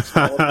burning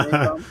smell was coming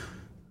from.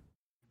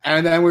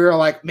 And then we were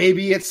like,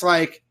 maybe it's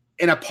like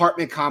an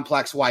apartment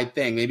complex wide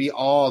thing. Maybe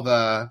all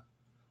the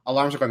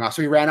alarms are going off.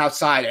 So we ran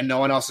outside and no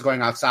one else is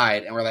going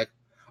outside. And we're like,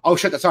 oh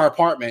shit, that's our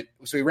apartment.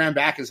 So we ran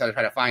back inside to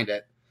try to find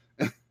it.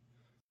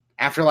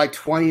 After like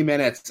 20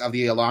 minutes of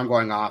the alarm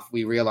going off,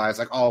 we realized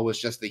like, oh, it was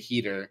just the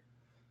heater. It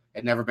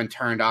had never been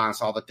turned on.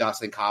 So all the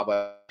dust and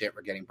cobweb shit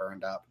were getting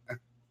burned up.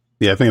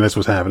 Yeah, I think that's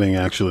what's happening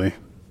actually.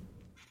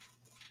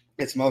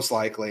 It's most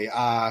likely.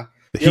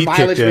 Your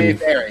mileage may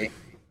vary.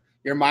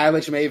 Your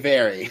mileage may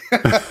vary.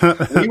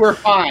 We were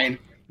fine.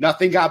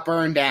 Nothing got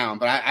burned down,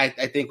 but I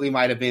think we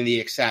might have been the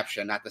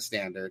exception, not the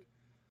standard.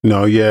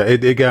 No, yeah,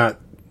 it got.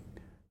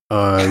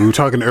 We were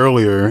talking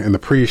earlier in the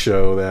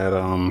pre-show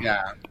that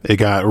it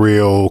got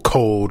real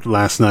cold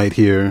last night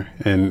here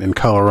in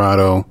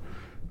Colorado,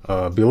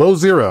 below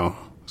zero.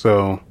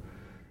 So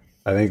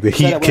I think the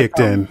heat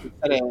kicked in.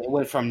 It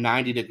went from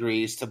 90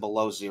 degrees to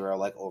below zero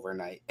like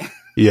overnight.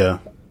 Yeah.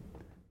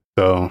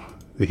 So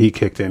the heat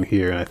kicked in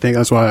here, and I think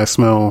that's why I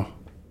smell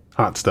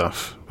hot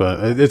stuff.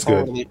 But it's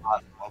totally good.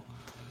 Possible.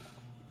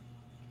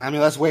 I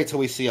mean, let's wait till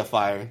we see a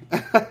fire.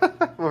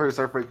 We're gonna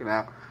start freaking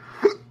out.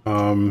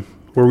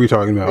 What are we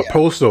talking about? Yeah.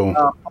 Postal.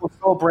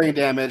 Postal Brain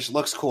Damage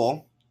looks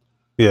cool.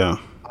 Yeah.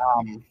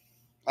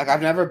 Like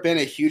I've never been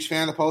a huge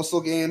fan of the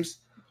Postal games.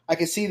 I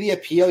can see the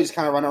appeal. You just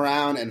kind of run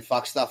around and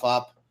fuck stuff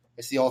up.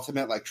 It's the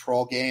ultimate like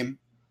troll game.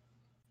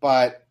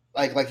 But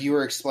like you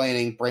were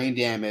explaining, Brain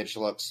Damage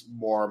looks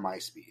more my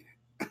speed.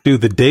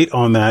 Dude, the date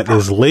on that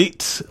is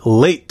late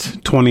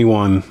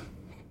 21.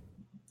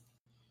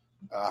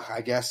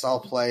 I guess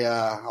I'll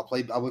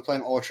be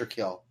playing Ultra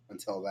Kill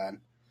until then.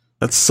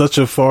 That's such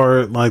a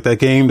far, like that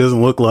game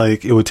doesn't look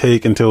like it would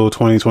take until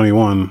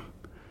 2021.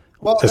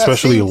 Well,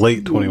 especially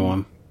late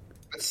 21.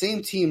 The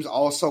same team's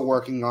also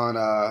working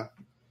on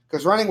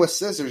because Running with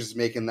Scissors is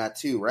making that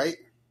too, right?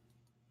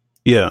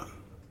 Yeah.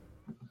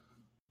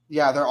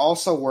 Yeah, they're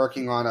also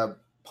working on a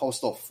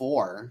Postal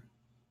 4.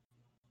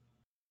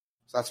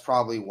 So that's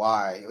probably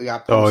why. We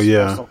got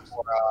Postal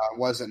 4,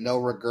 was it No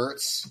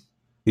Regrets?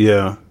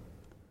 Yeah.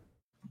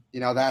 You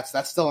know, that's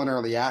still in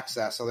early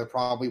access, so they're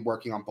probably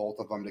working on both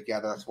of them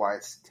together. That's why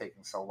it's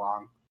taking so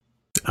long.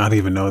 I didn't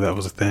even know that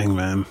was a thing,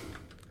 man.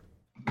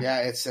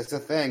 Yeah, it's a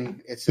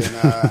thing. It's in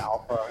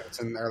alpha.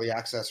 It's in early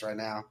access right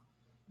now.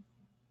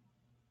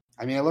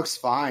 I mean, it looks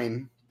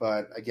fine,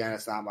 but again,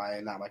 it's not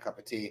my cup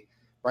of tea.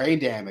 Brain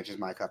Damage is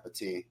my cup of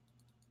tea.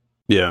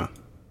 Yeah.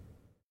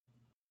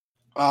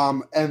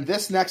 And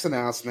this next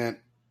announcement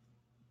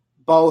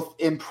both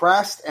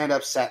impressed and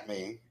upset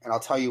me, and I'll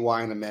tell you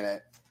why in a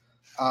minute.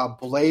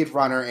 Blade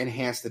Runner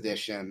Enhanced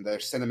Edition, their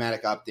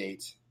cinematic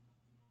update.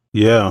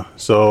 Yeah,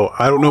 so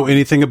I don't know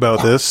anything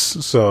about this,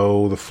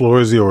 so the floor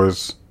is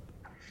yours.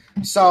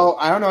 So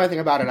I don't know anything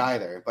about it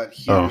either, but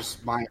here's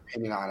my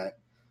opinion on it.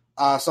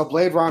 So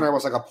Blade Runner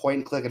was like a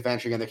point-and-click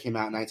adventure game that came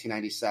out in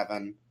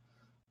 1997.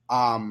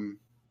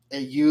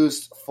 It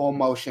used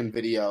full-motion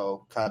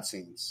video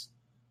cutscenes.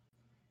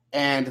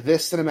 And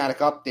this cinematic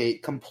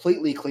update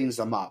completely cleans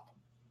them up.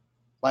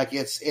 Like,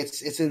 it's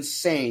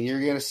insane.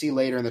 You're going to see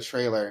later in the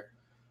trailer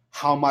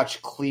how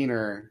much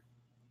cleaner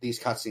these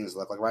cutscenes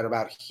look. Like, right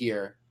about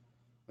here,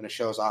 when it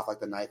shows off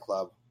like the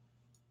nightclub.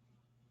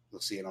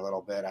 You'll see in a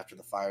little bit after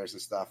the fires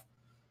and stuff.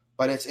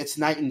 But it's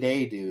night and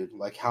day, dude.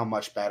 Like how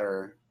much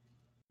better,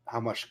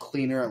 how much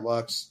cleaner it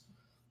looks.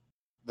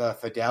 The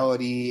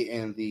fidelity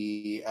in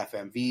the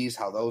FMVs,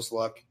 how those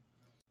look.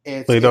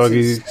 Clay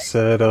Doggy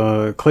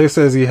said, Clay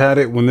says he had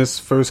it when this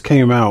first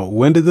came out.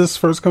 When did this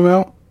first come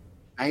out?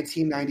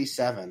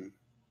 1997.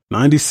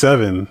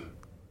 97.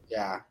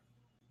 Yeah.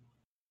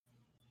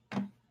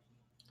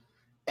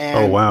 And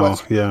oh, wow.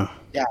 Yeah.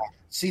 Yeah.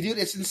 See, dude,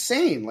 it's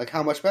insane, like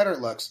how much better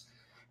it looks.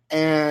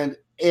 And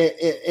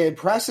it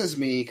impresses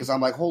me because I'm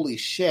like, holy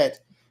shit,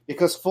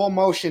 because full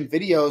motion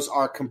videos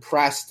are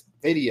compressed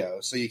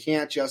videos. So you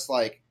can't just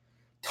like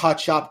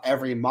touch up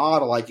every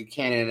model like you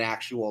can in an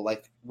actual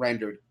like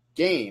rendered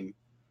game.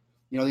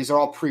 You know, these are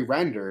all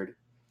pre-rendered.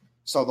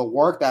 So the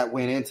work that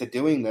went into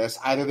doing this,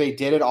 either they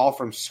did it all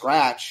from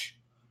scratch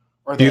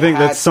or do you think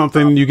that's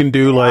something you can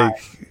do? AI.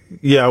 Like,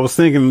 yeah, I was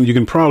thinking you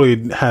can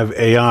probably have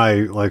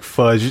AI like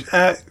fudge.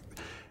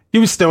 You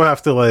would still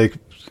have to like,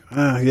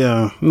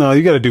 yeah, no,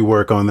 you got to do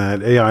work on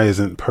that. AI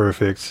isn't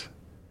perfect.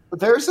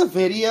 There's a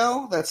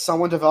video that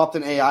someone developed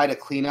an AI to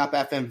clean up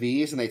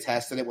FMVs, and they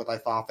tested it with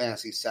like Final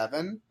Fantasy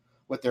VII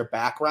with their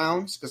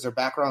backgrounds because their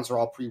backgrounds are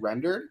all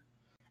pre-rendered.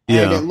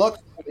 And it looks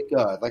pretty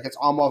good. Like it's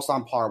almost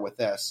on par with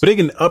this. But it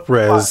can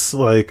up-res.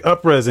 Like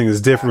up-resing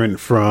is different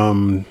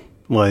from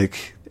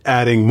like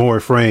adding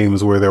more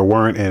frames where there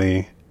weren't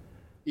any.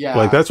 Yeah.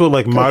 Like that's what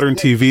like modern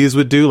TVs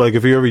would do. Like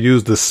if you ever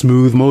use the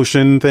smooth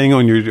motion thing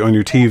on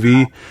your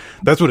TV,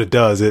 that's what it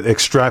does. It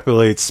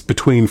extrapolates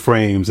between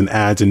frames and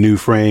adds a new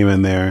frame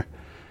in there.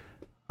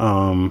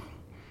 But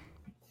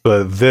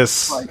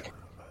this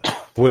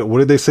what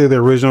did they say the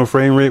original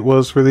frame rate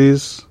was for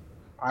these?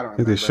 I don't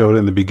think they showed it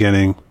in the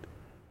beginning.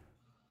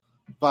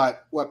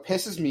 But what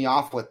pisses me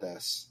off with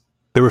this,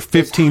 there were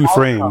 15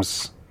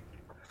 frames.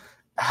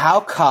 How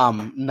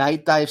come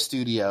Night Dive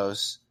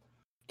Studios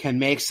can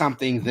make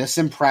something this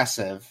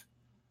impressive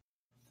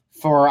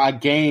for a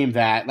game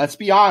that, let's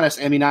be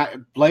honest, I mean,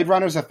 Blade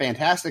Runner is a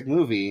fantastic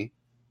movie,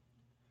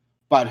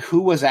 but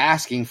who was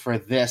asking for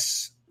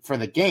this for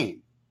the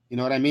game? You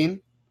know what I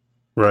mean?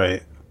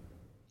 Right.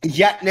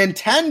 Yet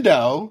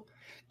Nintendo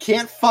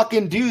can't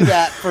fucking do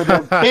that for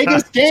the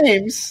biggest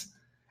games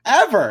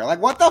ever.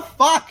 Like, what the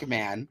fuck,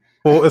 man?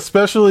 Well,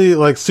 especially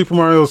like Super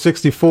Mario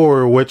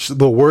 64, which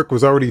the work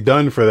was already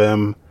done for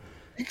them.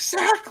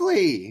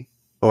 Exactly.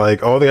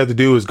 Like, all they had to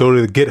do was go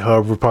to the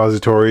GitHub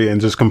repository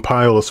and just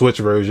compile a Switch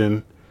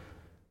version.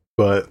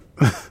 But...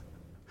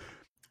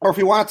 or if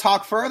you want to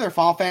talk further,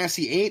 Final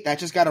Fantasy VIII, that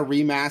just got a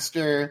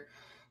remaster,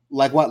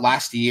 like,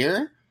 last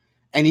year?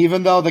 And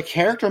even though the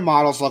character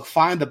models look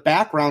fine, the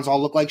backgrounds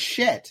all look like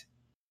shit.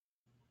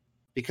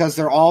 Because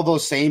they're all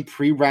those same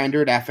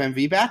pre-rendered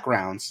FMV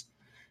backgrounds.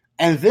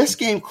 And this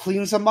game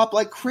cleans them up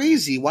like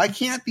crazy. Why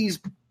can't these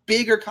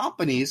bigger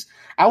companies...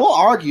 I will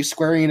argue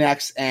Square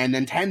Enix and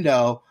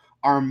Nintendo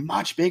are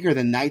much bigger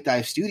than Night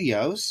Dive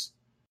Studios.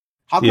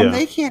 How come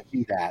they can't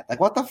do that? Like,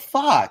 what the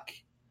fuck?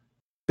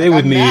 They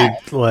would need,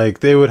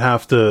 like, they would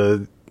have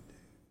to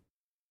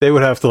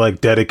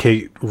like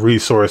dedicate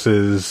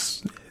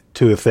resources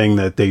to a thing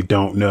that they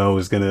don't know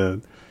is going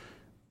to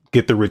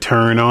get the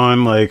return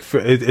on. Like,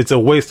 it's a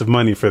waste of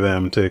money for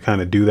them to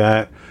kind of do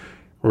that.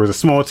 Whereas a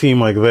small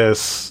team like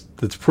this,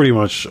 that's pretty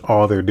much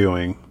all they're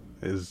doing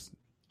is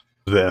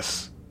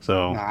this.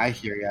 So no, I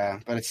hear ya,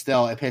 but it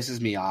pisses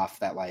me off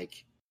that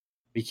like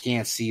we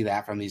can't see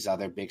that from these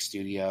other big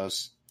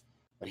studios.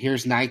 But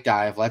here's Night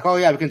Dive, like, oh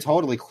yeah, we can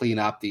totally clean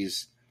up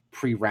these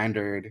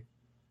pre-rendered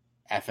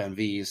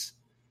FMVs.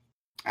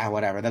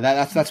 Whatever.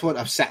 That's what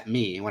upset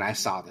me when I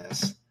saw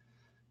this.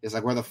 It's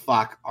like, where the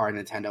fuck are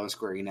Nintendo and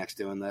Square Enix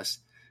doing this?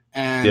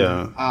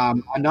 And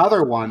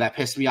another one that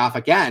pissed me off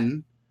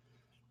again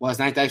was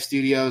Night Dive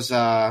Studios'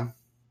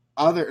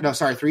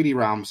 3D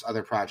Realms'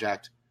 other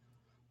project.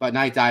 But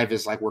Night Dive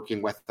is like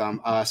working with them.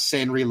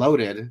 Sin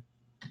Reloaded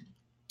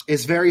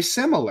is very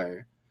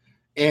similar.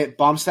 It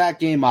bumps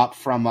that game up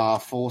from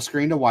full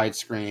screen to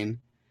widescreen.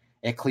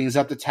 It cleans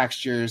up the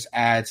textures,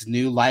 adds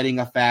new lighting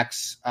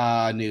effects,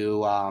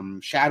 new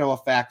shadow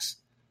effects.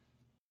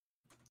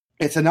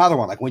 It's another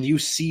one. Like, when you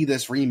see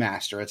this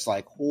remaster, it's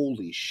like,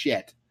 holy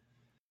shit.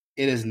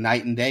 It is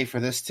night and day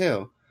for this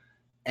too.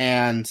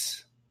 And,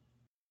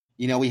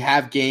 you know, we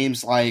have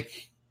games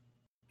like,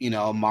 you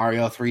know,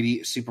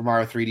 Super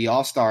Mario 3D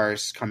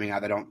All-Stars coming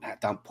out that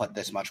don't put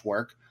this much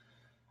work.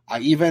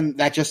 Even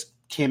that just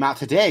came out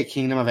today,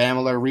 Kingdom of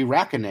Amalur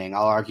Re-Reckoning,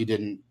 I'll argue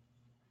didn't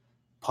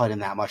put in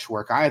that much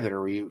work either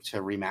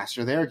to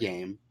remaster their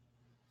game.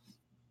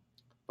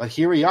 But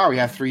here we are. We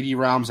have 3D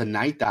Realms and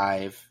Night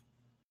Dive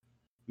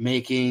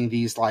making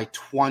these like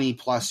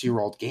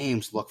 20-plus-year-old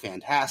games look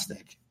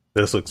fantastic.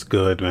 This looks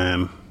good,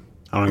 man.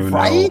 I don't even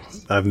know.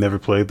 I've never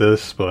played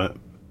this, but...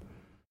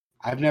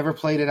 I've never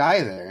played it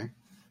either.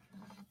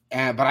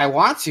 But I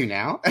want to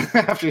now,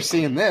 after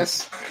seeing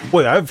this.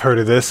 Wait, I've heard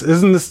of this.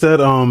 Isn't this that,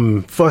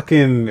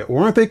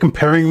 weren't they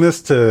comparing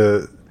this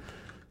to...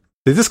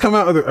 Did this come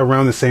out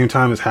around the same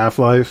time as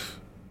Half-Life?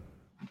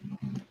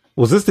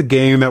 Was this the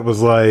game that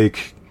was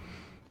like...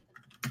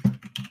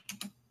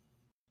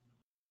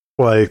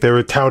 Like, they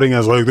were touting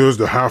as, like, there's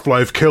the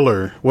Half-Life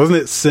killer. Wasn't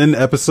it Sin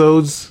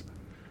Episodes?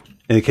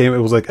 And it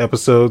was, like,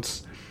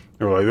 episodes.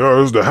 They were like, oh,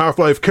 it was the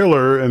Half-Life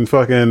killer, and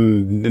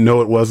fucking,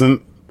 no, it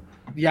wasn't.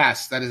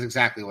 Yes, that is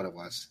exactly what it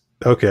was.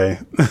 Okay.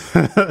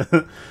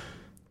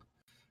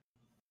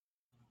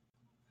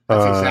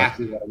 That's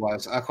exactly what it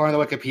was. According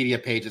to the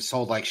Wikipedia page, it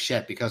sold like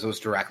shit because it was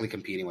directly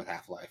competing with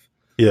Half-Life.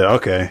 Yeah,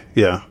 okay,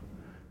 yeah.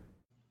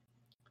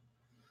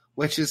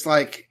 Which is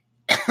like,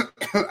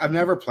 I've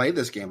never played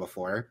this game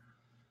before,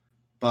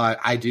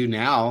 but I do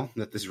now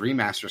that this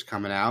remaster is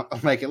coming out.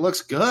 I'm like, it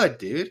looks good,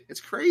 dude.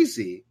 It's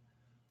crazy.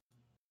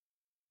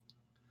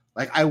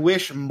 Like, I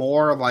wish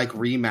more like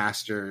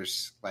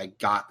remasters like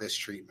got this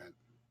treatment.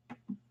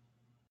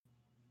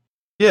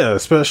 Yeah,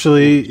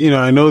 especially, you know,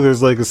 I know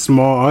there's like a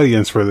small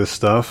audience for this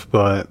stuff,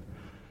 but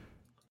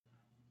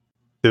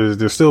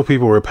there's still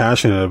people who are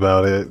passionate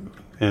about it,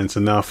 and it's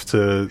enough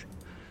to,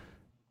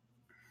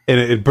 and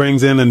it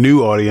brings in a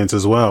new audience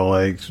as well.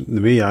 Like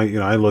me,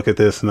 I look at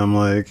this and I'm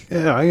like,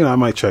 yeah, I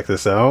might check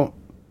this out.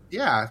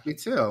 Yeah, me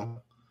too.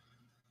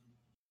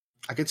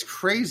 Like, it's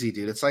crazy,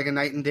 dude. It's like a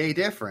night and day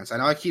difference. I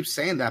know I keep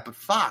saying that, but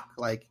fuck,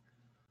 like,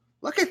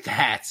 look at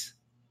that.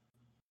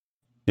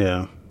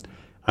 Yeah.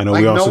 I know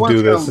like, we also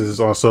do this. This is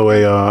also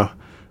a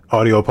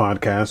audio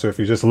podcast. So if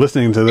you're just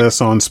listening to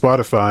this on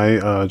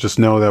Spotify, just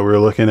know that we're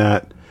looking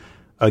at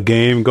a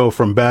game go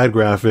from bad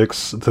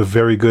graphics to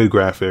very good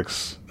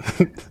graphics.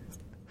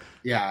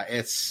 Yeah,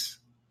 it's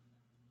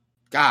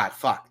God,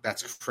 fuck,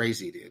 that's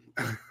crazy, dude.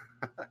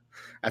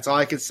 That's all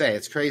I can say.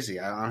 It's crazy.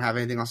 I don't have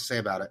anything else to say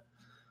about it.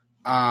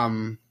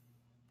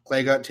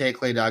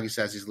 Clay Doggy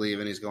says he's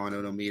leaving. He's going to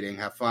a meeting.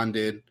 Have fun,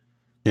 dude.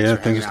 Yeah,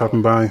 thanks for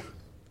stopping by.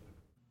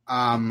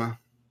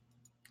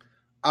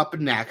 Up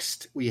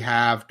next, we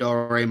have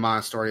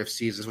Doraemon Story of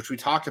Seasons, which we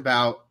talked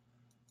about.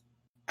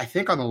 I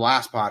think on the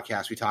last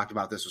podcast, we talked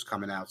about this was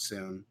coming out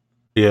soon.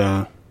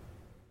 Yeah.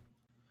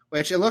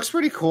 Which, it looks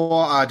pretty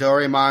cool.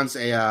 Doraemon's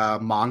a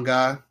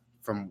manga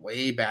from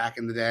way back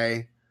in the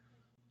day.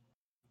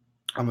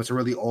 It's a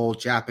really old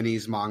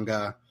Japanese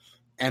manga.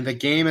 And the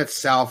game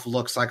itself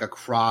looks like a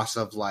cross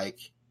of,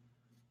 like,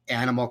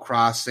 Animal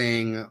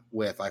Crossing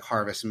with, like,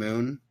 Harvest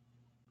Moon.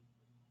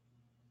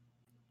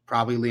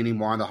 Probably leaning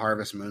more on the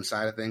Harvest Moon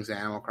side of things than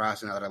Animal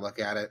Crossing now that I look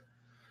at it.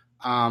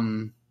 I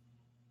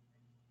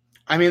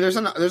mean, there's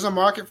a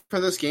market for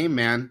this game,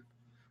 man.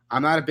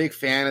 I'm not a big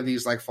fan of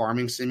these like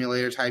farming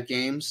simulator type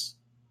games,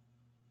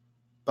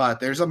 but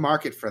there's a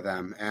market for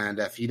them. And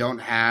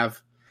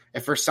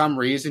if for some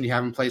reason you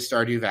haven't played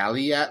Stardew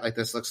Valley yet, like,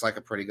 this looks like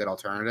a pretty good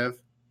alternative.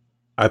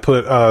 I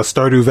put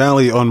Stardew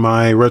Valley on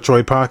my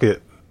Retroid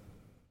Pocket.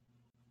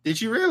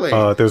 Did you really?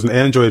 There's an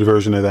Android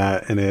version of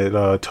that, and it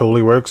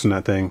totally works in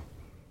that thing.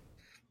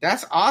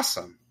 That's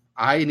awesome.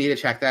 I need to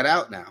check that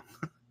out now.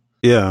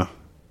 Yeah.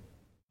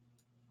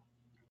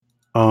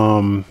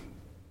 I'm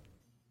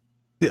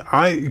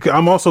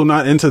also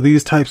not into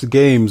these types of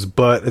games,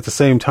 but at the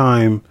same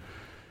time,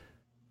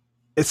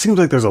 it seems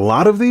like there's a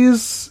lot of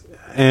these,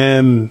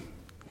 and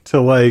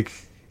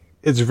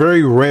it's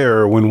very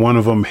rare when one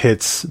of them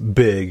hits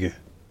big.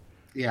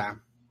 Yeah.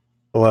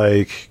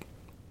 Like,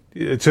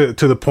 to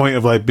the point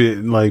of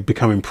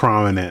becoming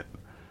prominent.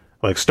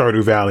 Like,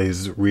 Stardew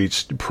Valley's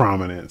reached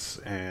prominence,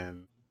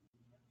 and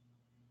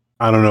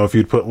I don't know if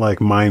you'd put like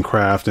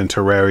Minecraft and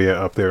Terraria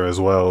up there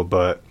as well,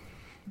 but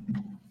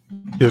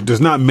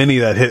there's not many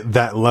that hit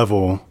that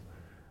level.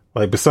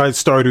 Like,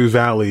 besides Stardew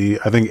Valley,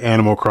 I think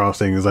Animal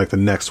Crossing is like the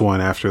next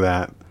one after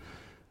that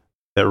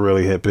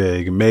really hit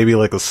big. Maybe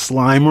like a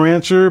Slime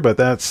Rancher, but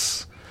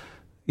that's,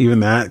 even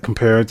that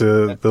compared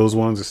to those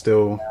ones, is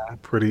still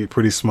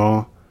pretty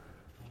small.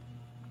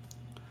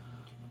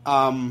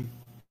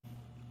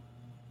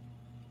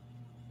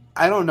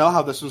 I don't know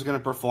how this one's going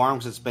to perform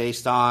because it's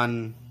based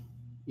on,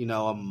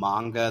 a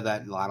manga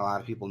that a lot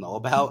of people know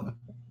about.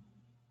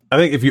 I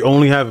think if you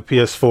only have a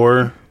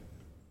PS4,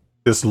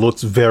 this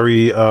looks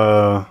very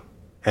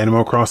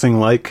Animal Crossing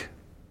like.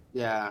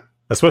 Yeah.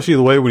 Especially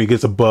the way when he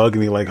gets a bug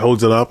and he like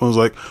holds it up and was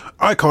like,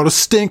 I caught a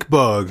stink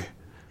bug.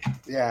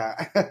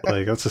 Yeah.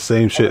 Like, that's the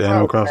same shit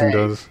Animal Crossing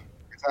does.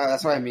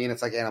 That's what I mean.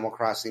 It's like Animal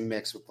Crossing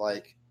mixed with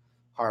like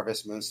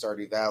Harvest Moon,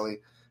 Stardew Valley.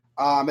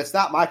 It's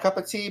not my cup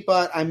of tea,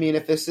 but I mean,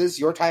 if this is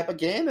your type of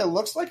game, it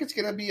looks like it's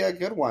going to be a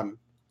good one.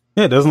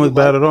 Yeah, it doesn't look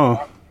bad at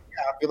all.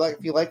 Yeah,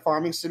 if you like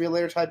farming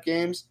simulator type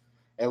games,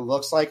 it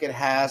looks like it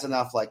has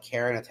enough like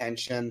care and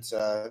attention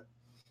to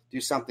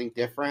do something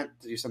different,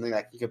 to do something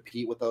that can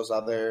compete with those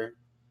other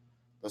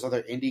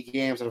indie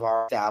games that have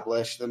already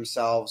established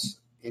themselves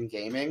in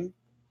gaming.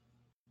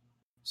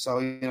 So,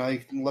 you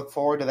can look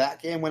forward to that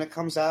game when it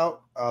comes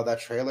out. That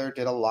trailer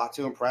did a lot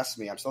to impress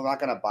me. I'm still not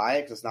going to buy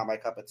it because it's not my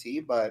cup of tea,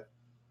 but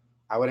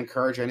I would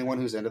encourage anyone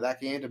who's into that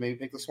game to maybe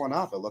pick this one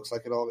up. It looks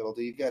like it'll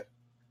do you good.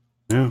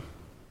 Yeah.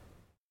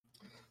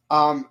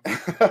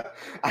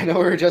 I know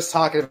we were just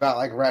talking about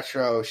like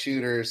retro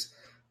shooters.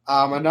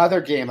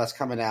 Another game that's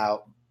coming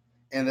out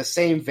in the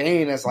same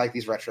vein as like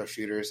these retro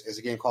shooters is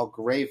a game called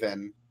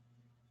Graven.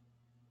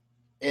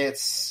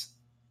 It's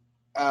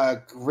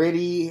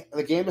gritty.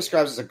 The game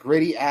describes as a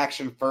gritty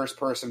action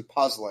first-person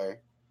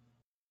puzzler.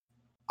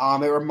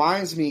 It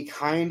reminds me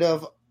kind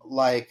of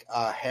like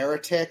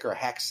Heretic or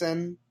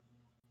Hexen.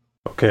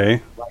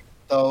 Okay. Like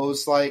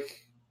those like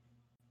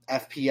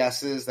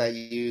FPSs that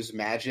use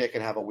magic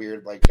and have a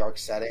weird like dark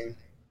setting.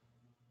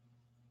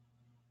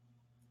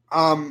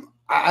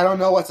 I don't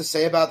know what to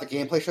say about the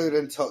gameplay trailer.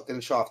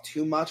 Didn't show off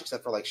too much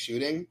except for like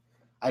shooting.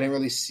 I didn't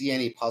really see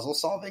any puzzle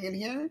solving in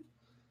here.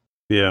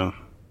 Yeah.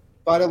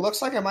 But it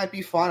looks like it might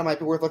be fun. It might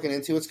be worth looking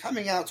into. It's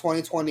coming out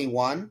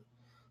 2021,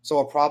 so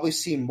we'll probably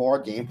see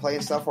more gameplay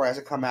and stuff as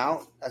it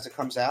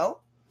comes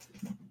out.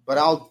 But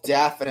I'll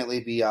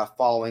definitely be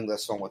following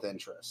this one with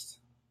interest.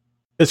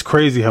 It's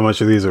crazy how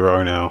much of these there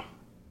are now.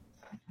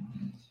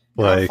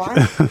 Like,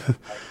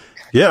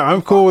 yeah,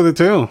 I'm cool with it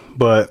too.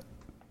 But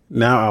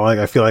now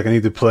I feel like I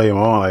need to play them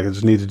all. Like, I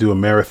just need to do a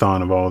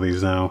marathon of all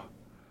these now.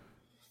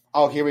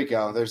 Oh, here we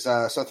go. There's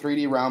so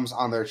 3D Realms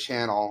on their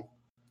channel.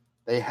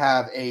 They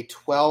have a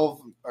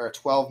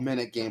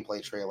 12-minute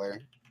gameplay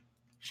trailer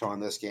showing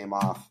this game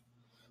off.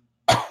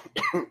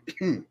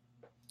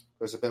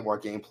 There's a bit more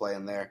gameplay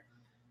in there.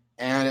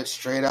 And it's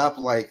straight up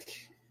like,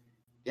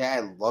 yeah,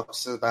 it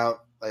looks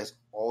about like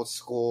old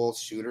school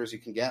shooters you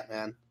can get,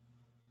 man.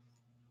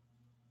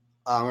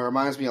 It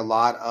reminds me a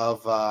lot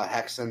of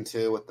Hexen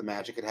too, with the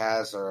magic it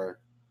has, or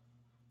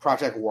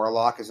Project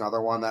Warlock is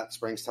another one that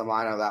springs to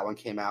mind. I know that one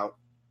came out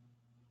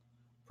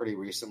pretty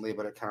recently,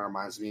 but it kind of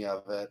reminds me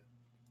of it.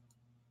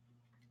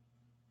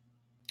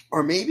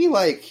 Or maybe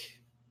like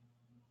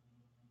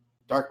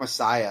Dark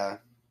Messiah.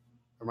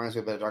 Reminds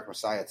me a bit of Dark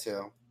Messiah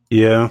too.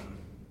 Yeah.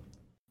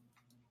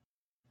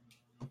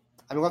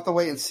 I mean, we'll have to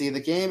wait and see. The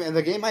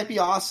game might be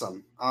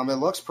awesome. It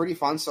looks pretty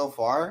fun so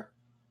far.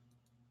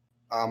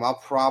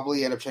 I'll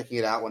probably end up checking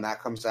it out when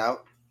that comes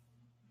out.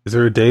 Is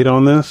there a date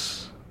on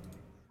this?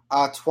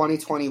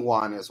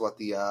 2021 is what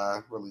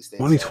the release date is.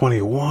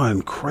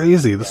 2021.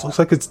 Crazy. This looks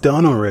like it's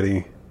done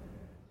already.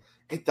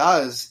 It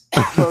does.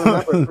 So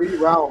remember, 3D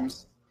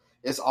Realms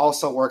is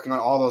also working on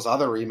all those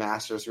other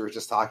remasters we were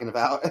just talking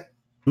about.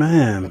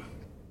 Man.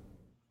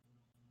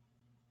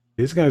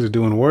 These guys are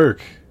doing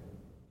work.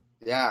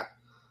 Yeah.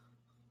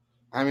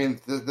 I mean,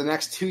 the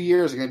next 2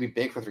 years are going to be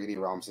big for 3D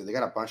Realms. They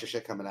got a bunch of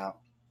shit coming out,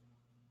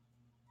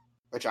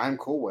 which I'm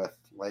cool with.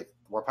 Like,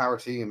 more power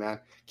to you, man.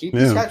 Keep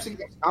these types of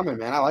games coming,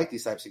 man. I like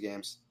these types of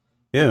games.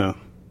 Yeah.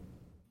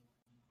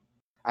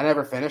 I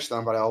never finish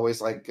them, but I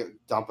always like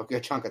dump a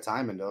good chunk of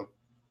time into them.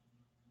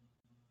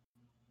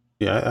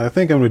 Yeah, I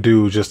think I'm going to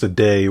do just a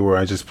day where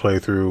I just play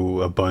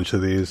through a bunch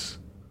of these.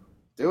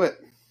 Do it.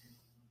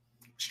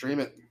 Stream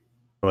it.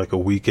 For like a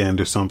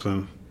weekend or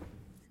something.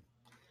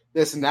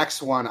 This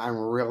next one I'm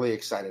really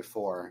excited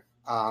for.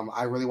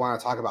 I really want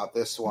to talk about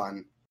this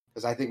one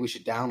because I think we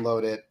should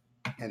download it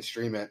and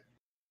stream it.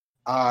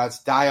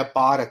 It's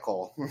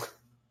Diabolical.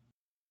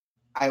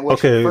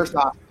 Okay. First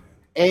off,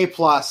 A+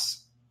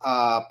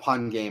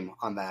 pun game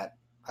on that.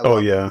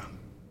 Yeah.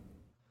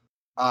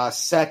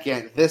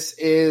 Second, this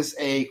is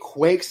a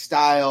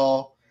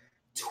Quake-style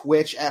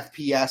Twitch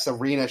FPS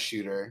arena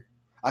shooter,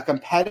 a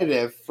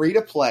competitive,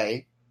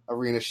 free-to-play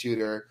arena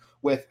shooter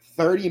with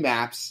 30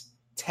 maps,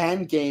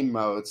 10 game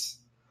modes.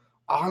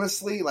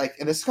 Honestly, like,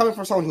 and this is coming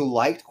from someone who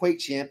liked Quake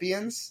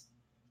Champions.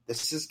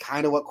 This is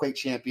kind of what Quake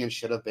Champions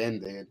should have been,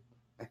 dude.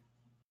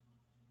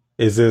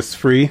 Is this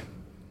free?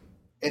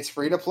 It's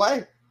free to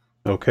play.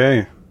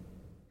 Okay.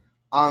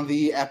 On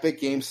the Epic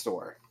Game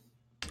Store.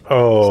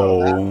 Oh.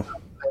 So that's a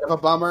bit of a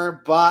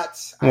bummer,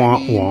 but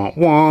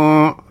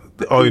wah.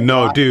 Oh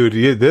no,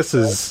 dude! This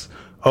is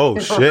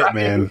shit, right?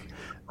 Man.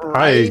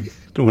 Right?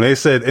 When they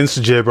said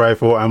Instajib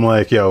rifle, I'm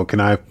like, yo, can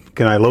I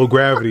low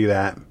gravity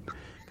that?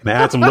 Can I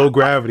add some low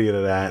gravity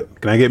to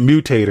that? Can I get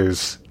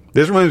mutators?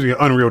 This reminds me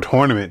of Unreal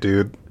Tournament,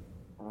 dude.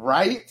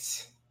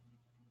 Right?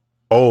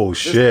 Oh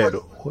shit!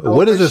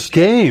 What is this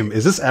game?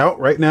 Is this out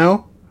right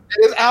now?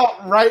 It is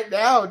out right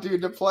now,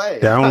 dude, to play.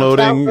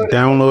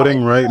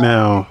 Downloading right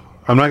now.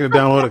 I'm not going to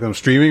download it. I'm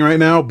streaming right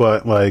now,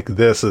 but like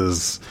this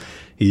is,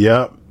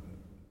 yep.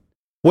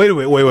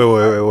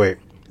 Wait.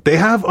 They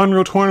have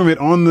Unreal Tournament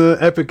on the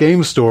Epic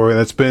Game Store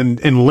that's been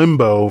in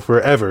limbo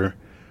forever.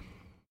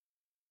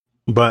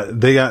 But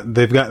they've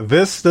got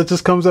this that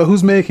just comes out.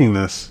 Who's making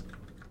this?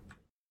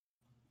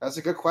 That's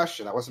a good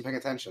question. I wasn't paying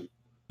attention.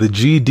 The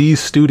GD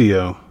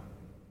Studio.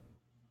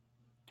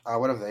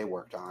 What have they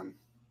worked on?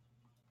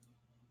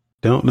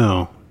 Don't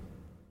know.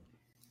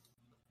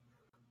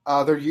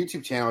 Their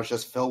YouTube channel is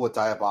just filled with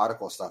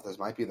Diabolical stuff. This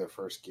might be their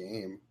first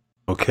game.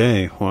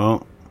 Okay,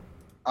 well.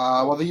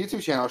 The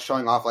YouTube channel is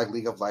showing off like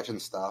League of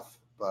Legends stuff,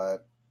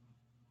 but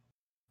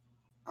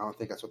I don't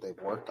think that's what they've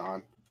worked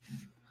on.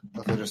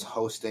 But they're just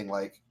hosting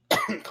like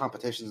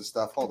competitions and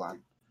stuff. Hold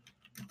on.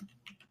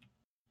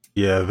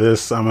 Yeah, I'm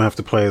gonna have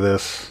to play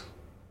this.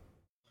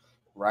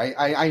 Right?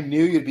 I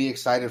knew you'd be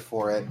excited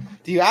for it.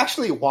 Do you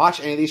actually watch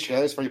any of these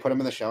trailers before you put them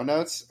in the show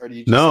notes? Or do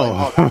you just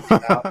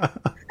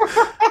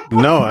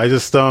No, I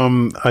just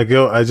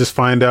I just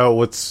find out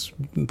what's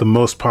the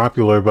most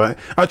popular, but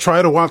I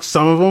try to watch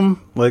some of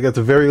them, like at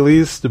the very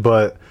least,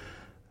 but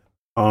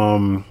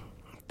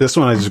This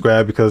one I just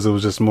grabbed because it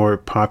was just more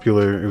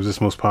popular. It was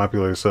just most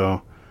popular.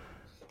 So,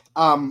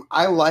 I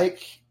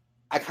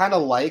kind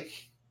of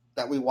like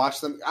that we watch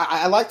them.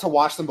 I like to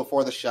watch them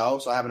before the show,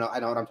 so I know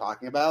what I'm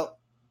talking about.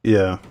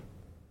 yeah.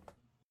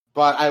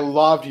 But I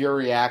loved your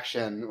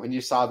reaction when you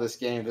saw this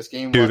game. This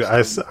game, Dude,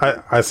 I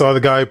saw the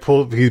guy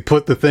he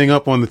put the thing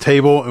up on the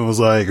table and was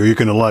like, "Are you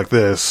gonna like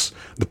this?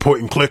 The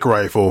point and click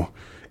rifle,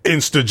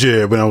 insta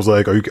jib." And I was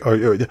like, "Are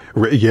you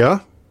yeah?"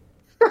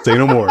 Say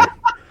no more.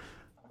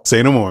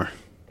 Say no more.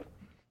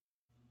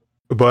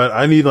 But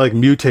I need like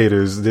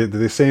mutators. Did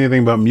they say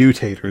anything about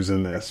mutators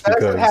in this?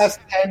 Because it has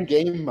 10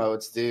 game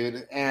modes,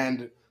 dude,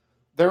 and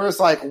there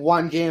was like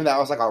one game that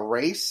was like a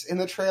race in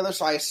the trailer,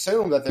 so I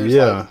assume that there's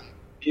like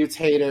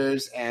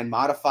mutators and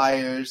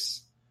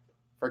modifiers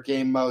for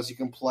game modes you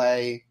can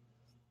play.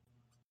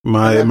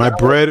 My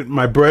bread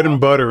and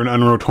butter in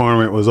Unreal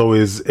Tournament was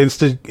always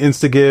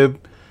instagib,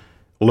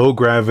 low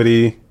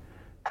gravity,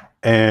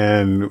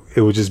 and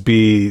it would just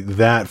be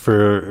that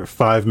for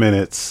 5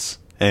 minutes,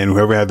 and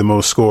whoever had the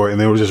most score, and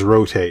they would just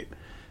rotate.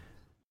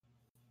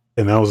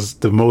 And that was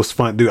the most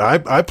fun, dude.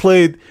 I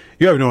played.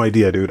 You have no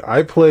idea, dude.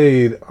 I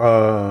played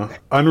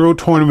Unreal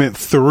Tournament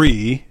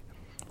 3,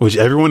 which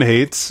everyone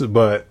hates,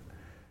 but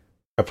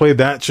I played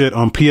that shit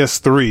on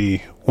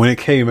PS3 when it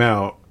came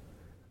out,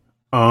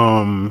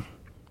 and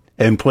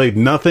played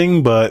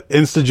nothing but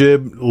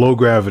Instajib, low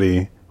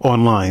gravity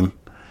online.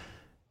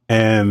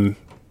 And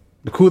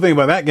the cool thing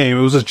about that game,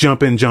 it was just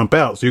jump in, jump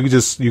out. So you could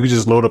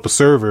just load up a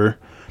server,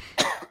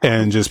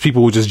 and just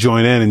people would just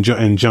join in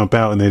and jump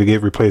out, and they'd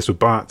get replaced with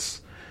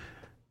bots.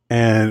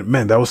 And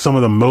man, that was some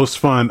of the most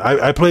fun.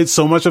 I played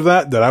so much of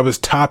that I was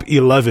top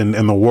 11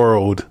 in the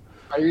world.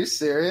 Are you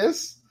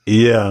serious?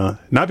 Yeah,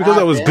 not because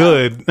I was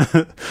good,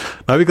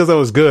 not because I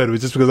was good. It was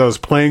just because I was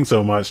playing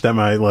so much that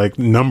my like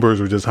numbers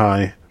were just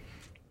high.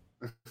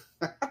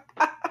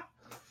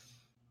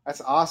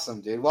 That's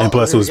awesome, dude. Well, and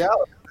plus, this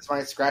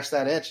might scratch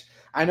that itch.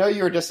 I know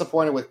you were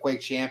disappointed with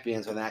Quake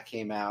Champions when that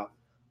came out.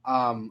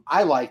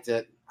 I liked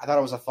it. I thought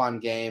it was a fun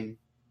game,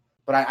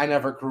 but I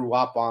never grew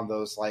up on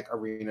those like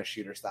arena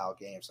shooter style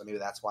games, so maybe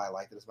that's why I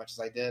liked it as much as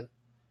I did.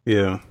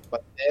 Yeah,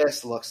 but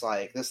this looks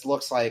like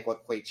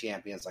what Quake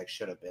Champions like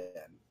should have been.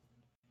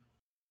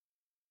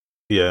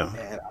 Yeah,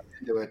 and I'm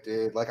into it,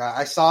 dude. Like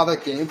I saw the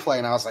gameplay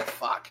and I was like,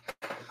 "Fuck,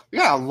 we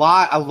got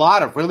a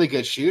lot of really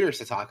good shooters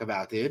to talk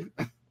about, dude."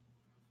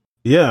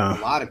 Yeah, a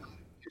lot of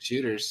good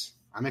shooters.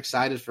 I'm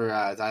excited for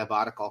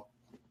Diabolical.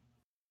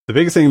 The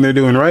biggest thing they're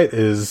doing right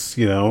is,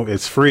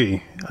 it's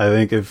free. I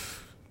think it's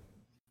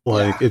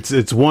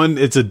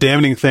a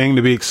damning thing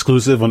to be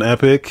exclusive on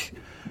Epic,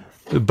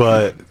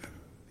 but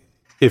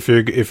if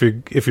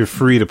you're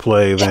free to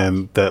play,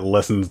 then that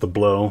lessens the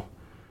blow.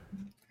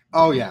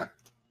 Oh yeah.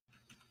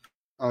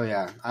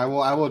 I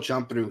will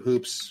jump through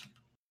hoops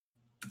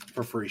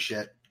for free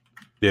shit.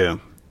 Yeah.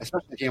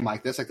 Especially a game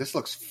like this. Like, this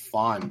looks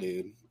fun,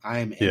 dude. I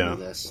am into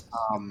this.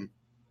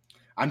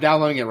 I'm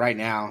downloading it right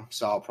now,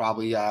 so I'll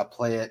probably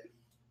play it.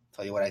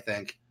 Tell you what I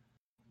think.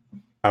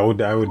 I would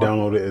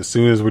download it as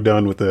soon as we're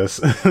done with this.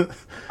 So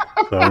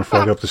I don't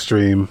fuck up the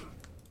stream.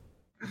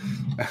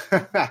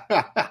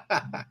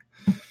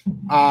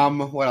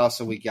 What else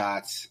have we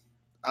got?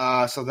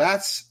 So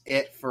that's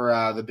it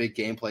for the big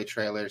gameplay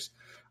trailers.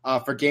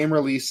 For game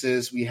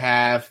releases, we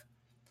have,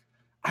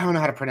 I don't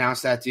know how to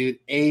pronounce that, dude.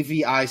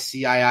 Avicii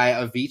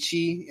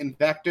Avicii in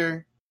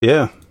Vector.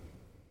 Yeah.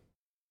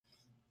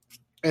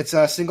 It's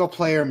a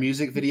single-player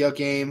music video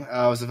game. It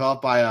was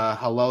developed by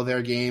Hello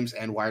There Games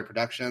and Wired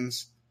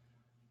Productions.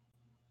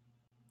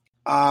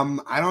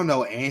 I don't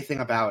know anything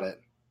about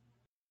it.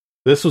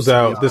 This was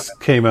out. This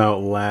came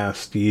out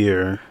last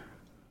year.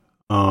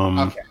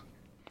 Okay.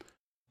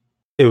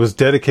 It was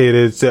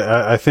dedicated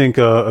to, I think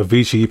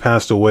Avicii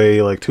passed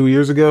away like 2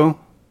 years ago.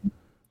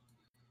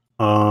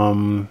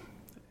 And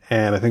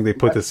I think they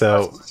put this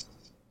out.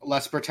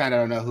 Let's pretend I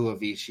don't know who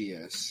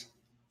Avicii is.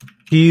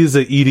 He's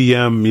an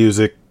EDM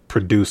music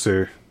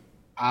producer.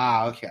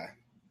 Ah, okay.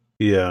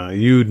 Yeah,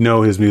 you'd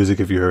know his music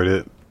if you heard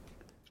it.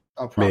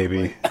 Oh, probably.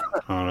 Maybe. I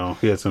don't know.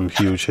 He had some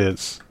huge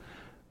hits.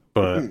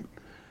 But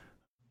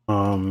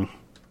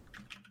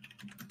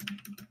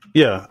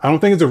yeah, I don't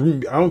think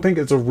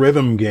it's a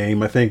rhythm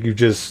game. I think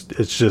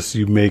it's just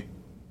you make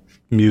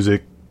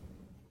music.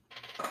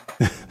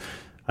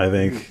 I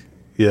think.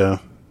 Yeah.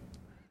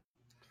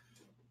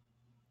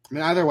 I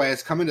mean, either way,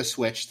 it's coming to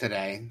Switch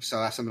today, so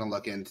that's something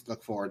to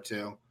look forward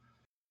to.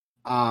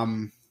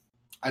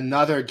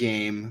 Another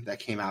game that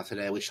came out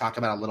today, we talked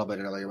about a little bit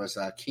earlier, was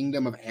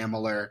Kingdom of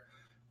Amalur: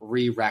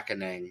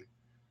 Re-Reckoning.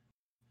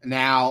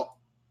 Now,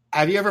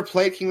 have you ever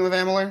played Kingdom of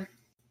Amalur?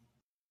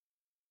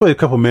 Played a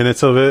couple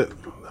minutes of it.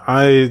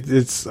 I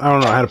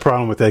don't know. I had a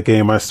problem with that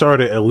game. I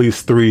started at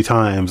least 3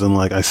 times and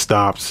I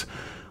stopped.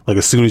 Like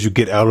as soon as you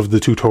get out of the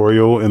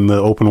tutorial in the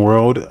open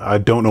world, I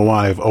don't know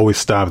why I've always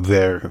stopped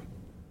there.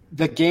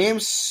 The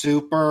game's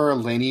super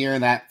linear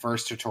in that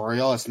first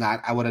tutorial. It's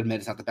not, I would admit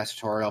it's not the best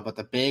tutorial, but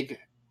the big,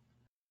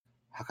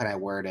 how can I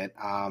word it?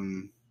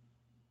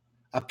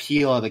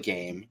 Appeal of the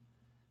game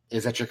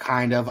is that you're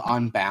kind of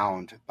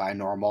unbound by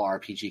normal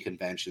RPG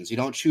conventions. You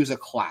don't choose a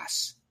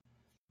class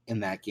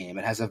in that game.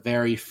 It has a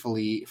very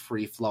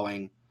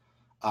free-flowing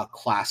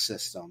class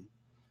system.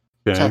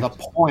 Okay. To the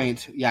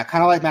point,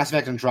 kind of like Mass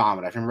Effect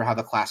Andromeda. If you remember how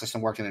the class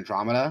system worked in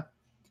Andromeda?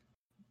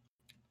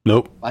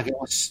 Nope. Like it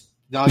was...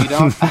 No, you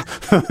don't.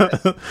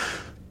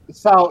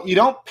 So you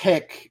don't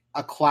pick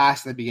a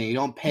class in the beginning. You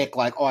don't pick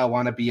like, oh, I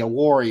want to be a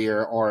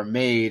warrior or a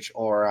mage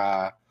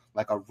or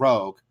like a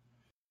rogue.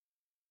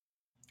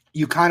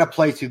 You kind of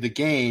play through the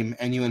game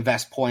and you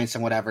invest points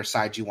in whatever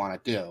side you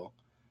want to do.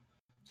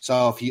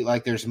 So if you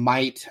like, there's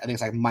might. I think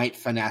it's like might,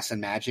 finesse,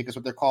 and magic is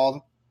what they're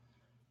called.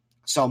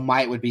 So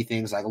might would be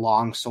things like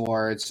long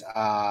swords,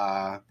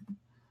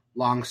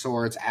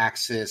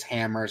 axes,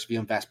 hammers. If you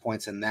invest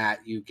points in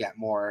that, you get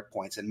more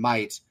points in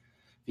might.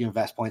 If you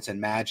invest points in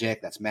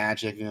magic, that's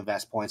magic. If you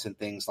invest points in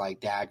things like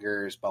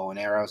daggers, bow and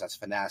arrows, that's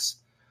finesse.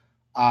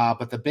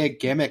 But the big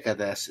gimmick of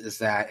this is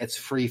that it's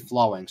free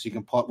flowing, so you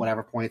can put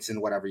whatever points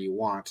in whatever you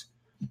want.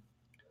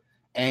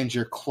 And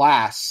your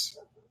class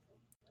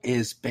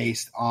is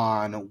based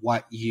on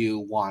what you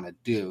want to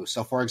do.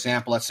 So, for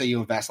example, let's say you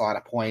invest a lot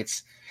of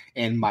points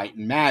in might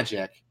and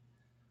magic.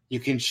 You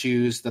can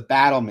choose the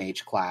battle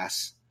mage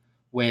class,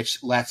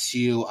 which lets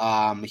you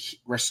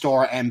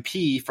restore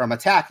MP from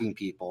attacking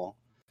people.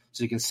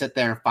 So you can sit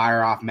there and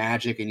fire off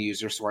magic and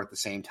use your sword at the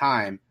same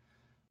time.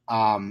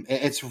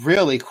 It's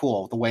really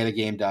cool the way the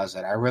game does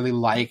it. I really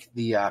like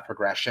the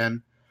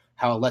progression,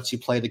 how it lets you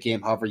play the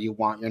game however you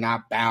want. You're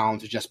not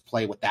bound to just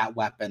play with that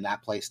weapon,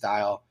 that play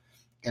style.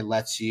 It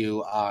lets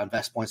you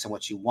invest points in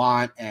what you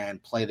want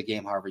and play the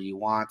game however you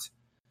want.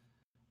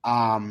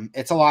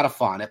 It's a lot of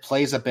fun. It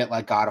plays a bit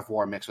like God of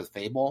War mixed with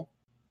Fable.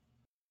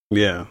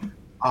 Yeah.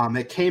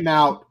 It came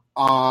out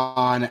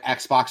on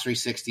Xbox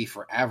 360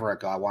 forever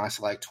ago. I want to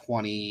say like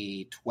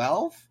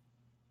 2012.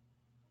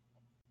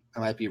 I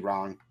might be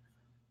wrong.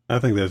 I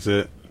think that's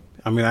it.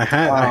 I mean, I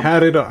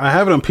have it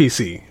on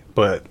PC,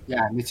 but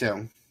yeah, me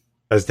too.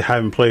 I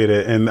haven't played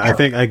it, and I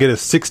think I get a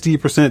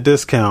 60%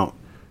 discount.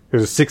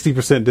 There's a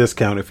 60%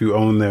 discount if you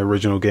own the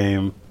original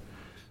game.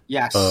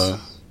 Yes.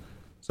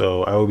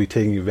 So I will be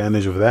taking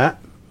advantage of that.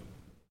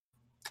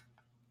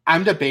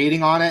 I'm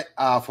debating on it.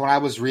 From what I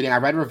was reading, I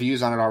read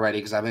reviews on it already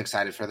because I've been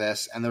excited for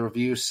this, and the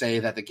reviews say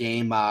that the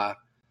game,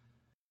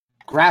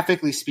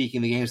 graphically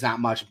speaking, the game's not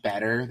much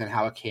better than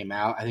how it came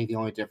out. I think the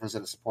only difference is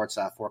that it supports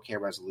 4K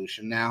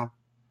resolution now,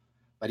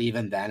 but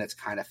even then, it's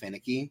kind of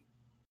finicky.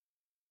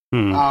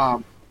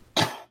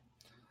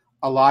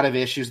 A lot of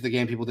issues with the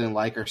game people didn't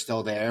like are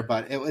still there,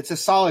 but it's a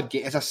solid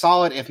game. It's a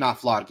solid, if not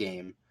flawed,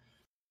 game.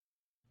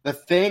 The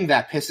thing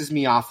that pisses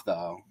me off,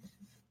 though,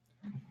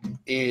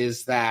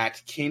 is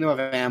that Kingdom of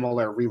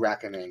Amalur: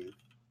 Re-Reckoning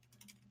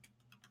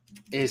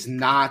is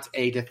not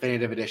a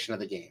definitive edition of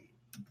the game.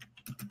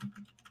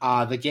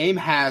 The game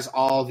has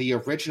all the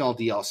original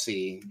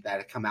DLC that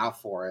had come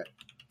out for it,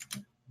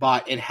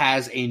 but it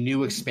has a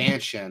new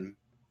expansion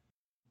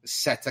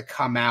set to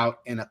come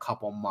out in a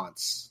couple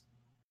months.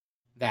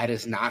 That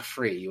is not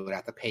free. You would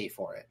have to pay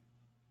for it.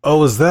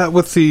 Oh, is that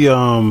with the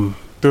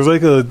there's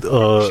like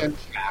the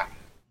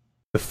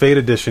Fate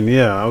Edition?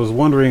 Yeah, I was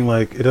wondering,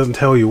 like, it doesn't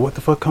tell you what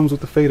the fuck comes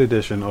with the Fate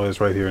Edition. Oh, it's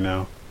right here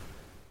now.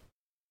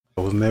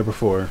 I wasn't there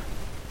before.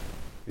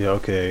 Yeah,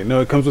 okay.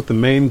 No, it comes with the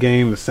main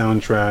game, the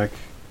soundtrack,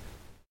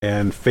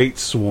 and Fate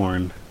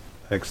Sworn.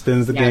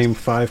 Extends the game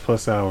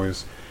 5+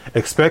 hours.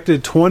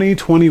 Expected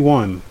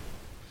 2021.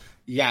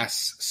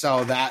 Yes.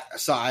 So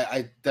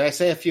I did I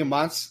say a few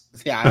months?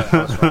 Yeah, I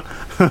was wrong.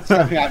 It's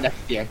coming out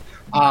next year.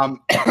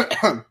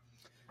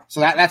 So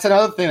that's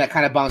another thing that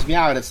kind of bums me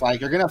out. It's like,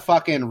 you're gonna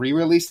fucking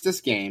re-release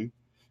this game.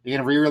 You're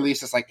gonna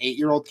re-release this like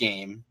 8-year-old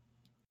game.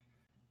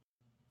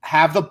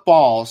 Have the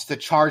balls to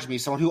charge me,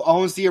 someone who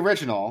owns the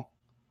original.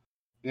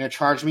 You're gonna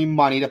charge me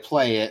money to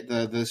play it,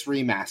 this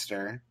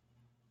remaster,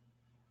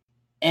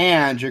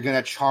 and you're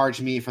gonna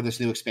charge me for this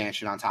new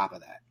expansion on top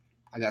of that.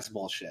 Like, that's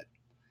bullshit.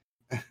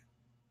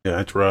 Yeah,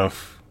 it's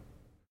rough.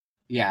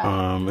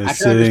 Yeah. It's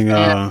sitting.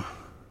 I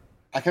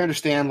can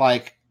understand,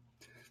 like,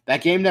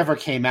 that game never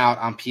came out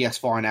on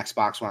PS4 and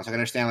Xbox One, so I can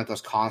understand, like,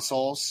 those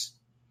consoles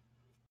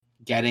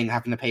having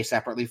to pay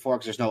separately for it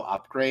because there's no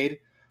upgrade.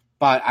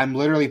 But I'm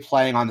literally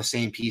playing on the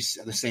same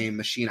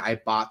machine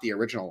I bought the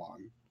original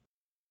on.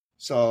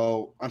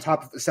 So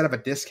instead of a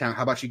discount,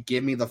 how about you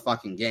give me the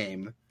fucking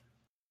game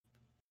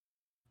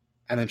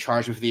and then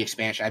charge me for the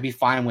expansion? I'd be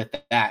fine with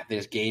that. They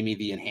just gave me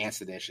the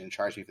enhanced edition and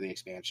charged me for the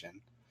expansion.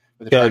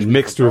 Got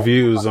mixed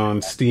reviews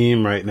on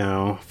Steam right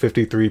now.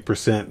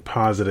 53%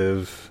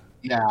 positive.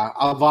 Yeah,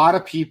 a lot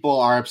of people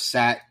are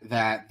upset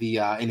that the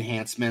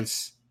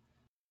enhancements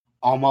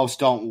almost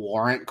don't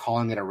warrant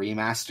calling it a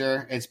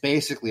remaster. It's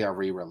basically a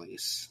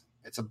re-release.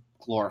 It's a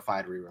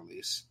glorified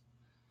re-release.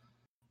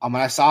 When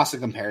I saw some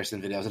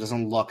comparison videos, it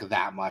doesn't look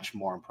that much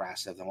more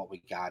impressive than what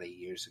we got 8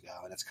 years ago,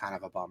 and it's kind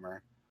of a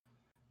bummer.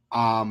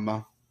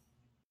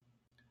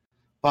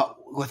 But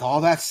with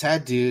all that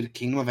said, dude,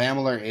 Kingdom of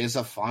Amalur is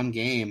a fun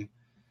game.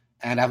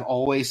 And I've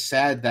always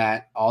said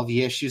that all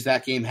the issues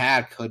that game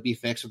had could be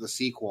fixed with a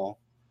sequel.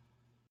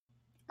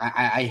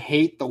 I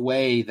hate the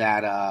way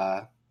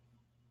that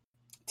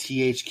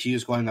THQ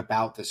is going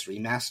about this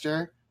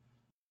remaster,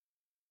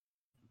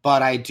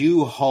 but I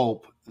do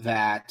hope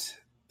that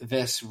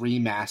this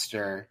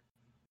remaster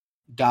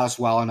does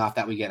well enough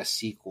that we get a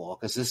sequel,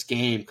 because this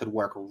game could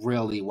work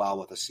really well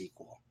with a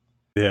sequel.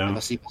 Yeah. If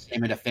a sequel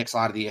came in to fix a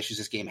lot of the issues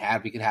this game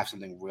had, we could have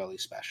something really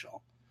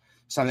special.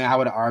 Something I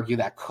would argue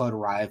that could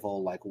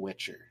rival like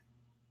Witcher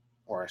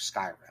or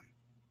Skyrim.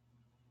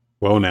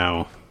 Well,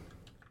 now.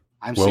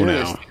 I'm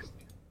serious. Now.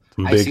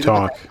 Some big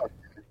talk.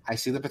 I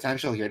see the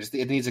potential here. Just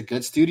it needs a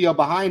good studio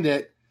behind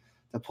it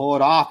to pull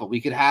it off, but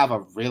we could have a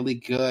really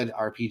good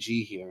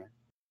RPG here.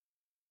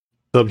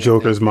 What's up,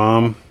 Joker's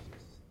mom?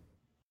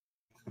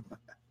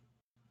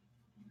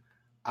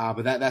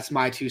 But that's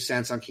my 2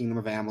 cents on Kingdom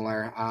of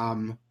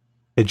Amalur.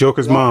 Hey,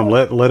 Joker's mom,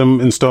 let him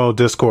install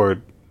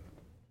Discord.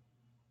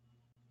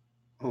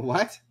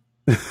 What?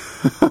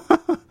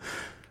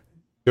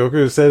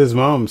 Joker said his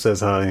mom says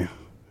hi.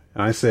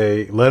 And I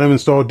say, let him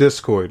install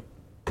Discord.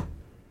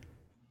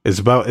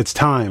 It's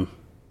time.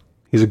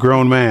 He's a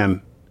grown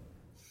man.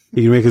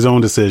 He can make his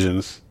own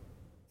decisions.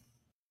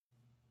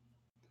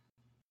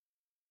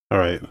 All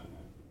right.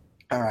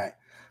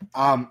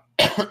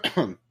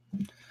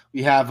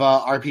 We have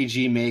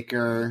RPG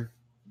Maker.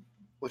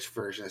 Which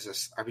version is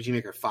this? RPG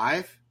Maker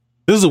 5?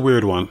 This is a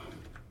weird one.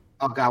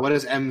 Oh god, what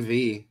is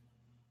MV?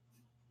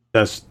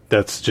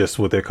 That's just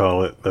what they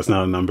call it. That's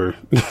not a number.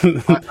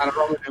 Not a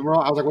Roman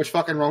numeral? I was like, which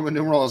fucking Roman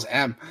numeral is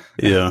M?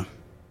 Yeah.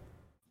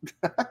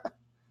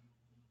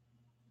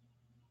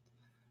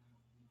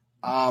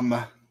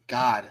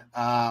 God.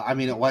 I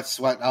mean, what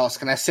else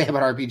can I say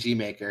about RPG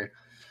Maker?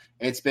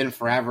 It's been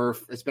forever.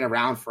 It's been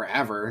around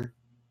forever.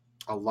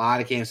 A lot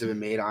of games have been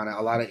made on it.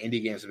 A lot of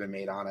indie games have been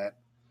made on it.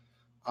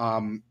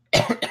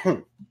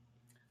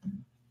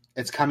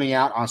 It's coming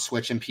out on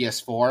Switch and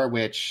PS4,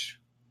 which,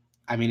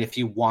 I mean, if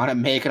you want to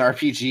make an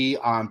RPG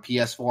on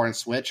PS4 and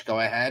Switch, go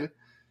ahead.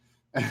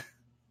 The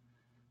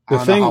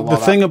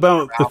thing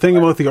about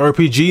the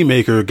RPG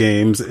Maker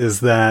games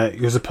is that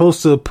you're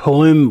supposed to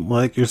pull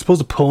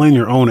in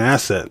your own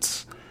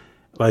assets.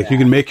 Like you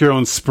can make your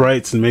own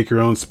sprites and make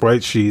your own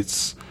sprite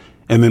sheets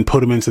and then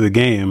put them into the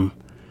game.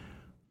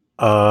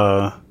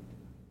 I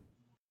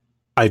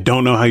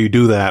don't know how you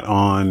do that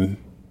on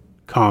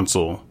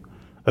console,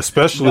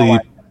 especially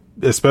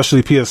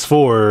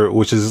PS4,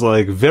 which is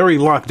like very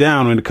locked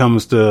down when it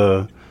comes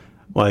to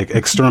like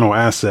external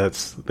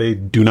assets. They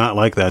do not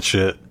like that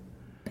shit.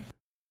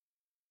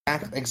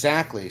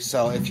 Exactly.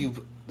 So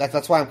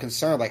that's why I'm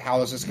concerned. Like,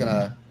 how is this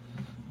gonna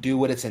do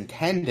what it's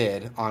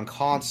intended on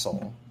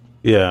console?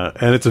 Yeah,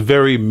 and it's a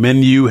very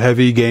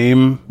menu-heavy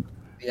game.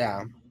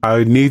 Yeah,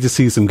 I need to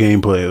see some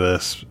gameplay of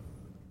this.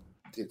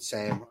 Dude,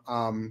 same.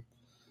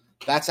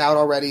 That's out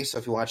already, so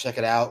if you want to check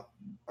it out,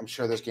 I'm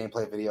sure there's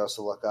gameplay videos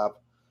to look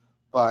up.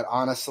 But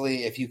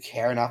honestly, if you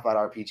care enough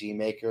about RPG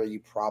Maker,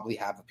 you probably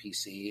have a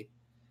PC.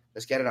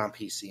 Just get it on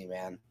PC,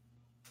 man.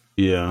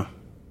 Yeah.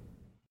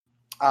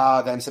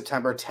 Then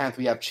September 10th,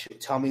 we have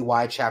Tell Me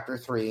Why Chapter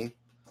 3.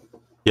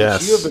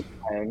 Yes. Which you have been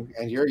playing,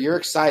 and you're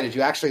excited.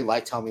 You actually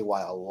like Tell Me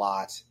Why a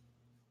lot.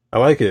 I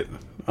like it.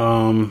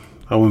 I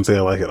wouldn't say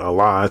I like it a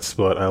lot,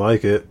 but I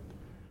like it.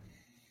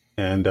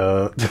 And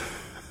tell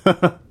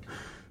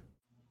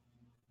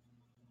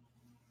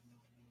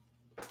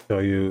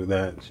you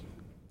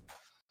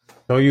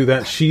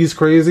that she's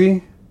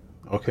crazy.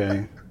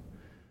 Okay.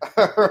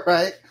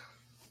 Right.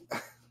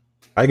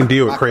 I can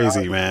deal with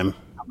crazy, man.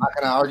 I'm not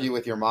gonna argue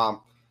with your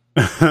mom.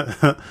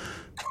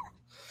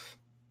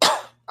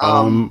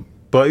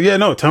 But yeah,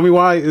 no. Tell Me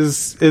Why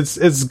it's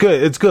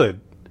good. It's good.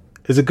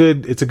 It's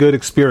a good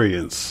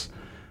experience.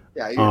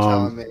 Yeah, you're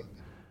telling me.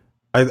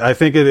 I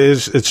think it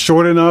is. It's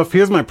short enough.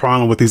 Here's my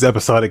problem with these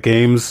episodic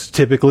games.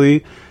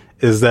 Typically,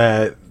 is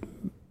that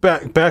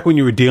back when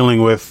you were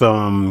dealing with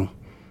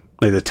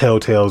like the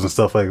Telltales and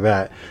stuff like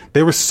that,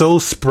 they were so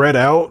spread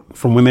out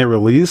from when they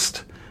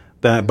released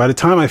that by the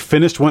time I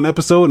finished one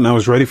episode and I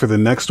was ready for the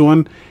next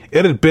one,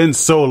 it had been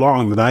so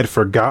long that I'd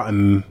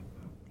forgotten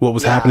what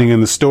was happening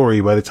in the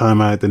story by the time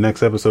the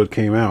next episode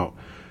came out.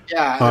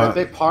 Yeah, and a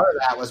big part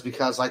of that was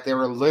because like they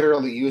were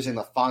literally using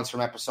the funds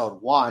from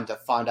episode 1 to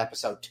fund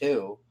episode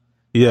 2.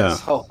 Yeah. And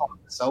so on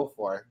and so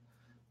forth.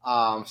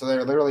 So they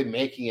were literally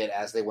making it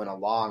as they went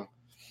along.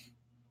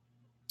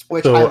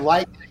 Which I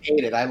liked and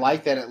hated. I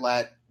liked that it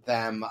let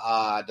them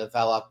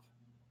develop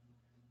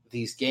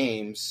these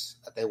games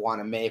that they want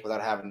to make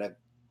without having to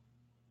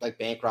like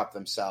bankrupt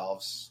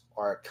themselves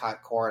or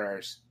cut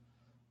corners.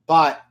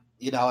 But,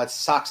 you know, it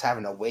sucks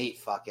having to wait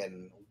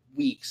fucking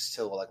weeks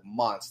till like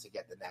months to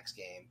get the next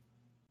game.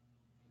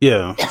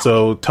 Yeah.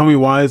 So Tell Me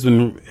Why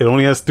it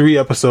only has 3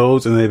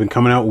 episodes and they've been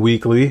coming out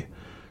weekly.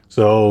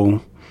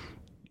 So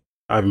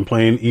I've been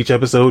playing each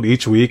episode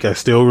each week. I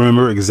still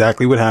remember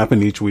exactly what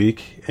happened each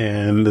week.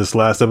 And this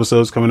last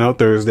episode is coming out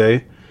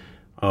Thursday.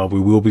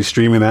 We will be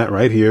streaming that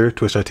right here,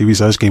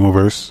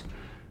 twitch.tv/Gameoverse.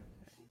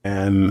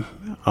 And,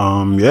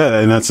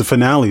 and that's the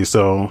finale.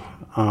 So,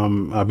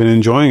 I've been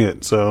enjoying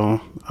it. So,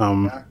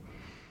 I'm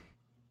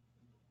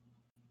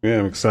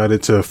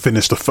excited to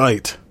finish the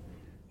fight.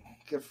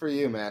 Good for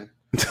you, man.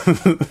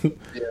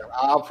 Yeah,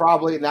 I'll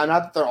probably now.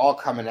 Not that they're all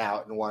coming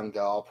out in one go.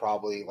 I'll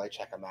probably like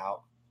check them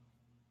out.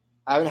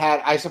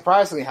 I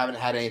surprisingly haven't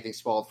had anything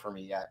spoiled for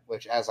me yet.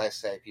 Which, as I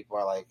say, people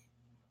are like,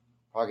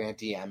 gonna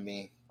DM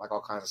me like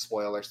all kinds of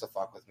spoilers to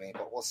fuck with me.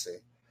 But we'll see.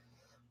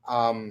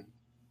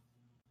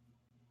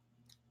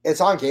 It's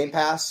on Game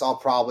Pass, so I'll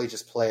probably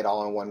just play it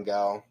all in one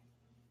go,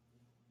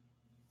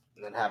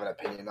 and then have an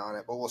opinion on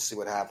it. But we'll see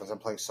what happens. I'm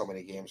playing so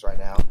many games right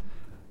now.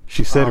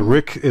 She said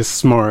Rick is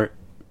smart.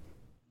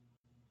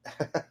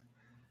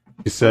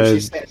 She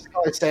said she's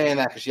probably saying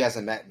that because she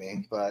hasn't met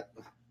me, but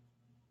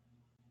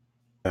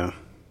yeah,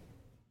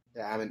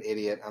 I'm an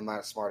idiot. I'm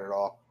not smart at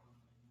all.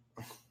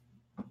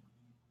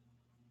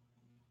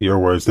 Your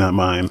words, not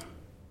mine.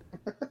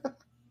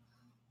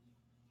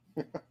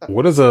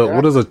 What is a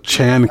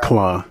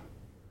chancla?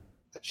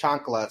 A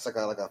chancla. It's like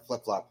a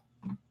flip flop.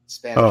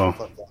 Spanish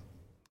flip flop.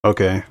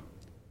 Okay.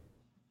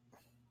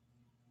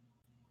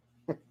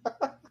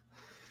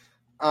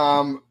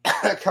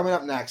 Coming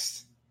up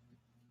next.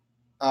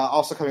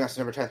 Also coming up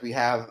September 10th, we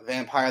have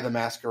Vampire the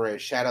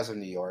Masquerade: Shadows of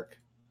New York,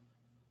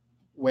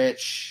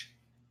 which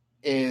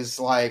is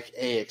like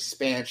a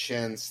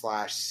expansion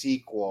 /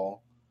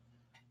 sequel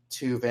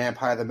to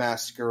Vampire the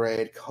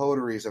Masquerade: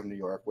 Coteries of New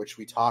York, which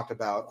we talked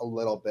about a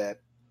little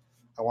bit.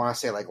 I want to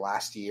say like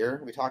last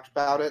year we talked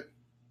about it.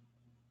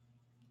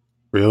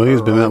 Really?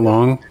 It's been that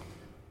long?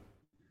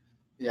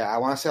 Yeah, I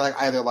want to say like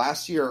either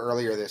last year or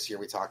earlier this year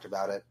we talked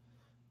about it.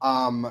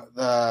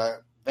 The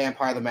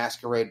Vampire the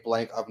Masquerade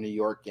Blank of New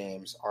York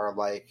games are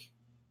like,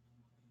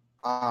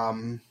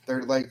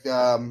 they're like,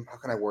 how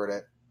can I word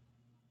it?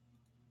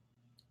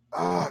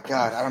 Oh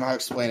God, I don't know how to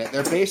explain it.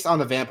 They're based on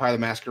the Vampire the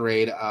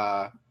Masquerade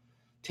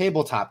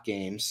tabletop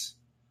games,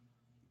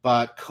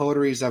 but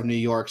Coteries of New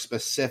York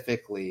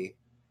specifically,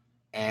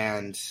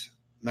 and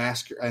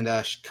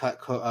Coteries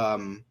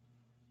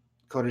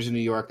of New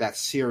York, that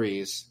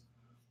series,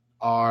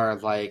 are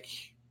like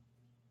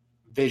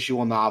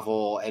visual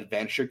novel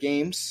adventure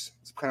games.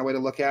 It's kind of way to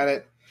look at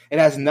it. It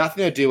has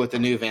nothing to do with the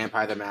new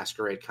Vampire the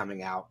Masquerade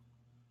coming out.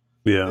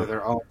 Yeah. They're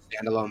their own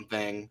standalone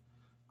thing.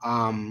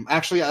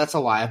 Actually, that's a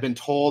lie. I've been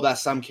told that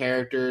some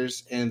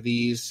characters in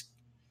these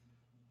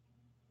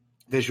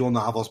visual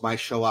novels might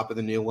show up in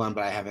the new one,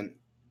 but I haven't.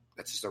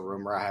 That's just a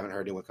rumor. I haven't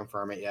heard anyone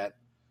confirm it yet.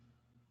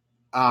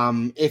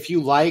 If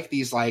you like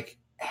these like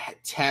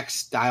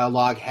text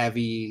dialogue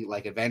heavy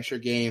like adventure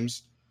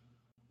games,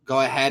 go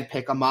ahead,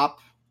 pick them up.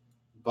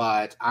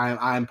 But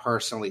I'm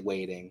personally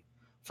waiting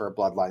for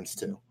Bloodlines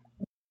 2.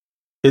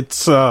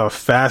 It's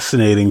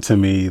fascinating to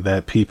me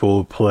that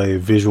people play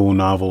visual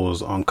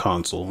novels on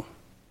console.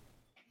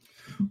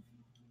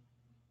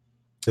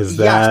 Is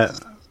yes,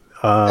 that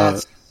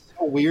that's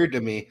so weird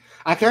to me?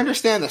 I can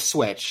understand the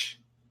Switch.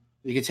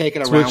 You can take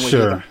it around with sure.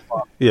 you. Like a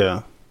book.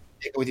 Yeah.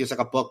 Take it with you as like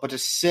a book, but to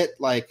sit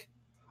like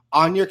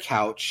on your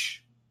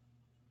couch,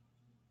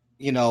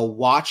 turn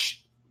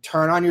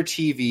on your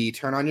TV,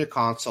 turn on your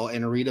console,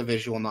 and read a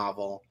visual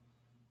novel.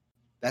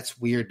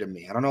 That's weird to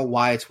me. I don't know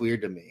why it's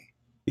weird to me.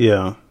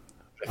 Yeah.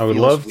 I would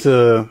love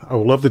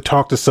to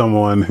talk to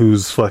someone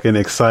who's fucking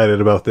excited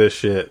about this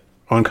shit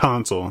on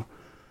console.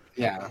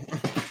 Yeah.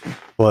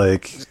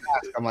 Like,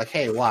 I'm like,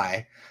 hey,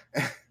 why?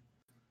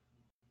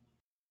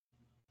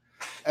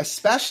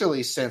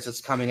 Especially since it's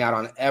coming out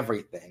on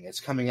everything. It's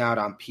coming out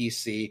on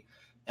PC.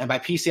 And by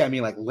PC, I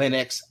mean like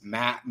Linux,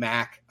 Mac,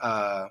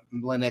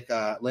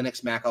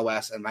 Linux, Mac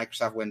OS, and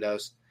Microsoft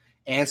Windows,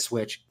 and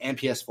Switch, and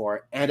PS4,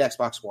 and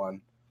Xbox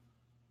One.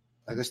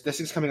 Like this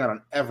thing's coming out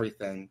on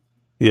everything.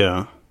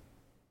 Yeah.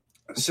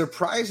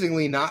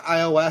 Surprisingly, not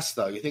iOS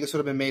though. You think this would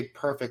have been made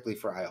perfectly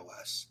for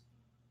iOS?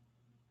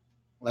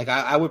 Like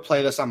I would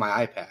play this on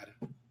my iPad.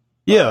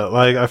 Yeah,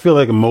 like I feel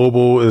like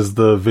mobile is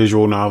the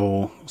visual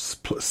novel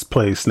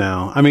place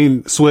now. I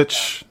mean,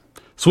 Switch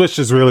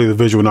is really the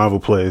visual novel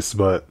place,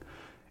 but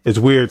it's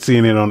weird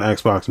seeing it on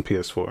Xbox and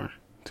PS4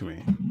 to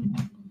me.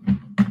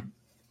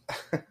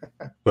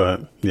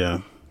 But yeah,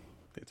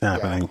 it's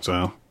happening. Yeah.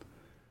 So,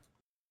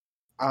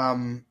 I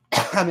mean,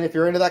 if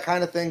you're into that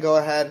kind of thing, go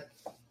ahead.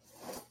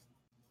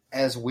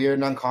 As weird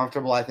and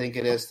uncomfortable I think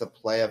it is to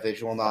play a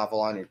visual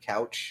novel on your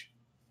couch,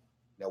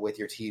 with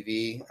your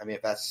TV. I mean,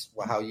 if that's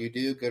how you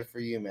do, good for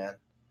you, man.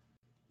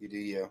 You do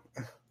you.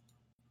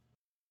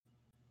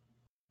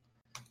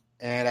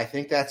 And I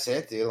think that's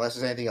it, dude. Unless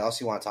there's anything else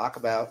you want to talk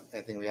about,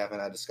 anything we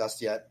haven't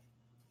discussed yet.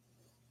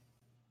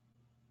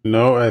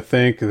 No, I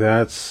think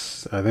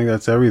that's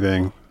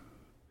everything.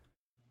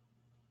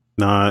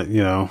 Not,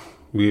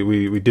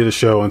 we did a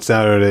show on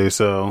Saturday,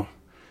 so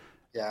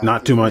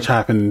not too much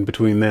happened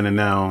between then and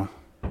now.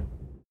 Yeah,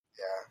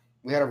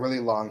 we had a really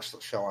long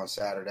show on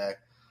Saturday.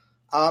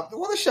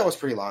 The show was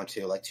pretty long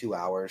too, like 2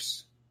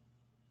 hours.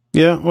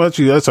 Yeah, well,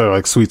 that's our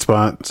like sweet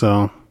spot.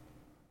 So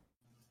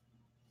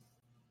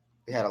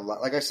we had a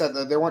lot. Like I said,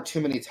 there weren't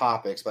too many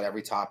topics, but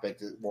every topic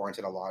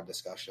warranted a lot of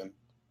discussion.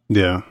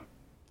 Yeah,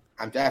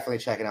 I'm definitely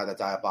checking out the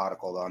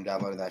Diabolical though. I'm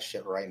downloading that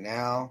shit right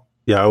now.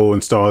 Yeah, I will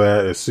install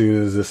that as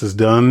soon as this is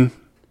done.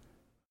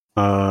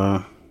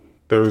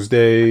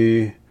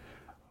 Thursday,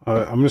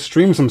 I'm gonna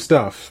stream some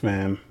stuff,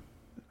 man.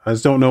 I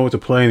just don't know what to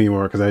play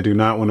anymore because I do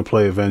not want to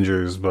play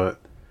Avengers, but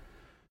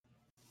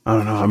I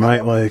don't know. I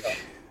might like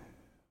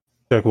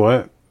check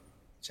what?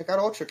 Check out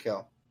Ultra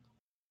Kill.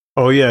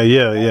 Oh yeah.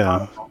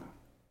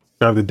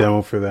 I have the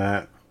demo for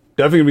that.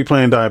 Definitely gonna be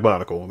playing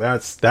Diabolical.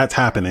 That's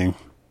happening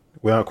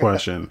without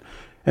question.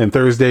 And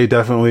Thursday,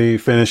 definitely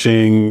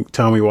finishing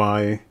Tell Me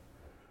Why.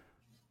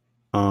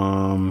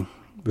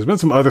 There's been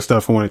some other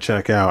stuff I want to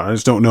check out. I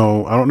just don't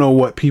know. I don't know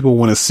what people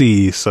want to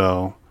see.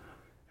 So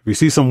if you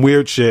see some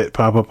weird shit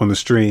pop up on the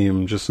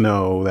stream, just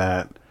know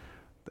that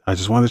I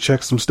just want to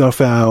check some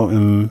stuff out,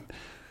 and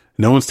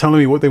no one's telling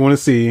me what they want to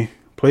see.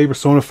 Play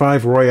Persona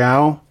 5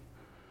 Royale.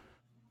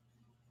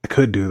 I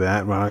could do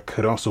that, but I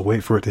could also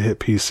wait for it to hit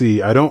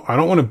PC. I don't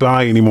want to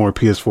buy any more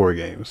PS4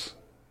 games.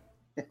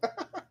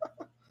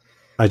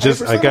 I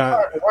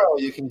got Royal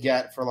you can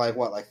get for like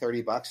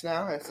 $30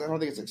 now. I don't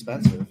think it's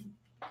expensive.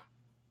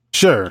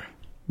 Sure,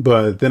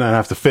 but then I'd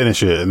have to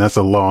finish it, and that's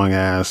a long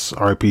ass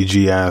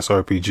RPG. Yeah, it so,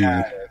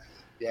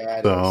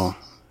 is.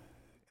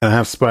 And I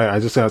have Spider. I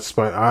just got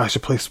Spider. I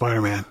should play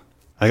Spider-Man.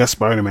 I got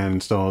Spider-Man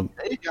installed.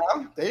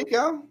 There you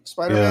go.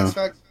 Spider-Man's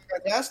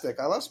fantastic.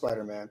 I love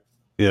Spider-Man.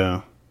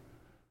 Yeah.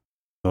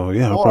 So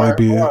yeah, I'll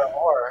probably be.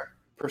 Or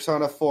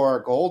Persona 4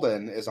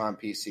 Golden is on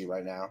PC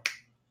right now.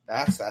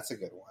 That's a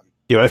good one.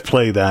 Yeah, I've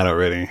played that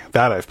already.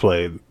 That I've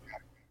played.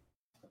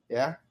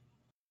 Yeah.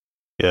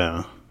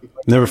 Yeah.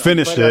 Never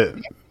finished it.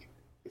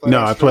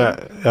 No, I play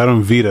it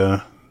on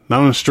Vita,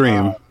 not on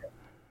stream.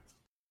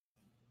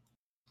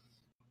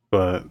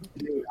 But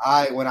dude,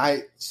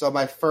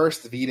 my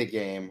first Vita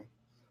game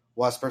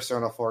was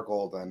Persona 4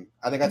 Golden.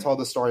 I think I told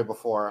the story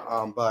before,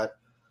 but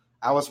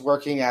I was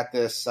working at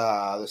this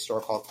store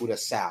called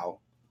Curaçao,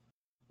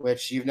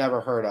 which you've never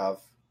heard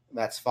of.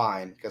 That's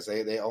fine because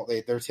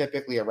they're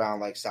typically around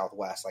like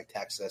Southwest, like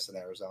Texas and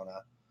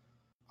Arizona.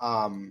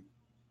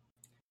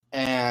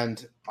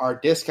 And our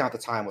discount at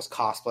the time was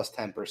cost plus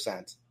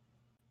 10%.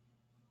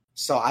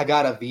 So I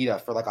got a Vita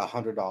for like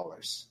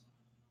 $100.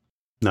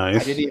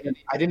 Nice.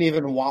 I didn't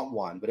even want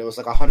one, but it was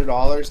like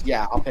 $100.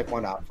 Yeah, I'll pick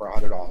one up for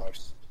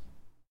 $100.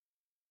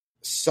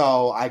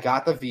 So I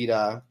got the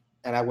Vita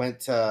and I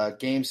went to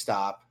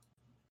GameStop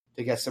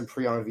to get some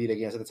pre-owned Vita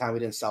games. At the time, we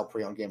didn't sell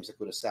pre-owned games at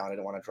Curaçao. I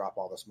didn't want to drop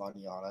all this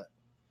money on it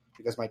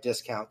because my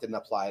discount didn't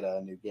apply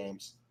to new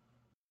games.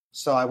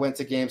 So I went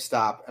to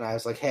GameStop and I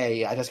was like,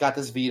 hey, I just got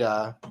this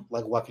Vita.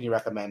 Like, what can you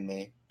recommend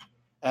me?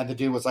 And the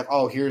dude was like,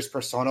 oh, here's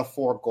Persona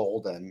 4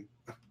 Golden.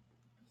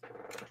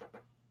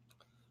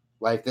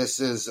 Like,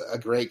 this is a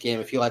great game.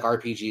 If you like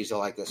RPGs, you'll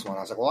like this one. I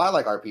was like, well, I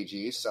like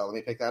RPGs, so let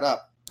me pick that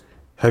up.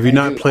 Have you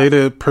not played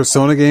a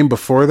Persona game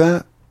before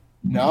that?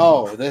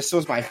 No, this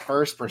was my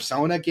first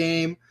Persona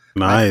game.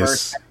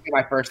 Nice.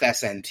 My first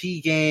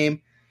SNT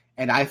game.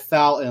 And I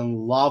fell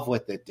in love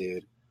with it,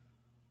 dude.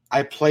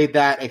 I played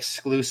that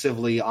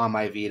exclusively on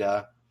my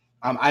Vita.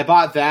 I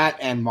bought that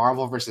and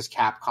Marvel vs.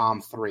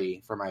 Capcom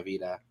 3 for my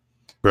Vita.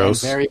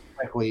 Gross. And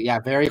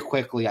very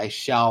quickly, I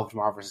shelved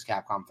Marvel vs.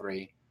 Capcom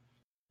 3.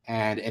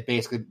 And it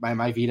basically,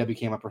 my Vita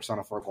became a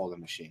Persona 4 Golden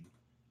machine.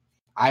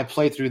 I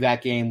played through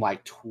that game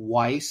like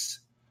twice.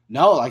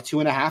 No, like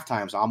 2.5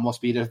 times. I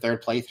almost beat it a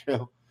third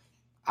playthrough.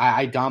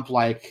 I dumped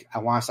like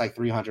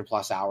 300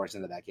 plus hours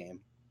into that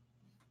game.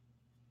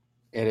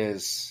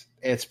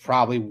 It's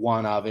probably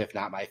one of, if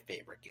not my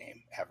favorite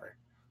game ever.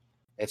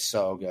 It's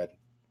so good.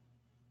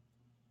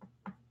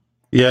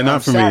 Yeah,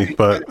 not for me,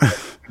 but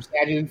I'm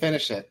sad you didn't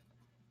finish it.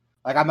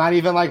 Like, I'm not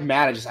even like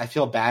mad. I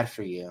feel bad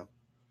for you.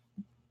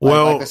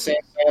 Like the same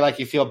way, like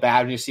you feel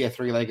bad when you see a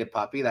 3-legged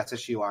puppy. That's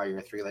what you are. You're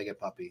a 3-legged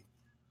puppy.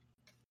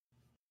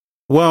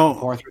 Well,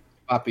 poor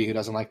 3-legged puppy who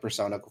doesn't like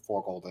Persona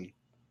 4 Golden.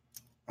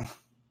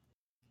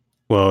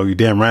 Well, you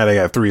damn right. I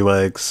got 3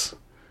 legs.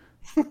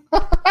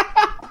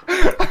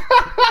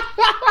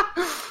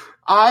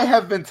 I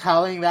have been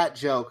telling that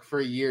joke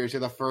for years. You're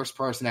the first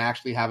person to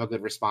actually have a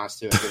good response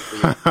to it. Good for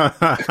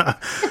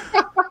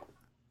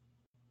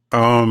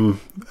you.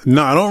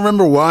 No, I don't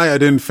remember why I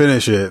didn't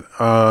finish it.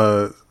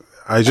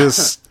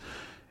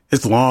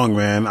 It's long,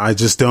 man. I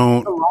just don't.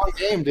 It's a long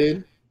game,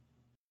 dude.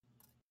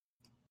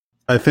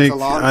 I think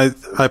I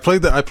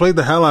played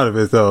the hell out of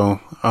it though.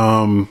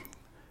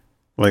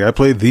 Like I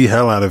played the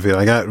hell out of it.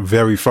 I got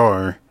very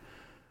far.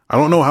 I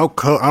don't know how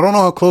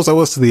close I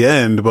was to the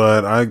end,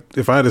 but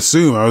if I'd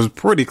assume I was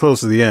pretty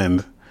close to the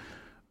end.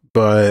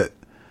 But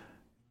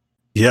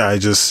yeah, I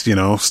just,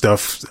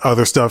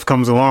 other stuff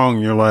comes along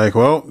and you're like,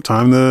 well,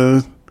 time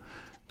to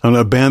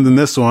abandon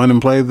this one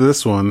and play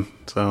this one.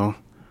 So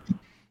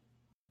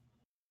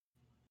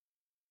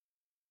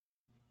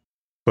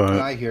but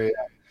I hear you.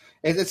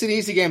 It's an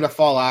easy game to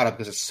fall out of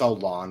because it's so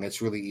long.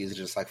 It's really easy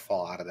to just like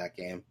fall out of that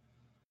game.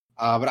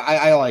 But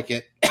I like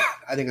it.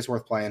 I think it's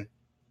worth playing.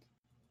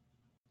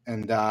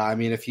 And I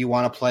mean, if you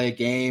want to play a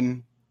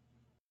game,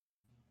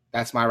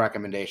 that's my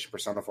recommendation: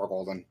 Persona 4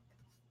 Golden.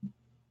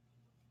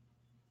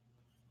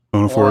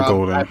 Persona 4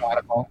 Golden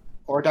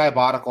or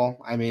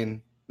Diabolical. I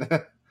mean,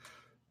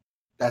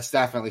 that's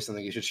definitely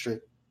something you should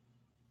stream.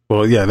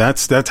 Well, yeah,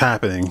 that's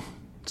happening.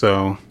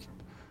 So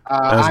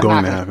that's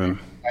going to happen.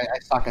 I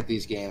suck at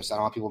these games. I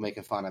don't want people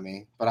making fun of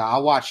me, but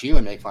I'll watch you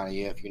and make fun of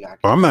you if you're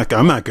not good.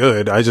 I'm not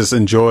good. I just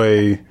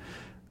enjoy.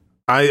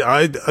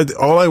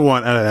 All I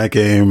want out of that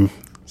game,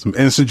 some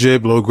instant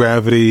jib, low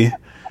gravity.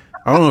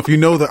 I don't know if you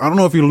know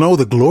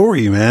the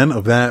glory, man,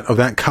 of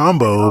that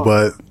combo,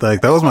 but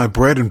like that was my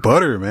bread and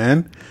butter,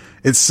 man.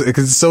 It's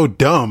so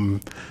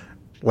dumb.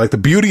 Like the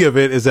beauty of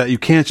it is that you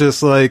can't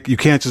just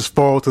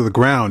fall to the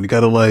ground. You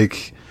gotta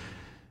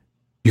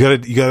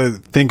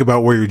think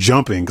about where you're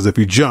jumping, because if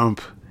you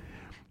jump,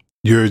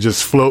 you're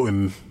just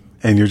floating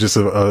and you're just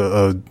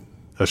a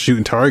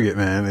shooting target,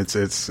 man.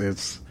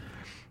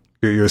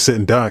 You're a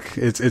sitting duck.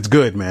 It's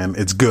good, man.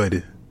 It's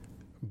good.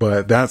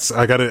 But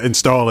I gotta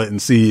install it and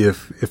see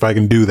if I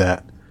can do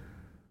that.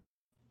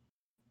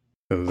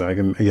 Because I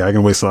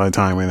can waste a lot of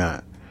time in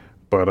that.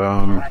 But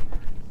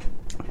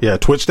yeah,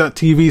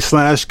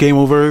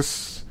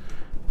 twitch.tv/Gameoverse.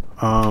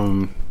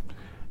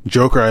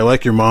 Joker, I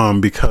like your mom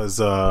because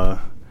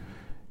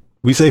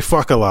we say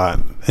fuck a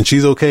lot and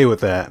she's okay with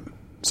that.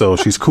 So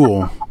she's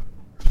cool.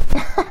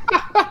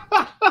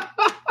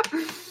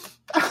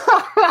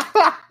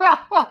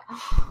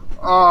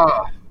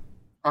 Oh,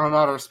 I don't know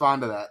how to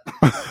respond to that.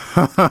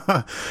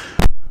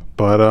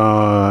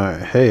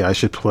 But hey, I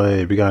should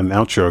play. We got an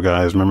outro,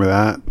 guys. Remember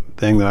that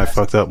thing that I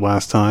fucked up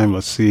last time?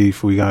 Let's see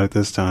if we got it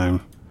this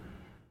time.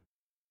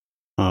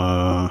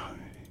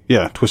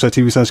 Yeah,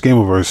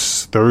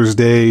 twitch.tv/Gameoverse.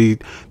 Thursday,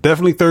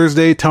 definitely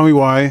Thursday. Tell me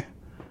why.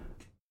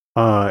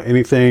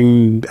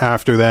 Anything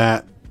after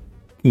that,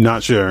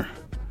 not sure.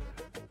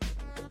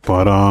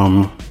 But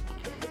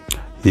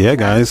yeah,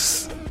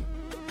 guys.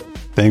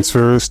 Thanks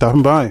for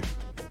stopping by.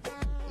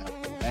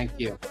 Thank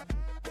you.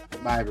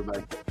 Bye,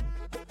 everybody.